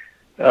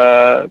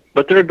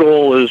 but their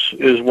goal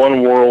is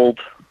one world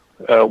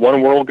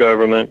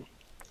government,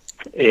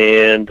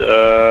 and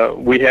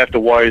we have to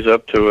wise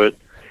up to it.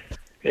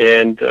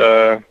 And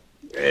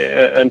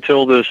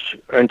until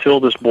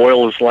this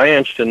boil is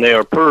lanced and they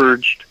are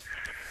purged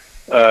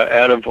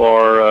out of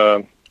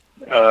our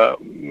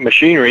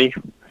machinery,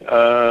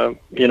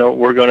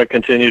 we're going to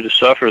continue to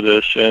suffer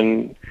this.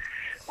 And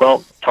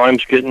well,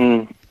 time's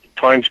getting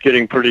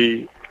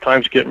pretty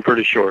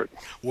short.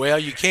 Well,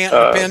 you can't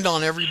depend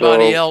on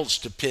everybody else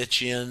to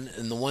pitch in,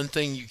 and the one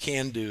thing you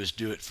can do is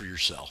do it for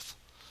yourself,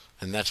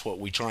 and that's what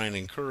we try and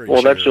encourage.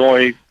 Well, that's the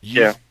only.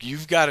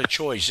 You've got a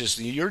choice.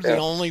 You're the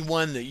only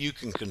one that you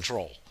can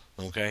control.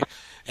 Okay,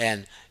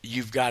 and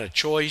you've got a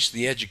choice.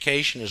 The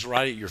education is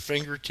right at your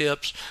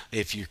fingertips.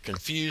 If you're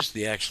confused,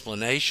 the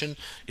explanation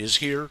is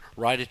here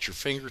right at your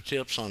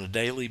fingertips on a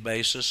daily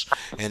basis.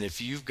 And if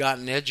you've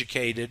gotten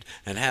educated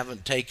and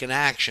haven't taken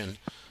action,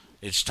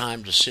 it's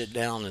time to sit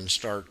down and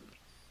start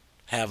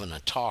having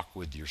a talk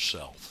with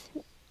yourself.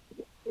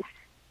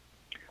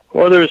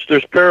 Well,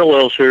 there's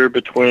parallels here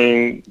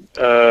between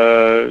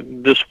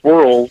this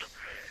world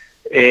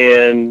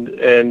and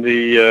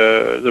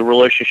the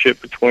relationship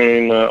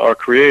between our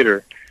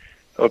Creator.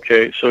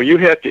 Okay, so you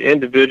have to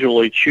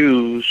individually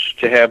choose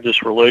to have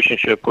this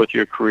relationship with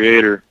your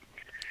Creator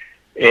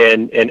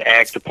and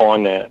act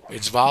upon that.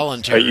 It's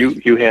voluntary.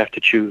 You have to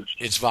choose.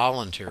 It's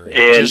voluntary,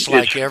 and just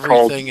like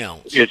everything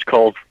else. It's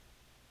called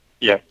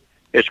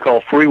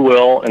free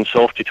will and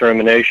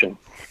self-determination.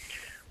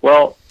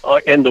 Well,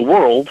 in the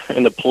world,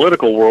 in the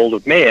political world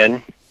of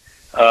man,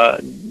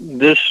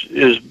 this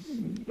is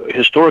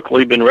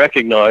historically been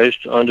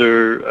recognized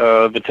under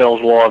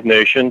Vattel's Law of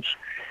Nations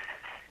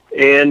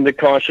and the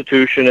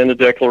Constitution and the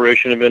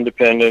Declaration of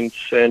Independence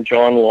and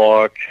John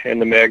Locke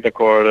and the Magna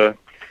Carta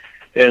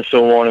and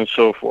so on and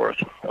so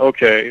forth.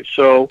 Okay,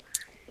 so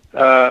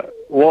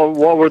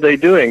what were they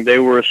doing? They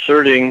were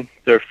asserting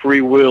their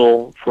free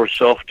will for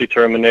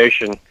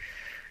self-determination.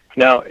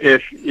 Now,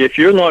 if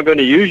you're not going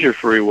to use your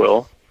free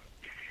will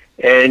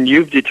and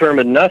you've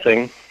determined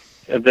nothing,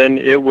 then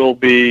it will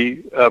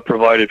be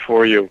provided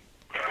for you.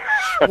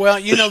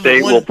 Well, the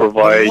state will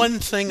provide the one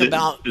thing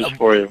about this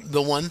for you.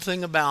 The one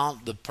thing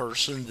about the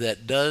person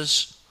that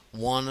does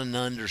want to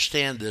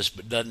understand this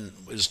but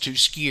is too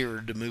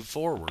scared to move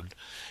forward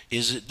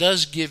is it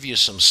does give you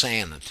some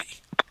sanity.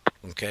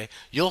 Okay,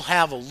 you'll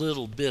have a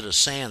little bit of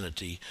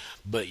sanity,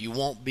 but you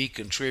won't be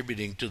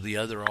contributing to the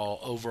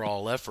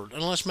overall effort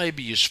unless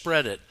maybe you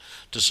spread it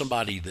to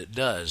somebody that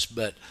does.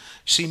 But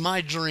see,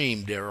 my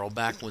dream, Daryl,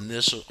 back when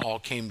this all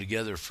came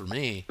together for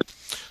me,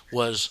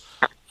 was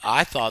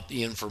I thought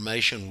the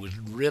information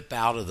would rip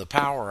out of the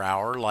power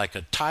hour like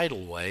a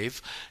tidal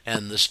wave,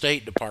 and the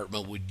State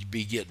Department would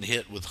be getting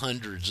hit with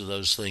hundreds of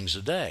those things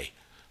a day.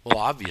 Well,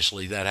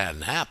 obviously that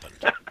hadn't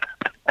happened.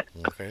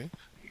 Okay.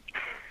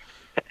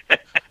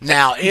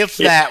 Now, if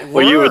that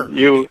were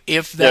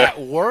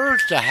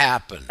to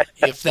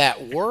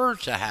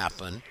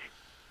happen,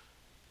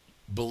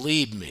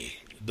 believe me,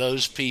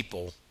 those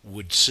people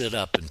would sit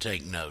up and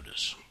take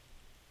notice.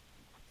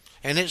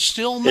 And it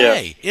still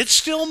may. Yeah. It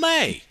still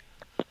may.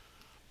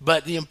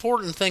 But the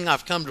important thing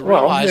I've come to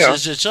realize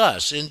is it's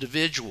us,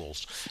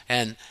 individuals.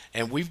 And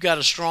we've got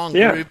a strong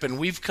group, and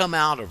we've come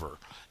out of her.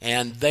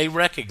 And they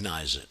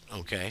recognize it,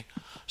 okay?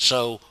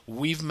 So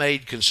we've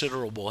made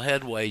considerable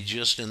headway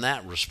just in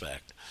that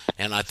respect.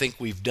 And I think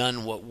we've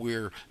done what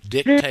we're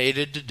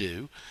dictated to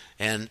do.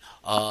 And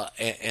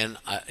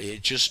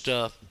it just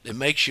it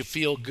makes you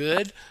feel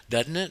good,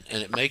 doesn't it?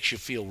 And it makes you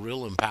feel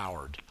real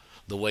empowered,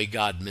 the way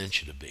God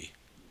meant you to be.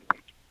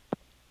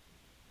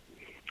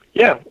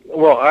 Yeah,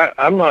 well,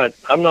 I'm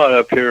not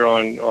up here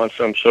on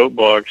some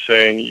soapbox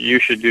saying you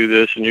should do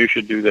this and you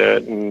should do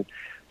that and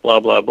blah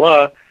blah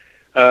blah.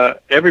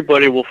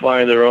 Everybody will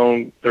find their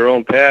own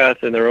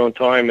path in their own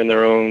time in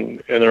their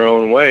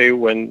own way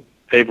when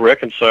they've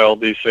reconciled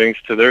these things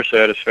to their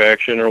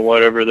satisfaction or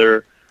whatever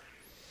their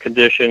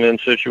condition and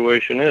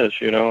situation is.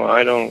 You know,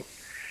 I don't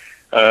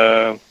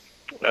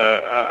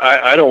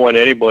want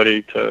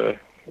anybody to.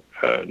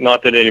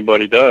 Not that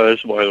anybody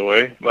does, by the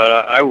way, but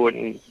I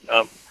wouldn't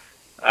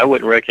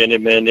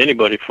recommend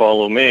anybody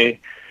follow me.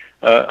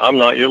 I'm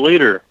not your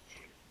leader.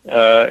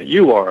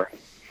 You are.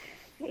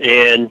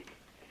 And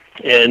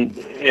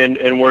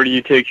where do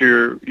you take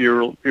your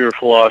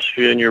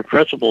philosophy and your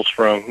principles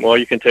from? Well,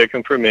 you can take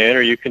them from man,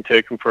 or you can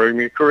take them from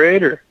your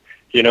Creator.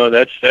 You know,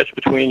 that's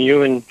between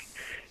you and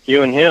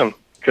him.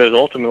 because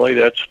ultimately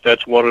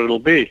that's what it'll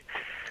be.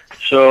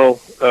 So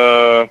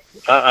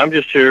I'm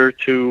just here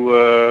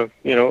to,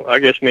 I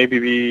guess maybe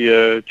be,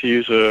 to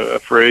use a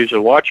phrase,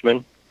 a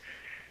watchman,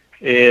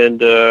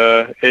 and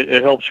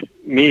it helps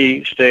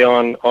me stay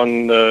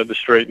on the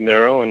straight and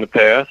narrow and the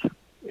path,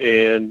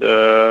 and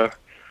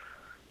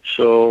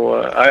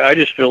so I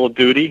just feel a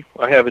duty.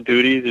 I have a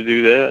duty to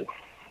do that,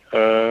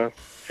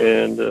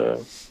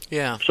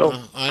 Yeah, so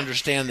I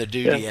understand the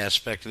duty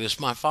aspect of this.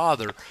 My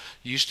father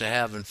used to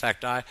have, in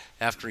fact,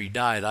 after he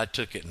died, I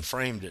took it and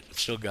framed it. I've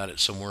still got it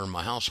somewhere in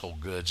my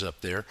household goods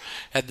up there.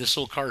 Had this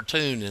little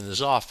cartoon in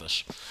his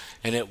office,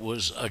 and it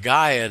was a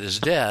guy at his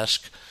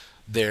desk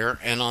there,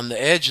 and on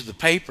the edge of the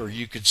paper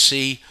you could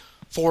see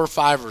 4 or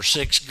 5 or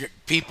 6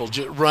 people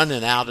just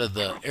running out of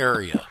the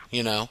area,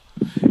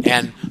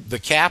 and the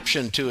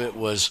caption to it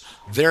was,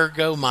 "There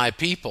go my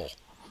people.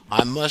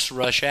 I must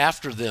rush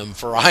after them,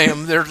 for I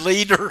am their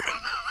leader."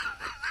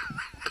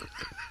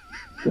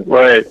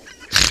 Right.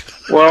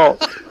 Well,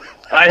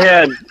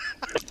 I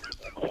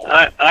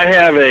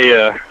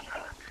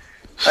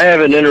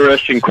have an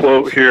interesting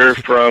quote here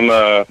from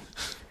a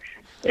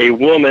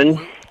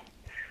woman.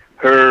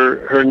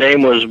 Her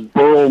name was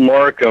Burl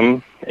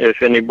Markham.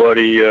 If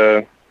anybody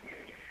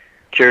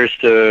cares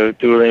to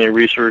do any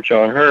research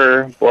on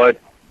her, but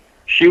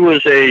she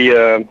was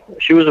a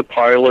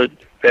pilot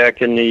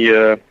back in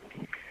the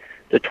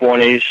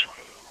 20s,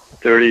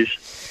 30s.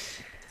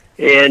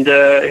 And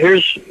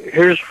here's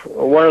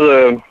one of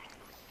the,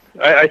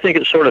 I think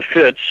it sort of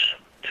fits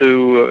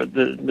to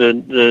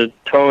the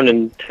tone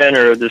and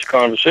tenor of this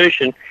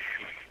conversation.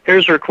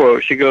 Here's her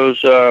quote. She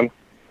goes,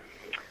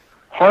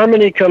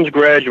 "Harmony comes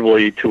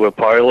gradually to a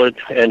pilot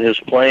and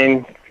his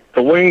plane.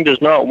 The wing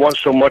does not want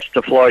so much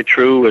to fly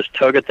true as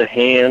tug at the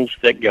hands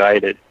that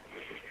guide it.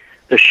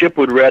 The ship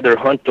would rather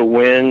hunt the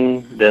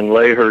wind than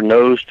lay her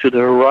nose to the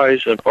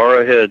horizon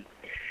far ahead.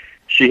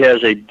 She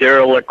has a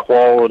derelict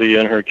quality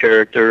in her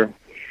character.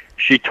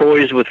 She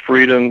toys with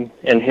freedom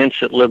and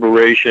hints at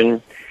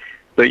liberation,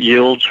 but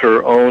yields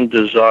her own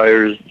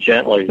desires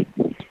gently."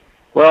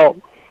 Well,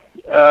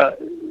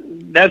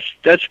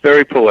 that's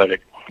very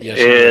poetic, Yes,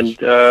 and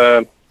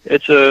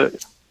it's a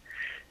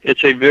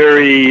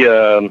very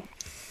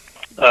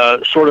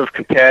sort of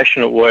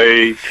compassionate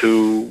way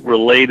to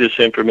relay this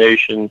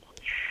information.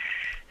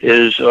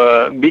 Is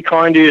be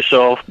kind to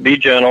yourself, be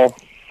gentle.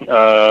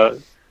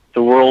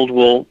 The world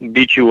will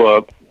beat you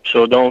up,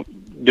 so don't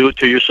do it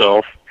to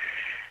yourself.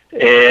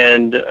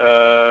 And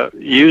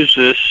use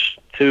this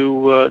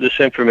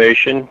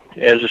information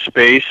as a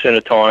space and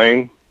a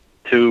time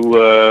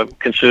to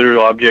consider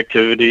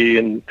objectivity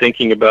and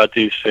thinking about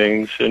these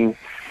things and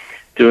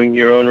doing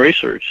your own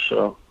research.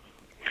 So,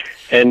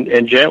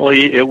 and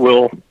gently it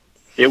will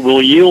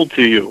yield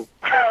to you.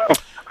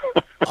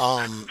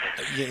 Our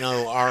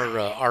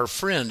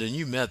friend, and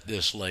you met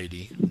this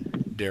lady,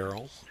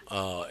 Daryl,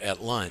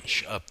 at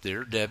lunch up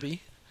there,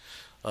 Debbie,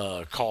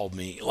 called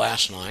me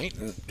last night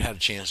and had a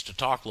chance to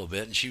talk a little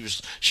bit, and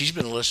she's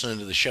been listening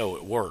to the show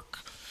at work,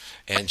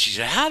 and she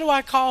said, "How do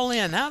I call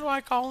in? How do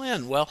I call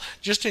in?" Well,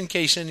 just in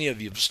case any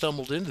of you have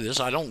stumbled into this,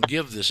 I don't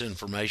give this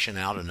information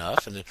out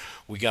enough, and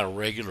we got a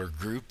regular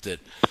group that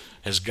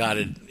has got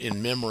it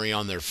in memory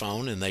on their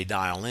phone and they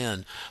dial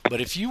in.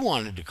 But if you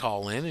wanted to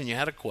call in and you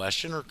had a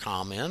question or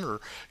comment, or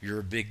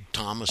you're a big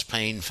Thomas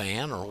Paine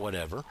fan or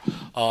whatever,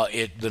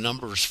 the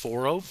number is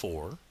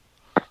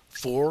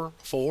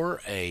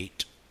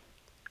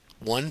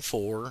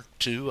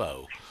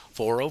 404-448-1420.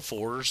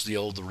 404 is the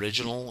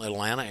original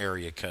Atlanta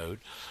area code,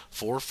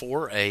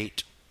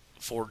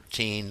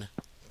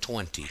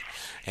 448-1420.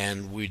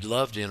 And we'd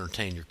love to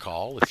entertain your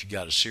call if you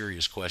got a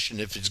serious question.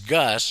 If it's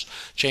Gus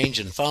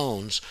changing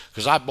phones,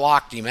 because I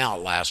blocked him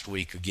out last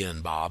week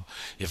again, Bob.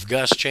 If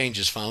Gus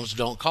changes phones,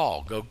 don't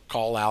call. Go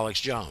call Alex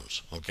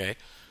Jones, okay?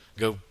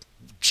 Go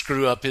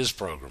screw up his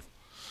program.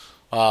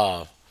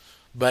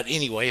 But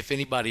anyway, if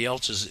anybody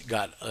else has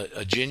got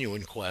a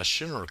genuine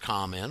question or a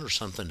comment or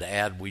something to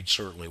add, we'd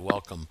certainly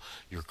welcome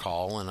your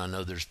call. And I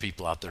know there's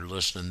people out there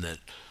listening that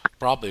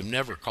probably have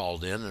never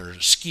called in and are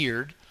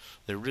scared.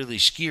 They're really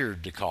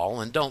scared to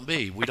call, and don't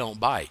be. We don't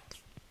bite.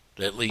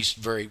 At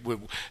least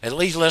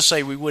let's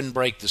say we wouldn't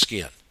break the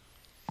skin.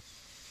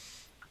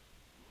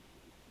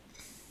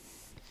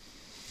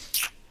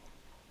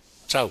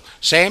 So,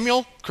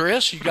 Samuel,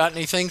 Chris, you got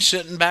anything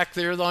sitting back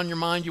there on your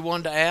mind you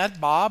wanted to add?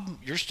 Bob,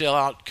 you're still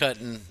out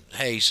cutting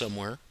hay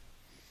somewhere.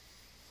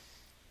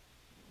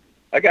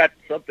 I got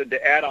something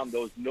to add on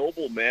those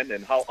noblemen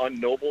and how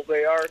unnoble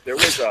they are. There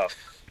was a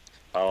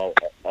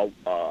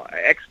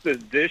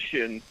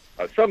expedition,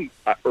 some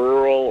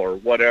earl or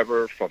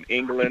whatever from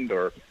England,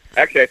 or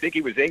actually I think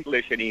he was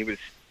English, and he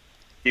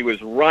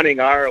was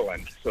running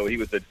Ireland, so he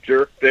was a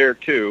jerk there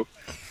too.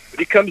 But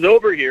he comes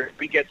over here,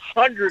 he gets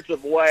hundreds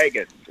of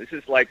wagons. This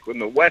is like when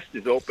the West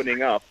is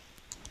opening up.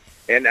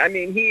 And I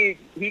mean, he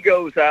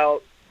goes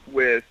out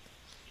with,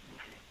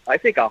 I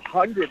think,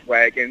 100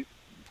 wagons,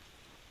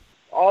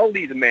 all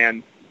these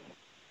men,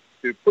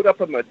 to put up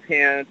him a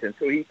tent, and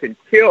so he can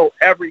kill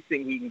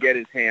everything he can get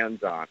his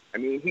hands on. I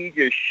mean, he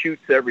just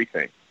shoots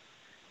everything.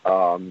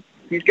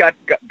 He's got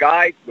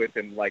guides with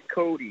him like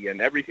Cody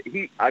and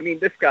everything.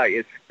 This guy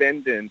is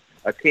spending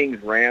a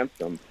king's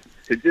ransom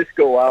to just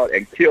go out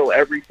and kill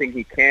everything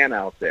he can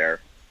out there.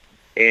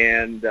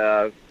 And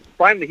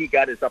finally he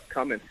got his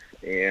upcoming,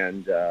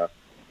 and the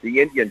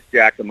Indians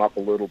jacked him up a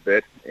little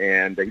bit,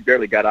 and he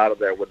barely got out of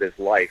there with his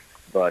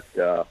life. But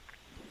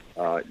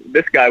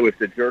this guy was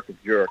the jerk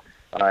of jerks.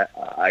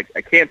 I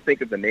can't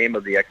think of the name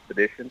of the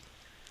expedition,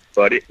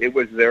 but it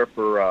was there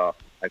for,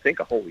 I think,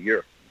 a whole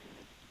year,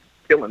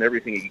 killing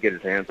everything he could get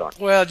his hands on.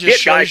 Well, it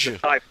just shows you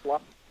high fly.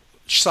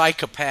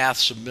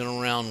 Psychopaths have been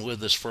around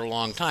with us for a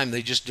long time.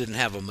 They just didn't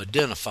have them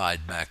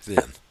identified back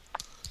then.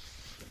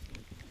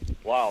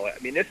 Wow,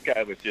 I mean, this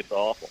guy was just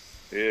awful.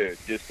 Dude,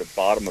 just the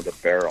bottom of the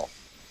barrel.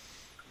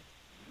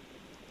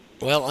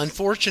 Well,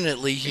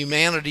 unfortunately,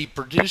 humanity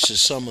produces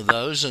some of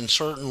those, and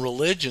certain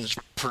religions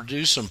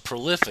produce them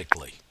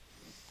prolifically.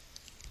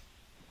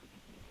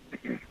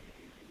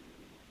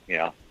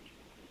 Yeah.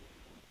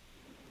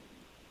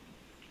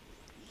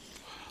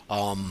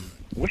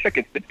 Wish I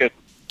could think of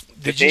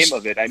the name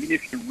of it. I mean,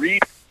 if you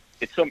read,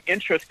 it's some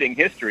interesting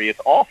history.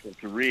 It's awful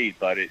to read,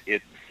 but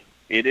it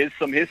is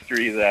some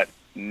history that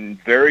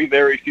very,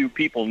 very few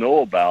people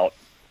know about.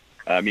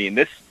 I mean,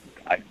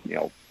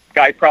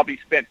 guy probably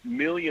spent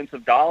millions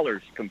of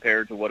dollars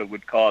compared to what it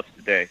would cost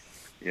today.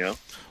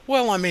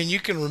 Well, I mean, you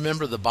can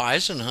remember the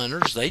bison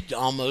hunters. They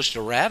almost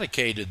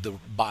eradicated the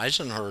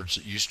bison herds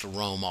that used to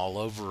roam all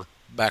over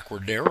back where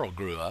Darrell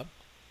grew up.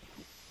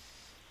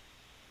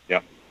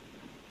 Yeah.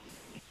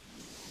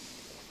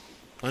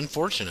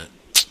 Unfortunate.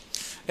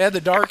 Yeah,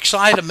 the dark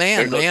side of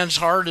man. Man's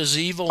heart is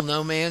evil,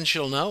 no man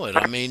shall know it.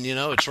 I mean,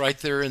 it's right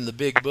there in the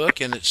big book,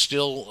 and it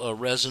still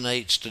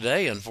resonates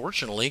today,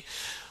 unfortunately.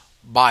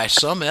 By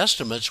some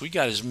estimates, we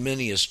got as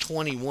many as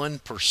 21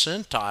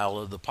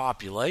 percentile of the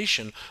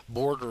population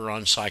border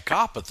on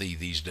psychopathy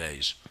these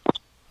days.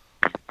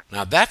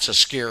 Now, that's a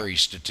scary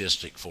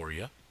statistic for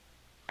you.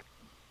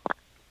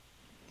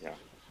 Yeah.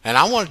 And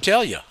I want to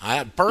tell you, I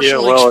have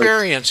personal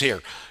experience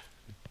here.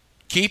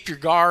 Keep your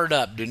guard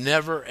up. Do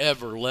never,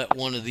 ever let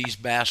one of these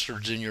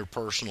bastards in your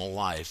personal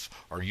life,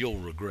 or you'll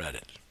regret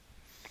it.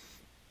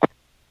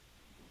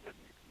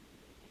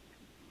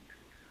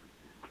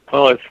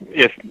 Well,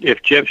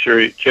 if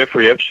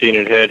Jeffrey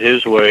Epstein had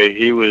his way,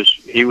 he was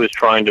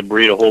trying to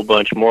breed a whole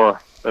bunch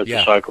more of the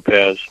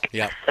psychopaths.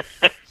 Yeah.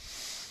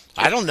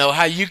 I don't know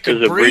how you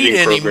could breed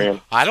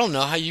any. I don't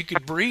know how you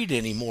could breed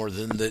any more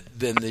than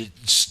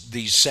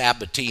these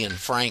Sabbatean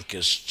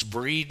Frankists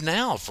breed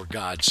now. For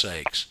God's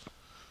sakes,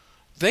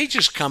 they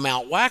just come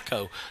out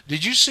wacko.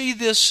 Did you see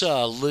this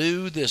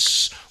Lou,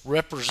 this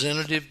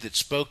representative that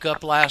spoke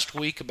up last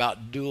week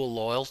about dual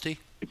loyalty?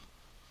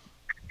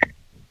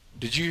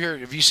 Did you hear?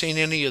 Have you seen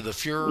any of the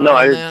furor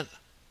on that?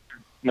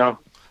 No.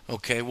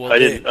 Okay. Well, I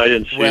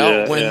didn't see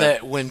that. Well,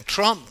 when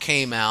Trump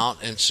came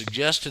out and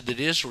suggested that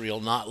Israel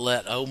not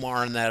let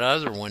Omar and that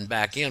other one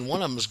back in,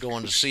 one of them was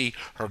going to see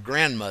her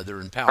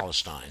grandmother in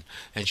Palestine,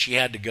 and she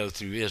had to go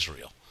through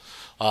Israel.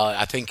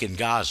 I think in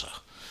Gaza.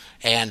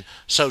 And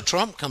so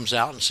Trump comes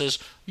out and says,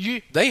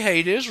 they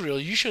hate Israel.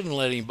 You shouldn't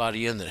let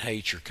anybody in that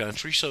hates your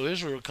country. So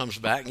Israel comes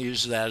back and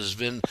uses that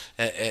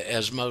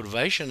as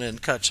motivation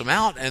and cuts them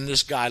out. And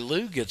this guy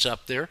Lou gets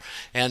up there,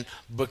 and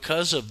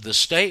because of the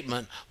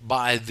statement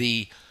by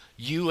the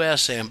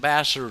U.S.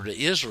 ambassador to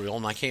Israel,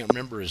 and I can't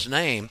remember his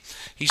name,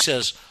 he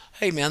says,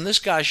 hey, man, this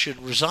guy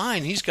should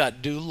resign. He's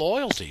got dual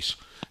loyalties.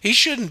 He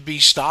shouldn't be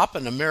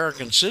stopping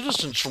American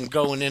citizens from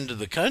going into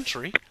the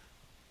country.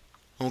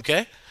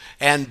 Okay?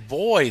 And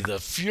boy, the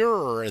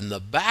furor and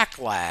the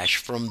backlash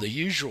from the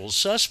usual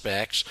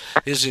suspects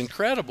is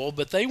incredible.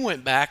 But they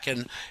went back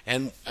and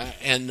I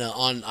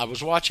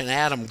was watching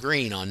Adam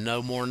Green on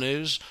No More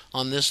News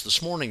on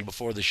this morning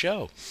before the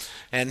show,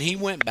 and he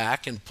went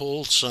back and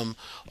pulled some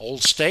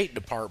old State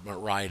Department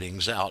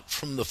writings out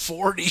from the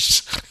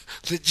 40s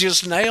that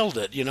just nailed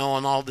it,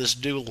 on all this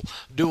dual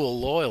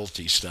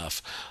loyalty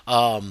stuff.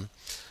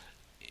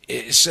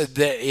 It said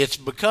that it's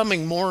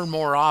becoming more and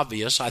more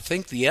obvious. I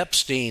think the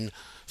Epstein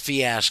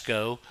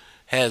fiasco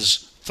has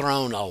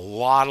thrown a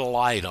lot of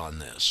light on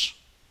this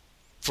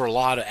for a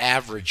lot of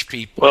average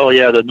people. Well,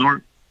 yeah,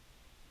 the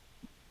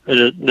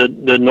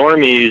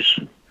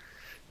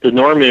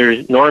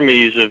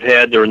normies have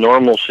had their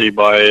normalcy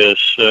bias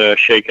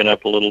shaken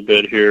up a little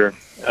bit here,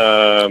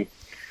 and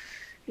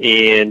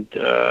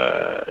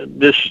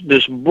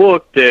this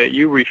book that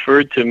you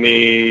referred to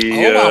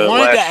me I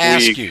wanted to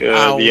ask week, you.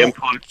 the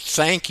Empire.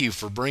 Thank you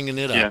for bringing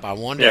it up. I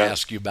wanted to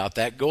ask you about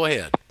that. Go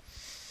ahead.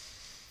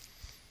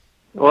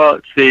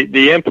 Well, it's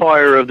the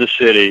Empire of the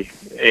City,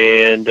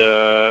 and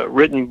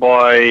written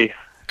by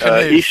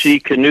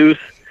E.C. Knuth,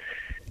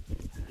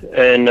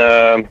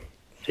 and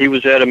he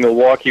was out of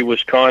Milwaukee,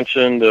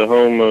 Wisconsin, the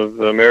home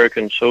of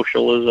American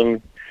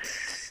socialism,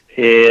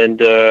 and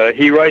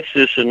he writes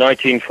this in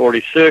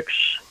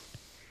 1946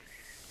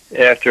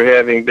 after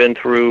having been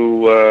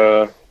through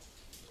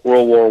World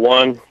War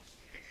I.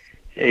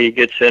 He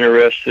gets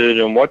interested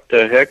in what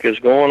the heck is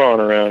going on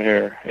around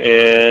here.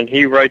 And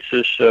he writes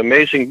this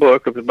amazing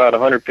book of about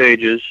 100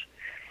 pages.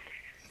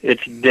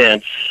 it's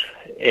dense,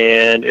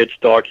 and it's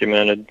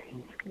documented.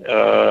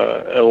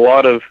 A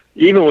lot of,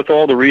 even with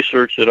all the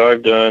research that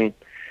I've done,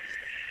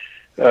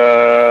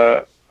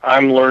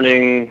 I'm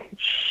learning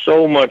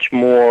so much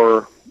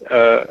more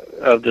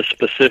of the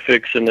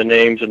specifics and the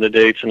names and the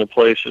dates and the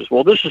places.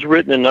 Well, this is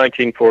written in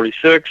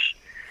 1946.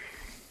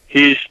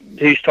 He's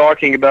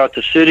talking about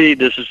the city.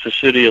 This is the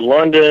city of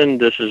London.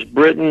 This is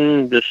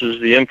Britain. This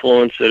is the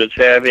influence that it's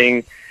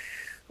having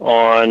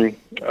on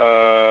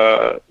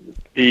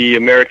the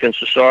American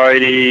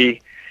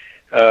society.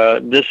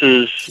 This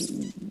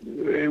is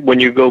when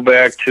you go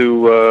back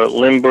to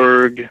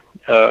Lindbergh,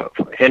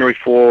 Henry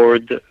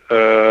Ford.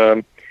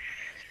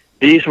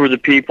 These were the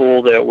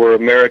people that were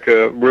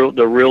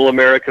the real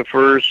America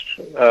first.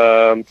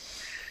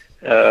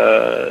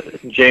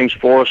 James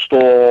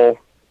Forrestal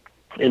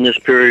in this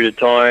period of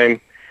time.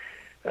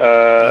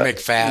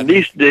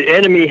 McFadden. The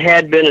enemy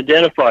had been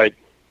identified.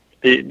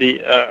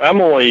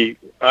 I'm only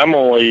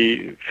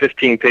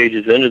 15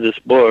 pages into this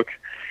book,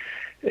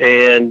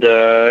 and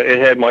it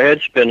had my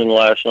head spinning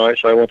last night,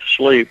 so I went to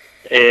sleep.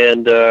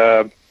 And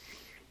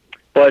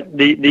but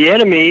the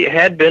enemy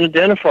had been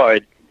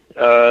identified.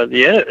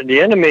 The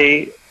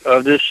enemy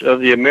of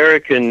the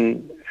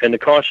American and the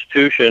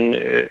Constitution,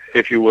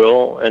 if you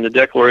will, and the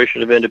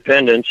Declaration of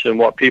Independence and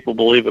what people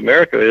believe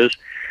America is,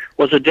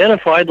 was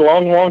identified a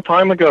long, long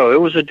time ago. It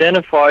was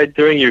identified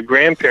during your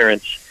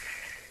grandparents.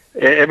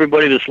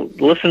 Everybody that's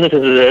listening to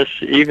this,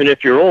 even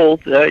if you're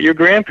old, your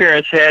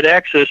grandparents had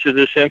access to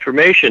this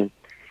information,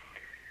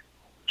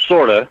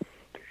 sorta.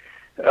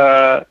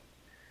 All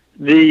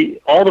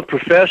the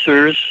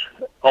professors,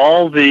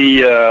 all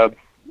the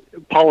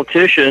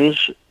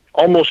politicians,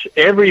 almost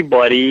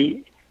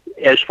everybody,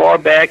 as far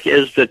back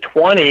as the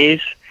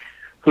 20s,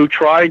 who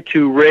tried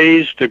to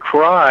raise the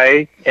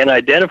cry and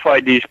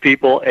identified these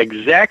people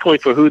exactly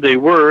for who they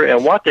were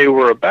and what they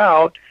were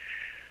about,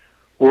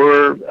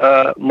 were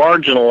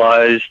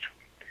marginalized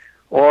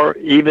or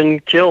even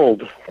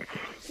killed.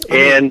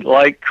 And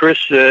like Chris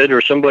said,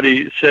 or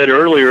somebody said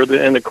earlier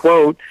in the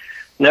quote,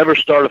 never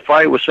start a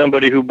fight with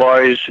somebody who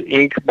buys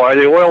ink by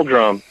the oil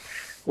drum.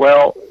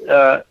 Well,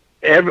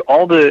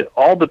 all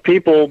the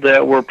people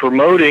that were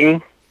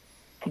promoting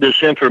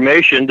this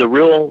information, the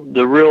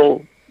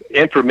real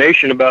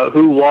information about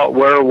who, what,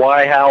 where,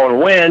 why, how, and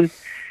when,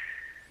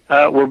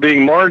 were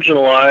being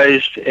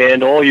marginalized,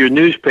 and all your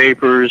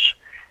newspapers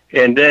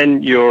and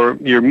then your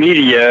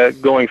media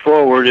going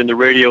forward in the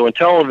radio and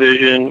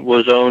television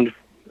was owned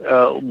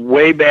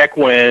way back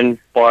when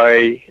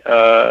by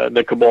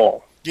the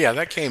cabal. Yeah,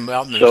 that came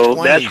out in the 20s.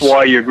 So that's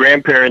why your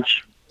grandparents...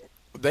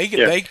 They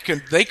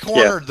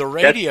cornered the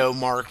radio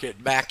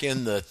market back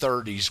in the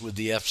 30s with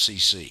the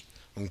FCC.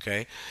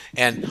 Okay,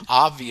 and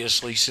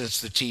obviously,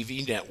 since the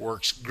TV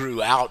networks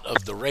grew out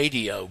of the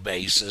radio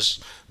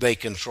basis, they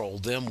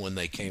controlled them when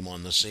they came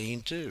on the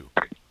scene too.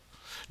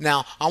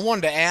 Now, I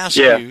wanted to ask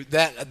you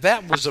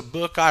that was a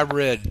book I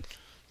read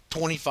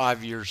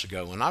 25 years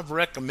ago, and I've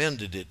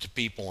recommended it to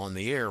people on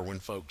the air when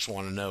folks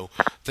want to know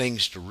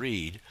things to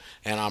read,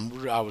 and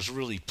I was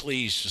really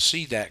pleased to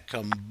see that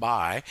come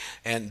by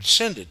and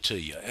send it to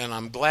you, and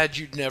I'm glad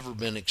you'd never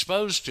been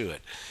exposed to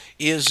it.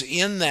 Is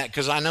in that,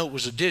 because I know it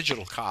was a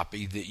digital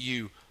copy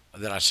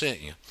that I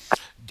sent you.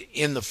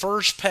 In the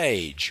first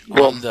page,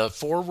 on the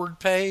forward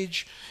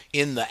page,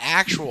 in the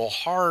actual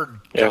hard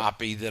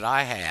copy that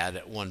I had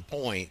at one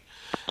point,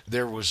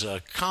 there was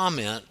a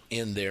comment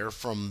in there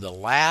from the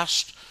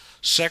last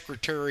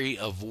Secretary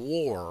of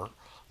War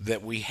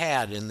that we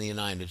had in the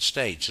United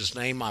States. His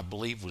name, I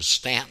believe, was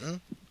Stanton.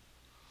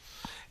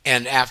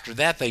 And after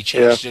that, they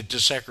changed it to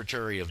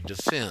Secretary of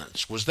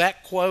Defense. Was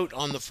that quote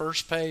on the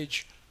first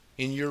page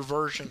in your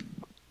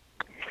version?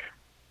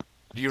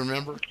 Do you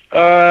remember?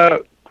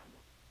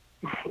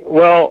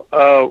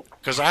 Well,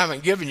 because I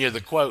haven't given you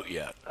the quote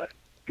yet.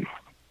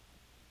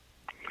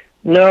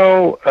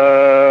 No,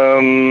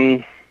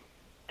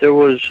 there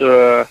was.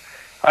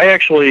 I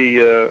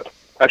actually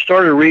I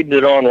started reading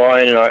it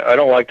online, and I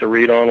don't like to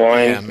read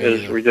online,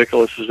 as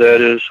ridiculous as that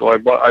is. So I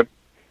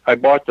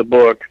bought the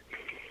book,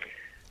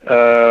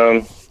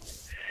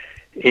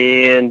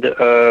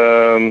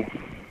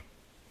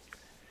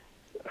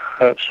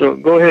 so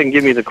go ahead and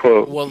give me the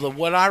quote. Well,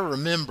 what I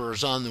remember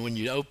is when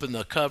you open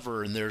the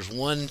cover, and there's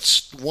one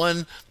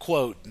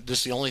quote. This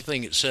is the only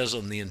thing it says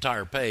on the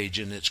entire page,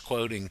 and it's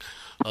quoting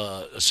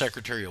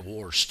Secretary of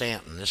War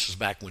Stanton. This was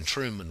back when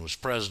Truman was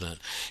president.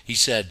 He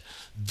said,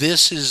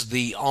 "This is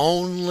the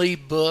only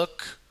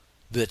book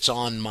that's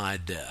on my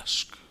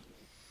desk."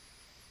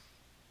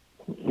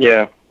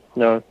 Yeah,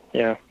 no,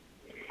 yeah,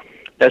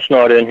 that's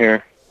not in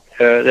here.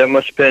 That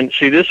must have been.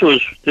 See, this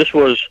was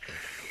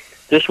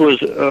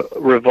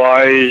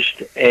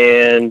revised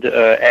and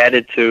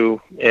added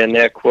to, and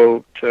that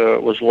quote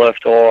was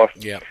left off.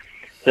 Yeah.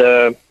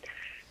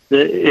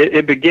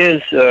 It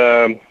begins.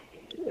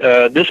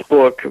 This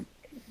book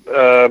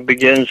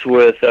begins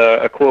with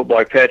a quote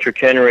by Patrick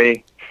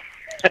Henry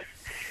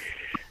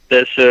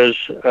that says,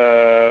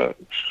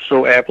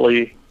 so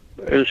aptly,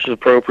 this is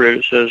appropriate,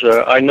 it says,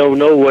 "I know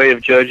no way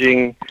of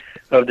judging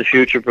of the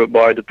future but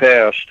by the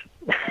past.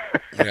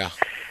 Yeah.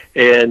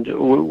 And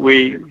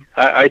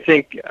I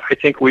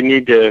think we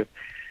need to,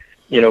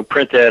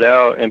 print that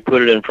out and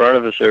put it in front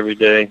of us every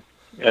day,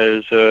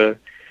 as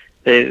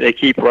they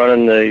keep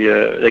running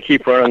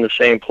the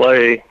same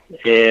play,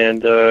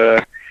 and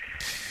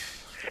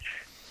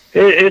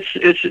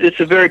it's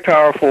a very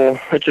powerful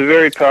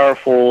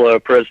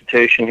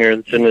presentation here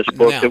that's in this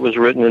book that was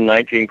written in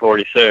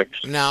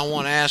 1946. Now I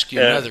want to ask you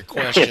another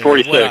question.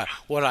 46.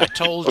 What I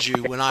told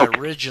you when I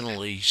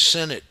originally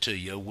sent it to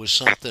you was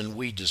something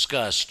we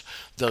discussed,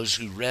 those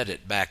who read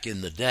it back in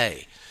the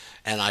day.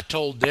 And I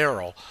told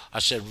Daryl, I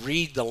said,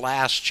 read the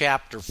last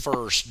chapter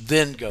first,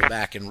 then go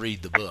back and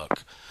read the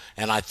book.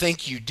 And I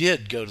think you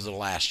did go to the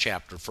last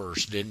chapter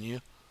first, didn't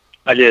you?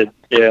 I did,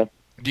 yeah.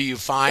 Do you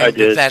find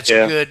that that's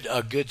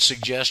a good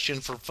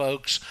suggestion for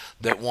folks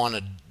that want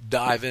to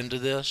dive into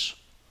this,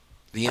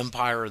 the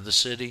Empire of the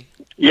City?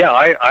 Yeah,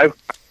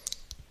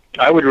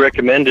 I would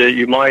recommend it.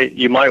 You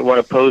might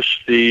want to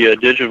post the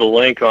digital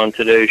link on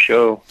today's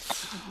show.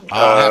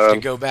 I'll have to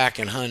go back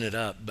and hunt it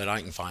up, but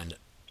I can find it.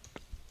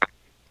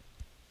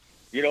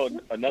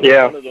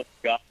 Another one of those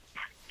guys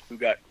who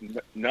got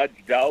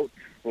nudged out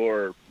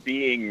for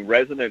being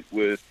resonant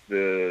with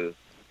the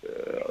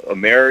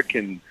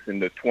Americans in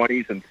the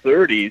 20s and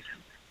 30s.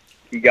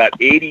 He got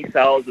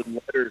 80,000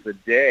 letters a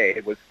day.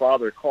 It was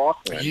Father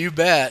Coughlin. You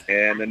bet.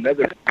 And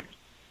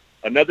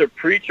another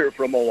preacher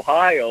from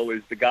Ohio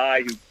is the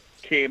guy who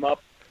came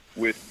up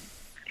with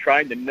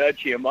trying to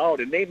nudge him out,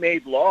 and they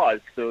made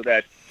laws so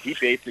that he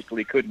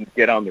basically couldn't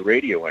get on the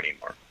radio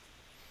anymore.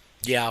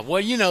 Yeah,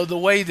 well, the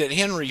way that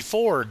Henry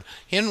Ford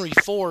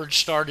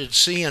started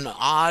seeing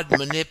odd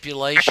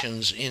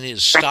manipulations in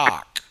his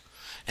stock,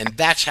 and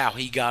that's how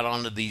he got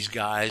onto these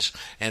guys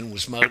and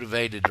was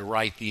motivated to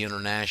write the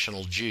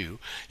International Jew.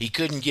 He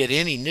couldn't get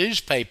any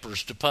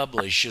newspapers to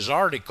publish his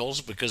articles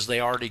because they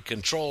already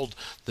controlled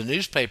the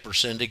newspaper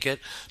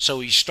syndicate, so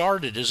he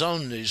started his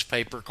own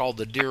newspaper called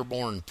the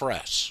Dearborn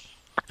Press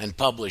and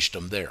published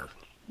them there.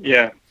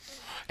 Yeah.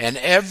 And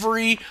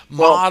every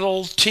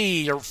Model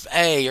T or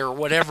A or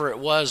whatever it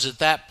was at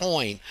that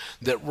point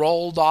that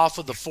rolled off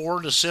of the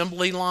Ford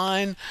assembly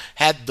line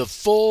had the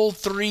full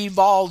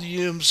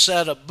 3-volume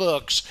set of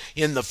books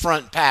in the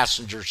front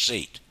passenger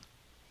seat.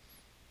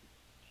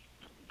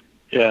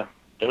 Yeah.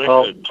 Can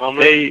I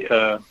make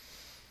a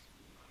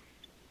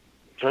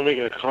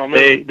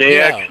comment?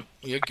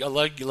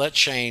 Let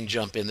Shane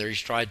jump in there. He's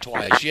tried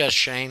twice. Yes,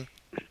 Shane?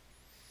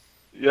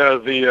 Yeah,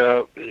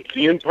 the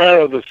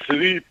Empire of the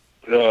City,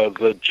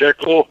 the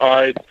Jekyll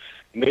Hyde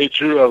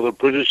Nature of the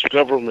British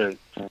Government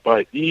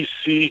by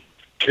E.C.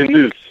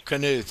 Knuth.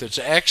 Knuth. It's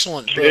an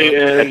excellent book.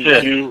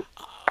 K-N-U-T-H.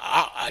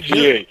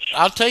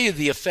 I'll tell you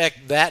the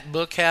effect that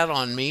book had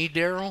on me,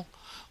 Daryl,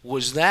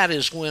 that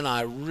is when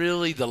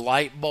the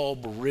light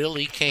bulb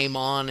really came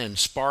on and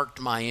sparked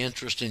my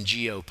interest in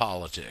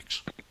geopolitics.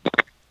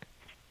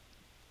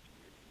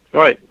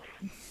 Right.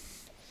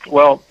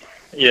 Well,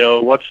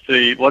 what's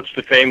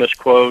the famous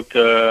quote?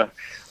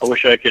 I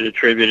wish I could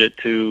attribute it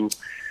to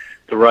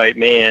the right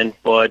man,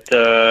 but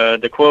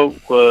the quote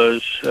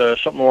was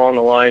something along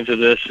the lines of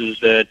this: is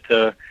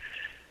that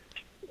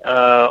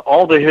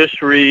all the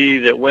history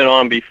that went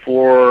on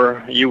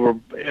before you were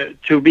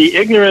to be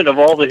ignorant of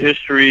all the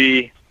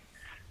history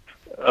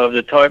of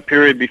the time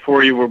period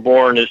before you were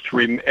born is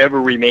to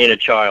ever remain a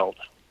child.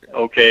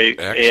 Okay,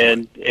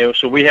 and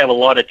so we have a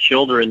lot of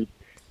children.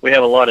 We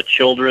have a lot of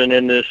children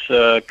in this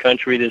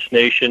country, this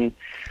nation.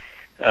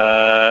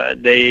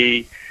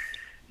 They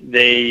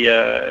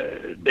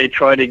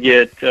try to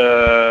get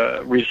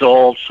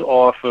results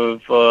off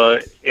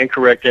of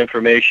incorrect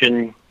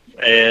information,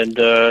 and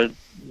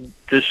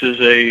this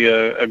is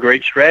a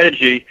great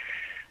strategy.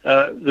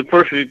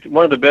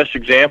 One of the best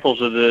examples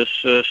of this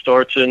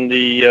starts in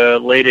the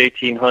late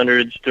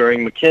 1800s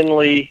during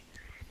McKinley,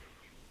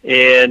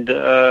 and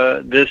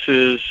this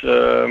is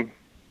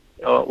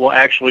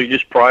actually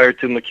just prior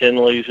to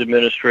McKinley's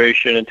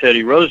administration and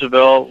Teddy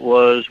Roosevelt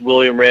was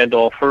William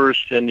Randolph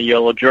Hearst and the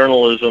yellow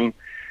journalism.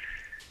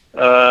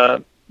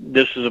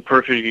 This is a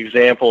perfect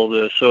example of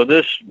this. So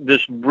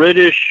this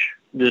British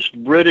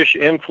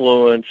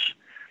influence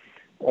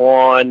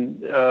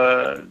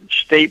on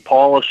state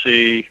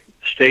policy,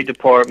 State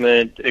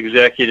Department,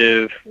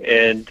 executive,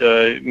 and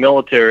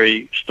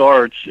military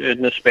starts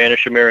in the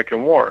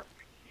Spanish-American War.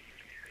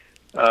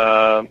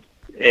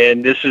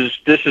 And this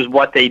is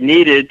what they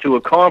needed to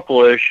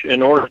accomplish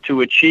in order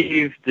to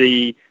achieve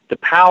the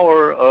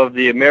power of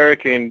the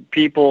American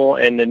people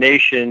and the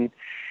nation.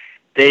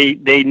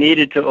 They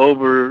needed to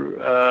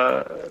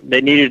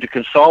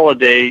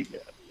consolidate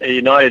the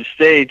United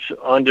States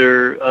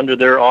under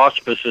their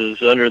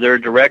auspices, under their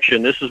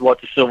direction. This is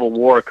what the Civil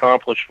War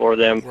accomplished for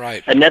them.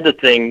 Right. Another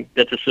thing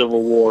that the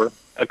Civil War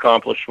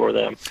accomplished for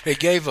them. It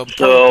gave a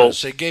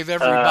purpose. It gave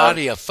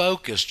everybody a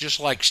focus, just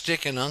like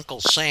sticking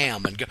Uncle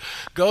Sam and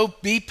go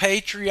be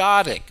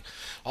patriotic.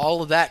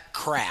 All of that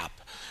crap.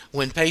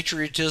 When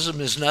patriotism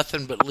is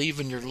nothing but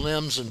leaving your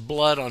limbs and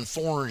blood on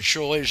foreign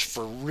shores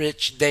for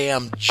rich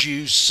damn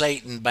Jew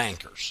Satan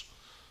bankers.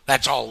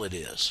 That's all it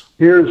is.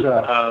 Here's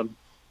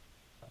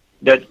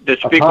that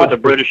speak with a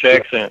British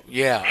accent.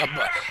 Yeah.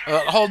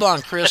 Hold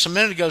on, Chris. A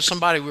minute ago,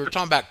 we were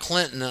talking about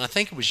Clinton, and I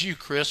think it was you,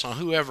 Chris, on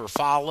whoever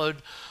followed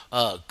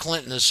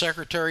Clinton as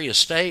Secretary of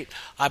State.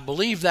 I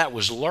believe that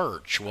was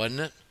Lurch, wasn't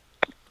it?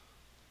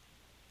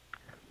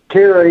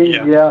 Kerry,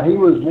 yeah, he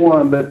was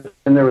one, but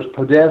then there was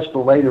Podesta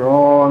later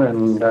on,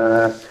 and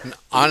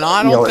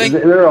I don't think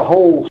there are a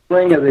whole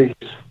string of these.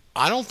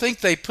 I don't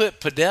think they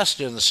put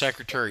Podesta in the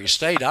Secretary of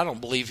State. I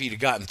don't believe he'd have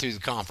gotten through the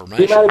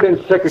confirmation. He might have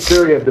been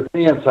Secretary of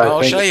Defense.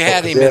 I think. Oh, they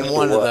had him in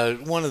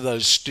one of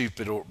those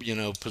stupid,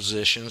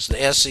 positions,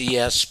 the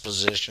SES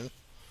position.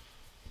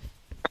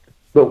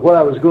 But what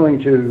I was going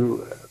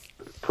to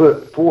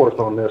put forth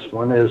on this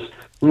one is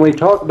when we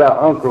talk about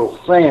Uncle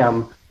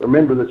Sam,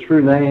 remember the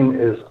true name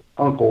is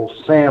Uncle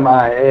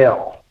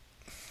Sam-I-L.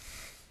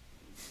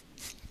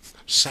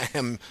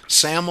 Samelstein?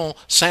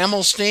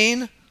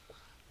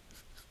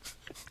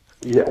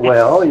 Yeah,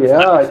 well,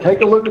 yeah.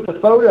 Take a look at the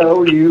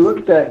photo. You look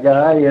at that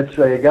guy. It's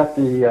got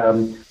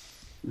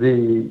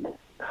the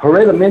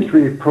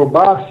hereditary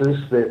proboscis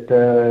that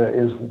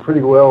is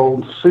pretty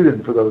well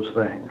suited for those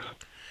things.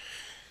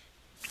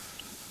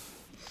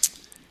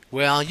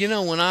 Well,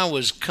 when I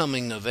was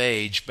coming of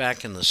age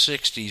back in the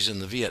 60s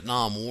and the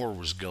Vietnam War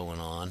was going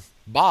on,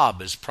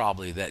 Bob is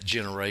probably that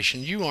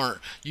generation. You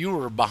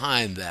were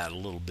behind that a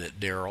little bit,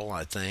 Daryl,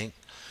 I think.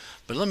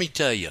 But let me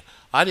tell you,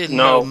 I didn't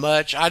know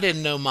much. I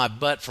didn't know my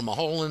butt from a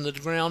hole in the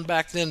ground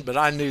back then, but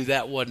I knew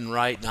that wasn't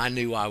right, and I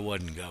knew I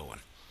wasn't going.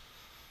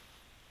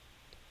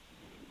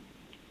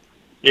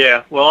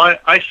 Yeah, well,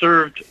 I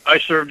served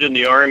in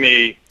the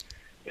Army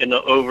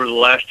over the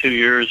last 2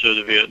 years of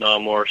the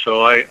Vietnam War,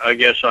 so I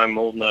guess I'm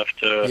old enough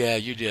to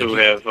you did. To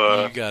have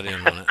you got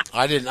in on it.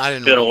 I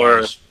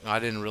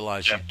didn't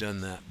realize you'd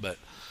done that, but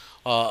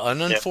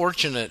an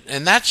unfortunate,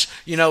 and that's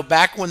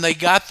back when they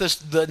got the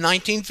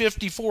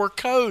 1954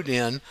 code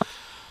in.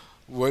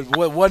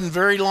 Wasn't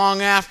very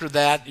long after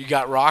that. You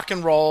got rock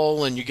and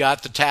roll, and you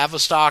got the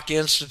Tavistock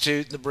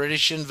Institute, and the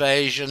British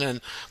invasion. And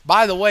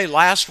by the way,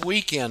 last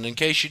weekend, in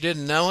case you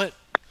didn't know it,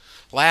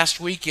 last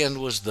weekend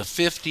was the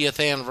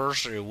 50th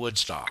anniversary of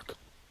Woodstock.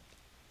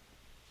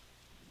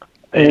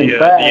 The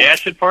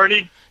acid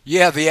party?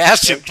 Yeah, the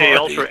acid MK party.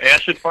 Ultra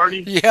acid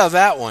party? Yeah,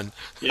 that one.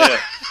 Yeah.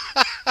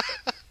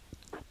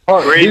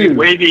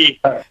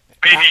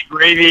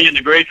 Gravy and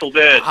the Grateful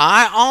Dead.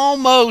 I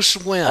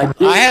almost went.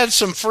 I had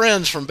some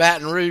friends from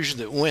Baton Rouge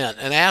that went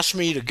and asked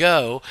me to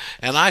go,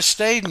 and I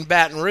stayed in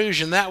Baton Rouge,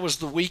 and that was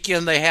the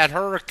weekend they had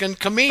Hurricane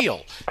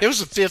Camille. It was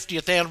the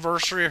 50th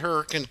anniversary of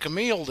Hurricane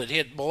Camille that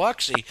hit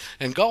Biloxi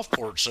and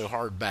Gulfport so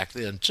hard back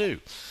then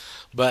too.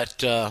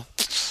 But yeah,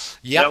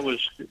 that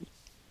was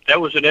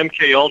an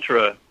MK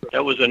Ultra.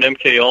 That was an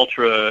MK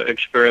Ultra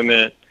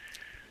experiment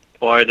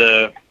by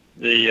the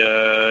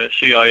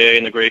CIA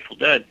and the Grateful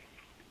Dead.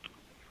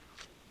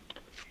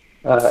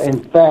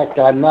 In fact,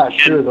 I'm not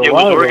sure it was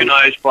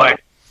organized by.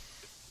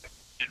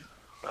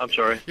 I'm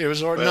sorry. It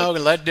was no.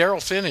 Let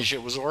Daryl finish.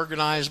 It was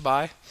organized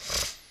by.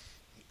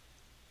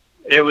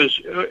 It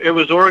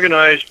was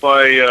organized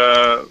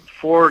by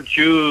 4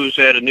 Jews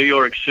out of New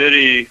York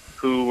City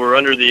who were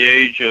under the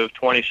age of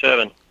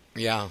 27.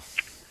 Yeah.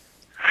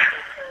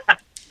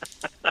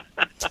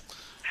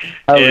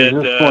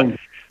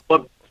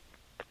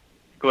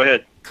 Go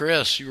ahead,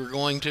 Chris. You were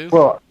going to.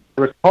 Well,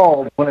 I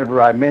recall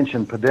whenever I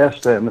mentioned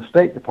Podesta and the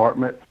State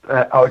Department,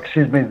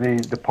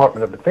 the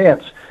Department of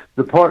Defense.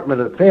 The Department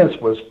of Defense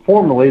was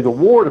formerly the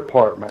War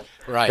Department.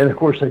 Right. And, of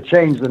course, they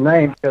changed the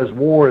name because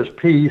war is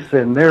peace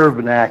in their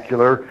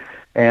vernacular,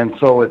 and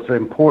so it's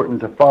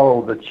important to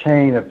follow the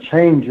chain of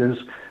changes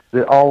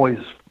that always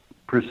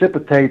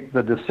precipitate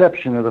the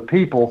deception of the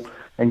people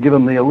and give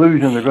them the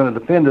illusion they're going to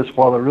defend us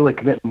while they're really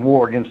committing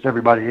war against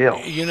everybody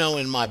else.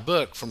 In my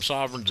book, From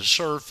Sovereign to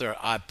Serf,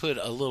 I put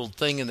a little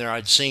thing in there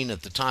I'd seen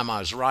at the time I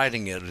was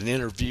writing it, an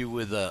interview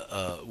with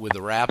a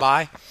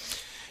rabbi.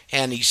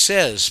 And he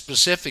says,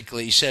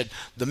 specifically, he said,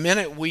 the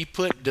minute we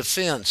put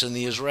defense in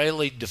the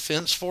Israeli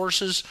Defense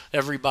Forces,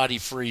 everybody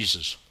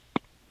freezes.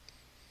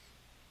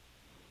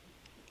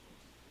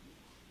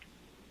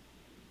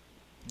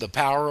 The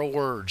power of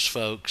words,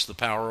 folks, the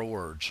power of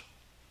words.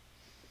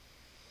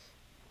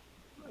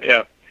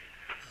 Yeah.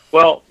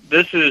 Well,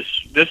 this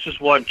is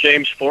what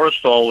James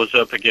Forrestal was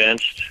up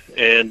against,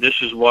 and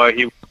this is why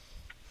he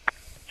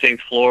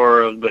 18th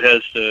floor of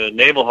Bethesda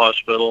Naval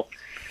Hospital.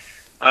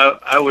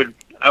 I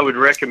would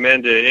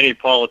recommend that any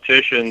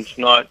politicians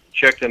not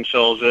check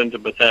themselves into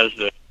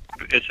Bethesda.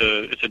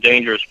 It's a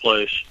dangerous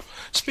place.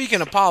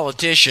 Speaking of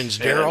politicians,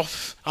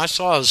 Daryl, I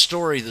saw a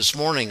story this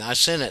morning. I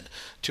sent it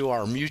to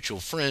our mutual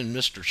friend,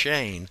 Mr.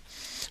 Shane,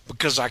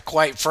 because I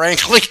quite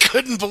frankly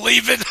couldn't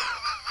believe it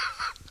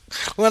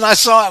when I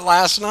saw it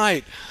last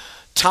night.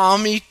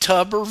 Tommy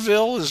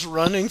Tuberville is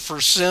running for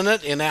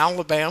Senate in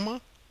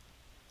Alabama.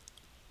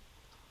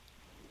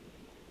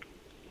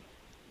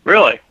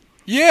 Really?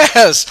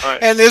 Yes,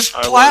 and his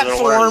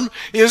platform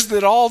is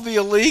that all the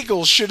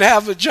illegals should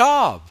have a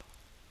job.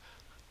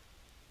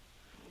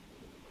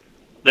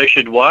 They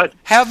should what?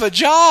 Have a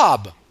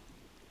job.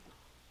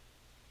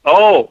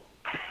 Oh.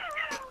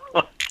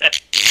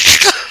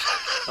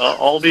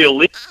 all the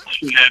elites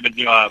should have a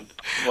job.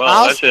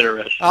 Well, that's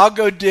interesting. I'll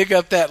go dig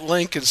up that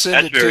link and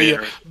send it to you,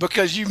 interesting.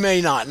 because you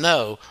may not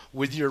know,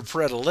 with your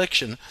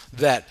predilection,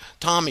 that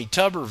Tommy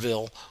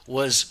Tuberville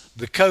was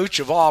the coach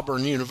of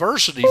Auburn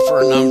University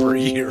for a number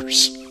of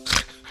years.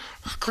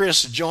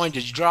 Chris joined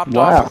us. You dropped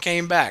off and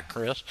came back,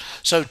 Chris.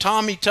 So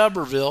Tommy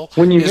Tuberville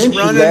When you is mentioned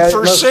running that,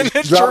 for it must have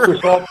dropped senator.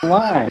 us off the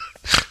line.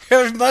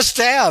 It must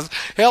have.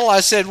 Hell,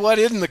 I said, what,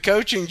 isn't the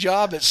coaching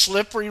job at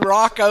Slippery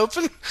Rock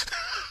open?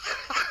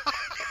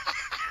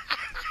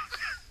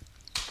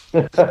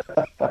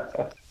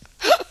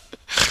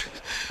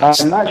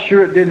 I'm not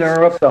sure it didn't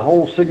interrupt the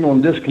whole signal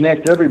and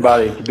disconnect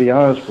everybody, to be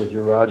honest with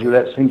you, Roger.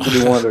 That seems to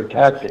be one of their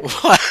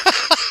tactics. Well,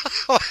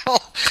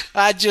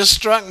 it just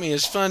struck me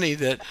as funny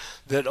that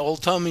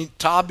old Tommy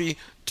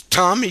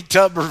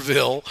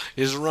Tuberville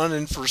is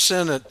running for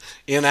Senate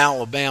in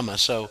Alabama.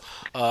 So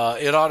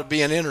it ought to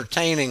be an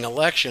entertaining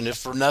election, if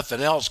for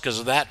nothing else, because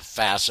of that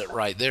facet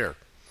right there.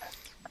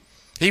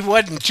 He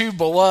wasn't too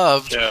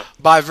beloved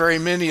by very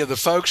many of the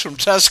folks from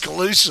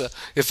Tuscaloosa,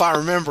 if I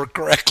remember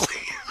correctly.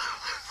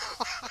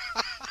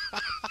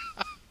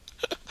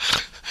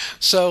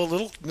 So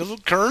little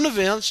current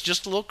events,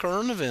 just a little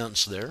current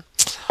events there.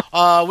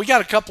 We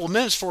got a couple of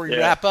minutes before we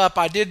wrap up.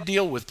 I did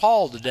deal with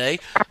Paul today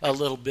a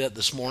little bit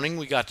this morning.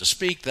 We got to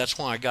speak. That's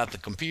why I got the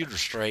computer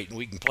straight, and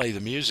we can play the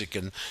music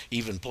and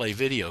even play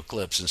video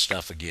clips and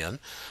stuff again.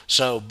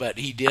 So, but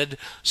he did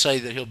say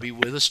that he'll be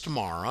with us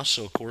tomorrow.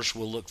 So, of course,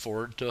 we'll look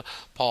forward to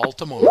Paul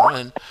tomorrow.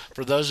 And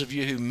for those of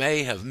you who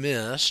may have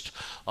missed,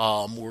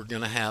 we're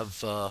going to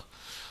have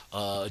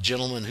a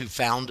gentleman who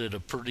founded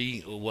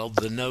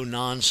the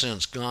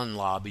no-nonsense gun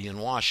lobby in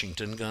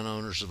Washington, Gun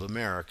Owners of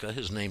America.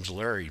 His name's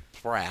Larry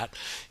Pratt.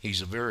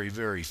 He's a very,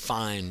 very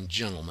fine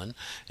gentleman,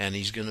 and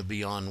he's going to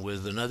be on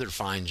with another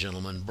fine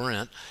gentleman,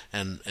 Brent,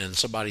 and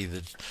somebody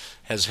that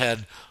has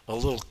had a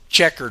little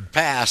checkered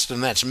past,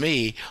 and that's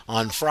me,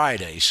 on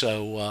Friday.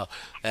 So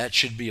that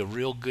should be a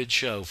real good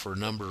show for a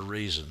number of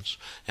reasons.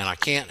 And I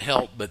can't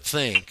help but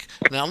think,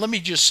 now let me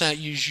just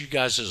use you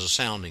guys as a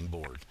sounding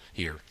board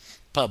here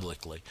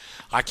publicly.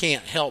 I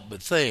can't help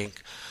but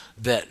think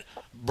that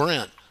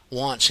Brent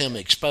wants him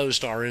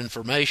exposed to our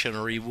information,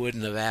 or he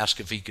wouldn't have asked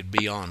if he could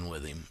be on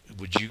with him.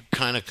 Would you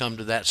kind of come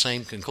to that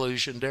same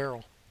conclusion,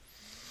 Daryl?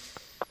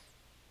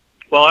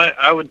 Well,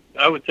 I would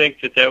think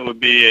that would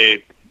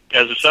be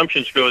as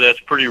assumptions go,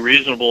 that's pretty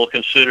reasonable,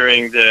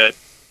 considering that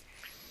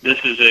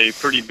this is a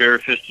pretty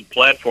bare-fisted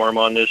platform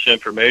on this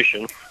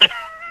information.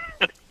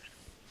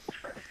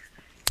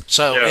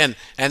 So and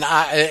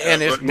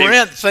if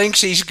Brent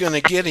thinks he's going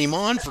to get him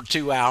on for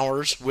 2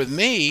 hours with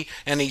me,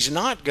 and he's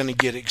not going to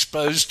get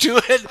exposed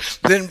to it,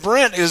 then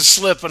Brent is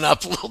slipping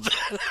up a little bit.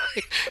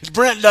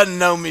 Brent doesn't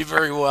know me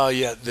very well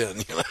yet.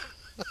 Then,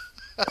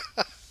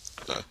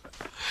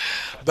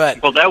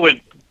 but well, that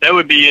would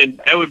be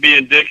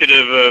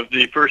indicative of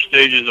the first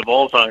stages of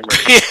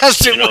Alzheimer's.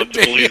 Yes, it would to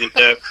be. believe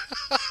that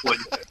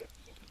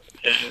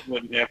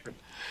wouldn't happen.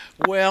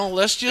 Well,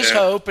 let's just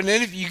hope. And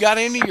then if you got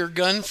any of your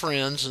gun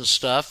friends and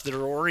stuff that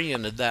are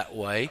oriented that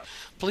way,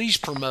 please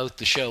promote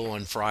the show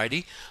on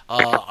Friday.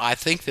 I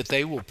think that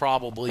they will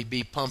probably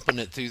be pumping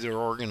it through their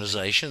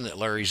organization that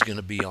Larry's going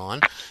to be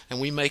on,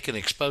 and we may can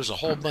expose a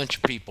whole bunch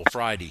of people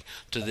Friday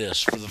to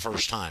this for the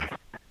first time.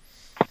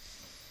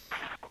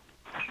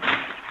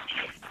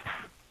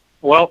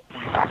 Well,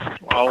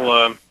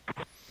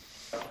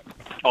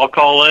 I'll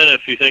call in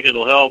if you think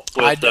it'll help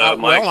with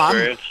my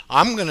experience.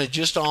 I'm going to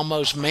just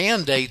almost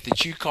mandate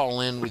that you call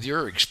in with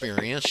your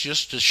experience,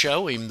 just to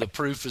show him the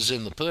proof is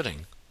in the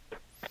pudding.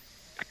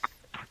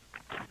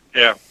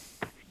 Yeah.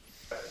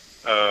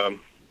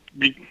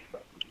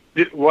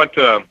 What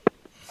I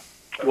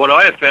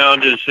have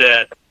found is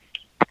that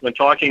when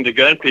talking to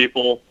gun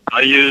people,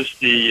 I use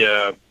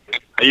the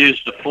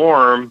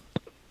forum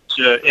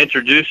to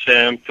introduce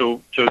them to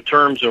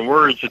terms and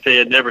words that they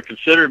had never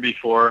considered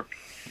before.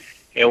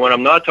 And when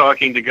I'm not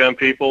talking to gun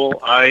people,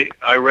 I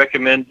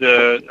recommend,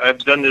 I've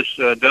done this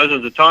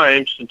dozens of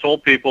times and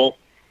told people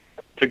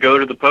to go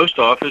to the post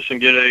office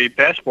and get a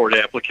passport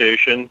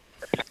application.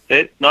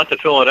 Not to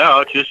fill it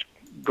out, just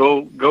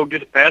go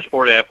get a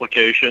passport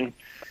application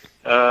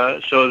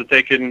so that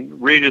they can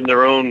read in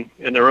their own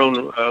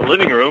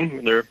living room,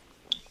 in their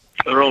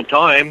own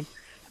time,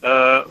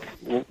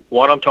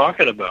 what I'm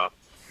talking about.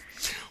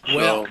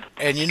 Well,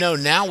 and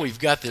now we've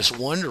got this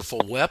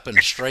wonderful weapon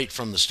straight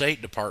from the State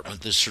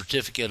Department, this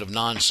certificate of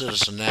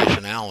non-citizen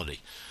nationality.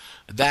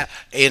 That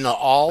in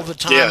all the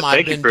time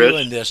I've been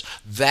doing this,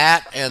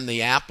 that and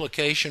the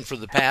application for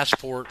the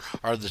passport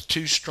are the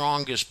two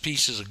strongest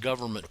pieces of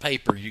government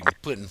paper you can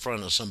put in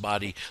front of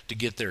somebody to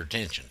get their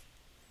attention.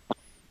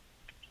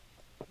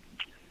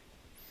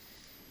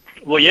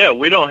 Well, yeah,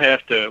 we don't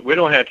have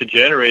to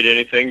generate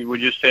anything. We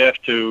just have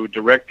to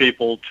direct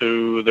people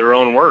to their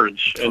own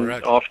words.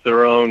 Correct. And off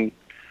their own.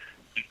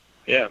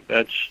 Yeah,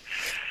 does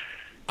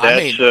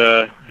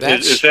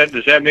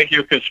that make you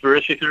a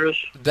conspiracy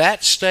theorist?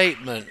 That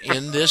statement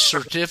in this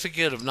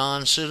certificate of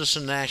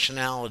non-citizen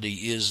nationality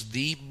is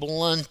the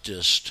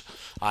bluntest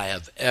I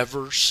have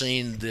ever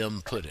seen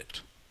them put it.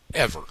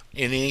 ever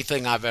in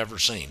anything I've ever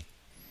seen.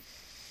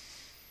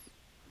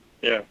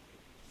 Yeah.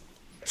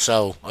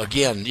 So,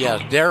 again, yeah,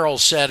 Daryl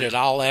said it.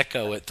 I'll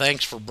echo it.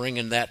 Thanks for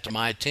bringing that to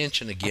my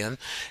attention again.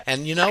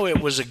 And, you know,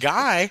 it was a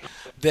guy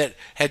that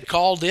had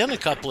called in a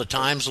couple of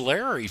times,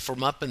 Larry,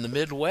 from up in the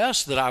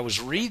Midwest, that I was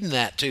reading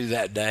that to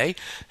that day.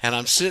 And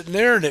I'm sitting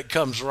there, and it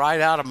comes right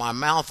out of my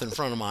mouth in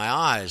front of my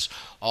eyes.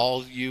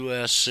 All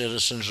U.S.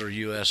 citizens or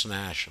U.S.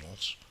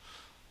 nationals.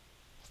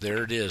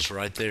 There it is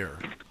right there.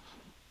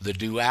 The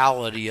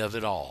duality of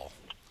it all.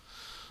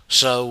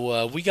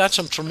 So we got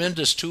some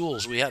tremendous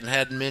tools we hadn't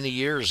had in many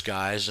years,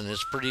 guys, and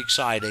it's pretty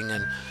exciting.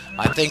 And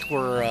I think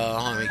we're,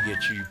 let me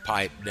get you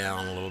piped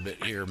down a little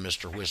bit here,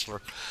 Mr.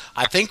 Whistler.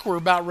 I think we're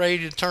about ready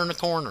to turn the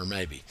corner,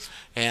 maybe.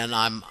 And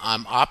I'm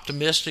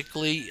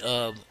optimistically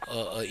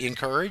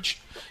encouraged,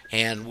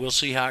 and we'll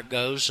see how it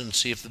goes and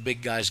see if the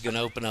big guy's going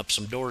to open up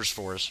some doors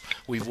for us.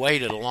 We've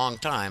waited a long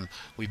time.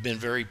 We've been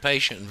very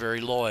patient and very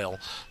loyal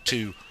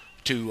to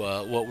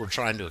what we're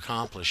trying to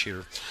accomplish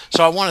here.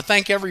 So I want to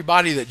thank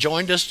everybody that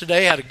joined us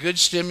today. Had a good,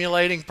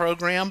 stimulating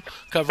program.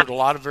 Covered a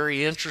lot of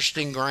very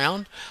interesting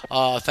ground.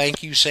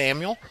 Thank you,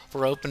 Samuel,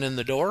 for opening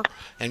the door,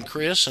 and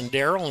Chris and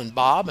Daryl and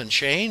Bob and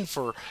Shane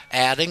for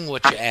adding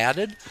what you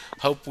added.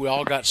 Hope we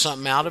all got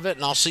something out of it,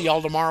 and I'll see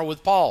y'all tomorrow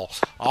with Paul.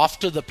 Off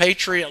to the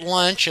Patriot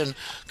lunch and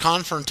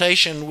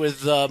confrontation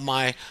with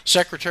my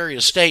Secretary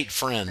of State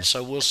friend.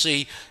 So we'll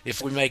see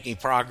if we make any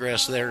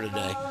progress there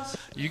today.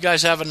 You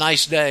guys have a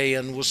nice day,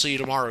 and we'll see you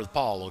tomorrow with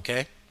Paul,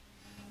 okay?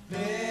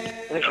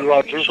 Thank you,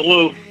 Roger.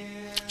 Salute.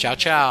 Ciao,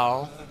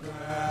 ciao.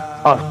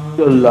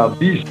 Hasta la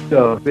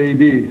vista,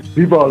 baby.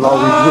 Viva la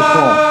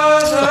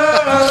resistance.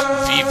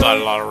 Viva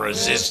la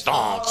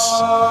resistance.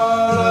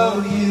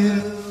 Follow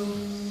you,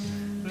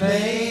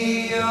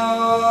 lay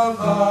your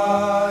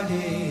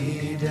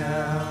body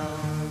down.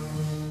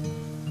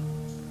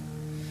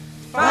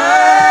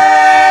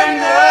 Find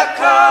the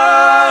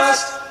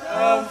cost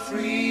of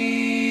freedom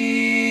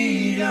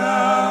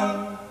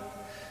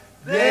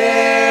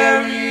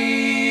buried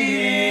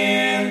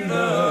in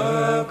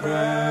the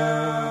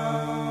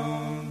ground.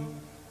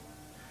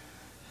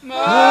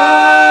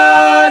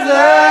 Mother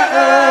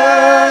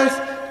Earth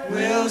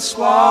will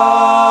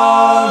swallow